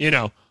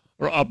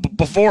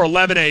 before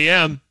 11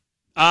 a.m.,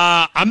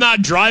 I'm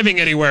not driving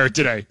anywhere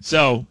today.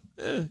 So,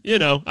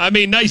 I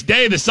mean, nice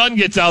day. The sun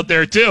gets out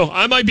there, too.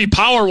 I might be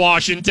power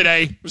washing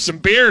today with some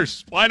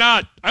beers. Why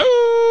not?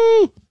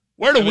 Ooh!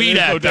 Where the weed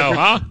at, though,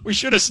 huh? We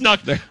should have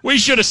snuck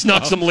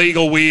some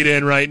legal weed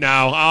in right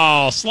now.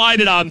 Oh,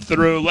 slide it on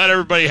through. Let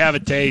everybody have a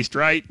taste,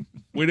 right?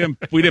 We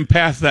didn't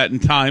pass that in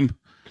time.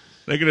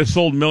 They could have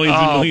sold millions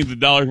and millions of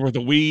dollars worth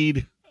of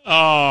weed.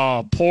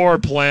 Oh, poor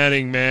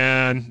planning,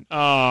 man.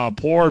 Oh,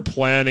 poor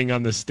planning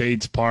on the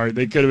state's part.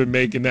 They could have been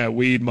making that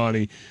weed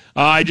money.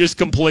 I just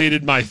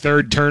completed my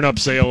third turnip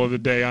sale of the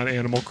day on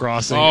Animal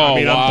Crossing. Oh,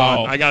 I'm wow.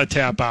 done. I got to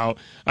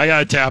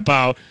tap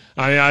out.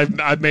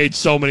 I've made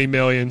so many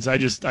millions. I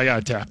got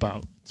to tap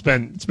out. It's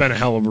been a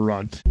hell of a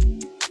run.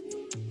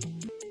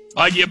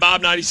 Yeah,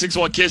 Bob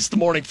 96.1 Kiss the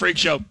Morning Freak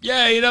Show.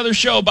 Yay, another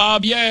show,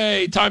 Bob.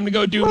 Yay. Time to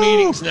go do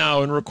meetings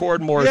now and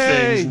record more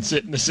things and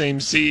sit in the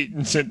same seat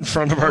and sit in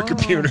front of our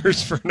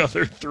computers for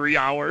another 3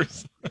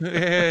 hours.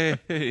 Yay.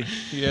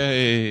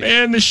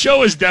 Man, the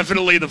show is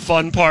definitely the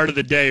fun part of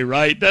the day,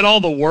 right? Then all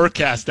the work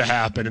has to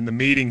happen and the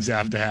meetings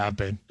have to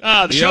happen.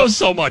 The show's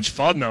so much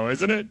fun, though,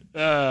 isn't it?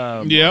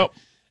 Yep.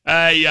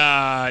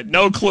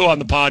 No clue on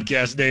the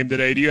podcast name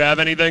today. Do you have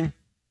anything?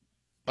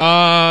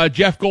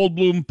 Jeff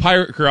Goldblum,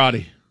 Pirate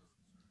Karate.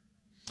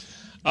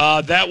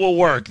 That will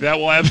work. That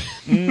will have.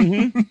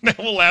 That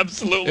will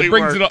absolutely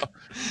work.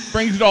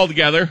 Brings it all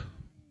together.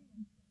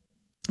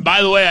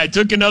 By the way, I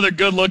took another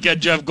good look at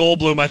Jeff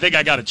Goldblum. I think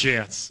I got a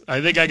chance.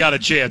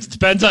 It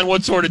depends on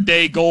what sort of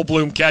day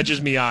Goldblum catches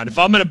me on. If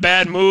I'm in a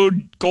bad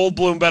mood,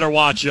 Goldblum better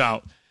watch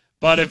out.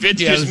 But if it's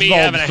just me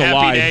having a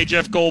happy day,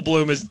 Jeff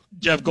Goldblum is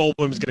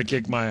going to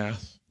kick my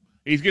ass.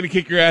 He's going to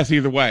kick your ass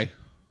either way.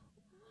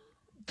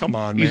 Come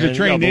on, man. He's a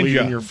trained ninja.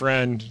 Believe in your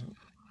friend.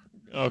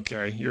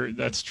 Okay,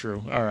 that's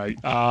true. All right.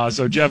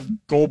 So Jeff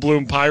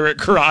Goldblum, Pirate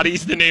Karate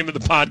is the name of the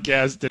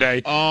podcast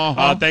today.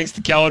 Thanks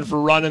to Kellen for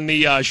running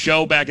the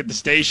show back at the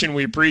station.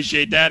 We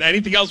appreciate that.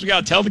 Anything else we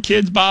got to tell the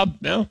kids, Bob?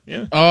 No?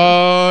 Yeah?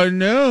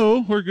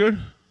 No, we're good.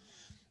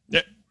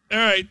 Yeah. All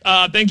right.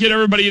 Thank you to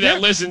everybody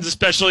that listens,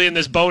 especially in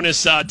this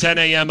bonus 10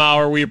 a.m.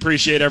 hour. We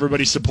appreciate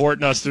everybody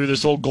supporting us through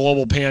this whole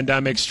global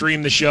pandemic.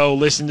 Stream the show.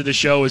 Listen to the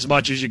show as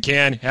much as you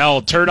can.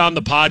 Hell, turn on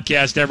the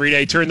podcast every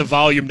day. Turn the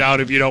volume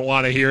down if you don't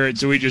want to hear it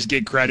so we just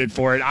get credit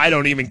for it. I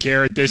don't even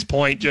care at this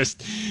point.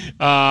 Just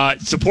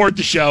support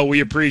the show.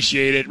 We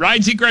appreciate it.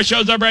 Ryan Seacrest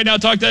shows up right now.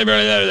 Talk to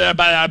everybody.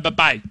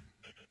 Bye.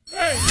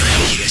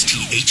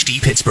 KST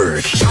HD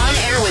Pittsburgh. On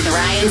air with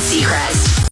Ryan Seacrest.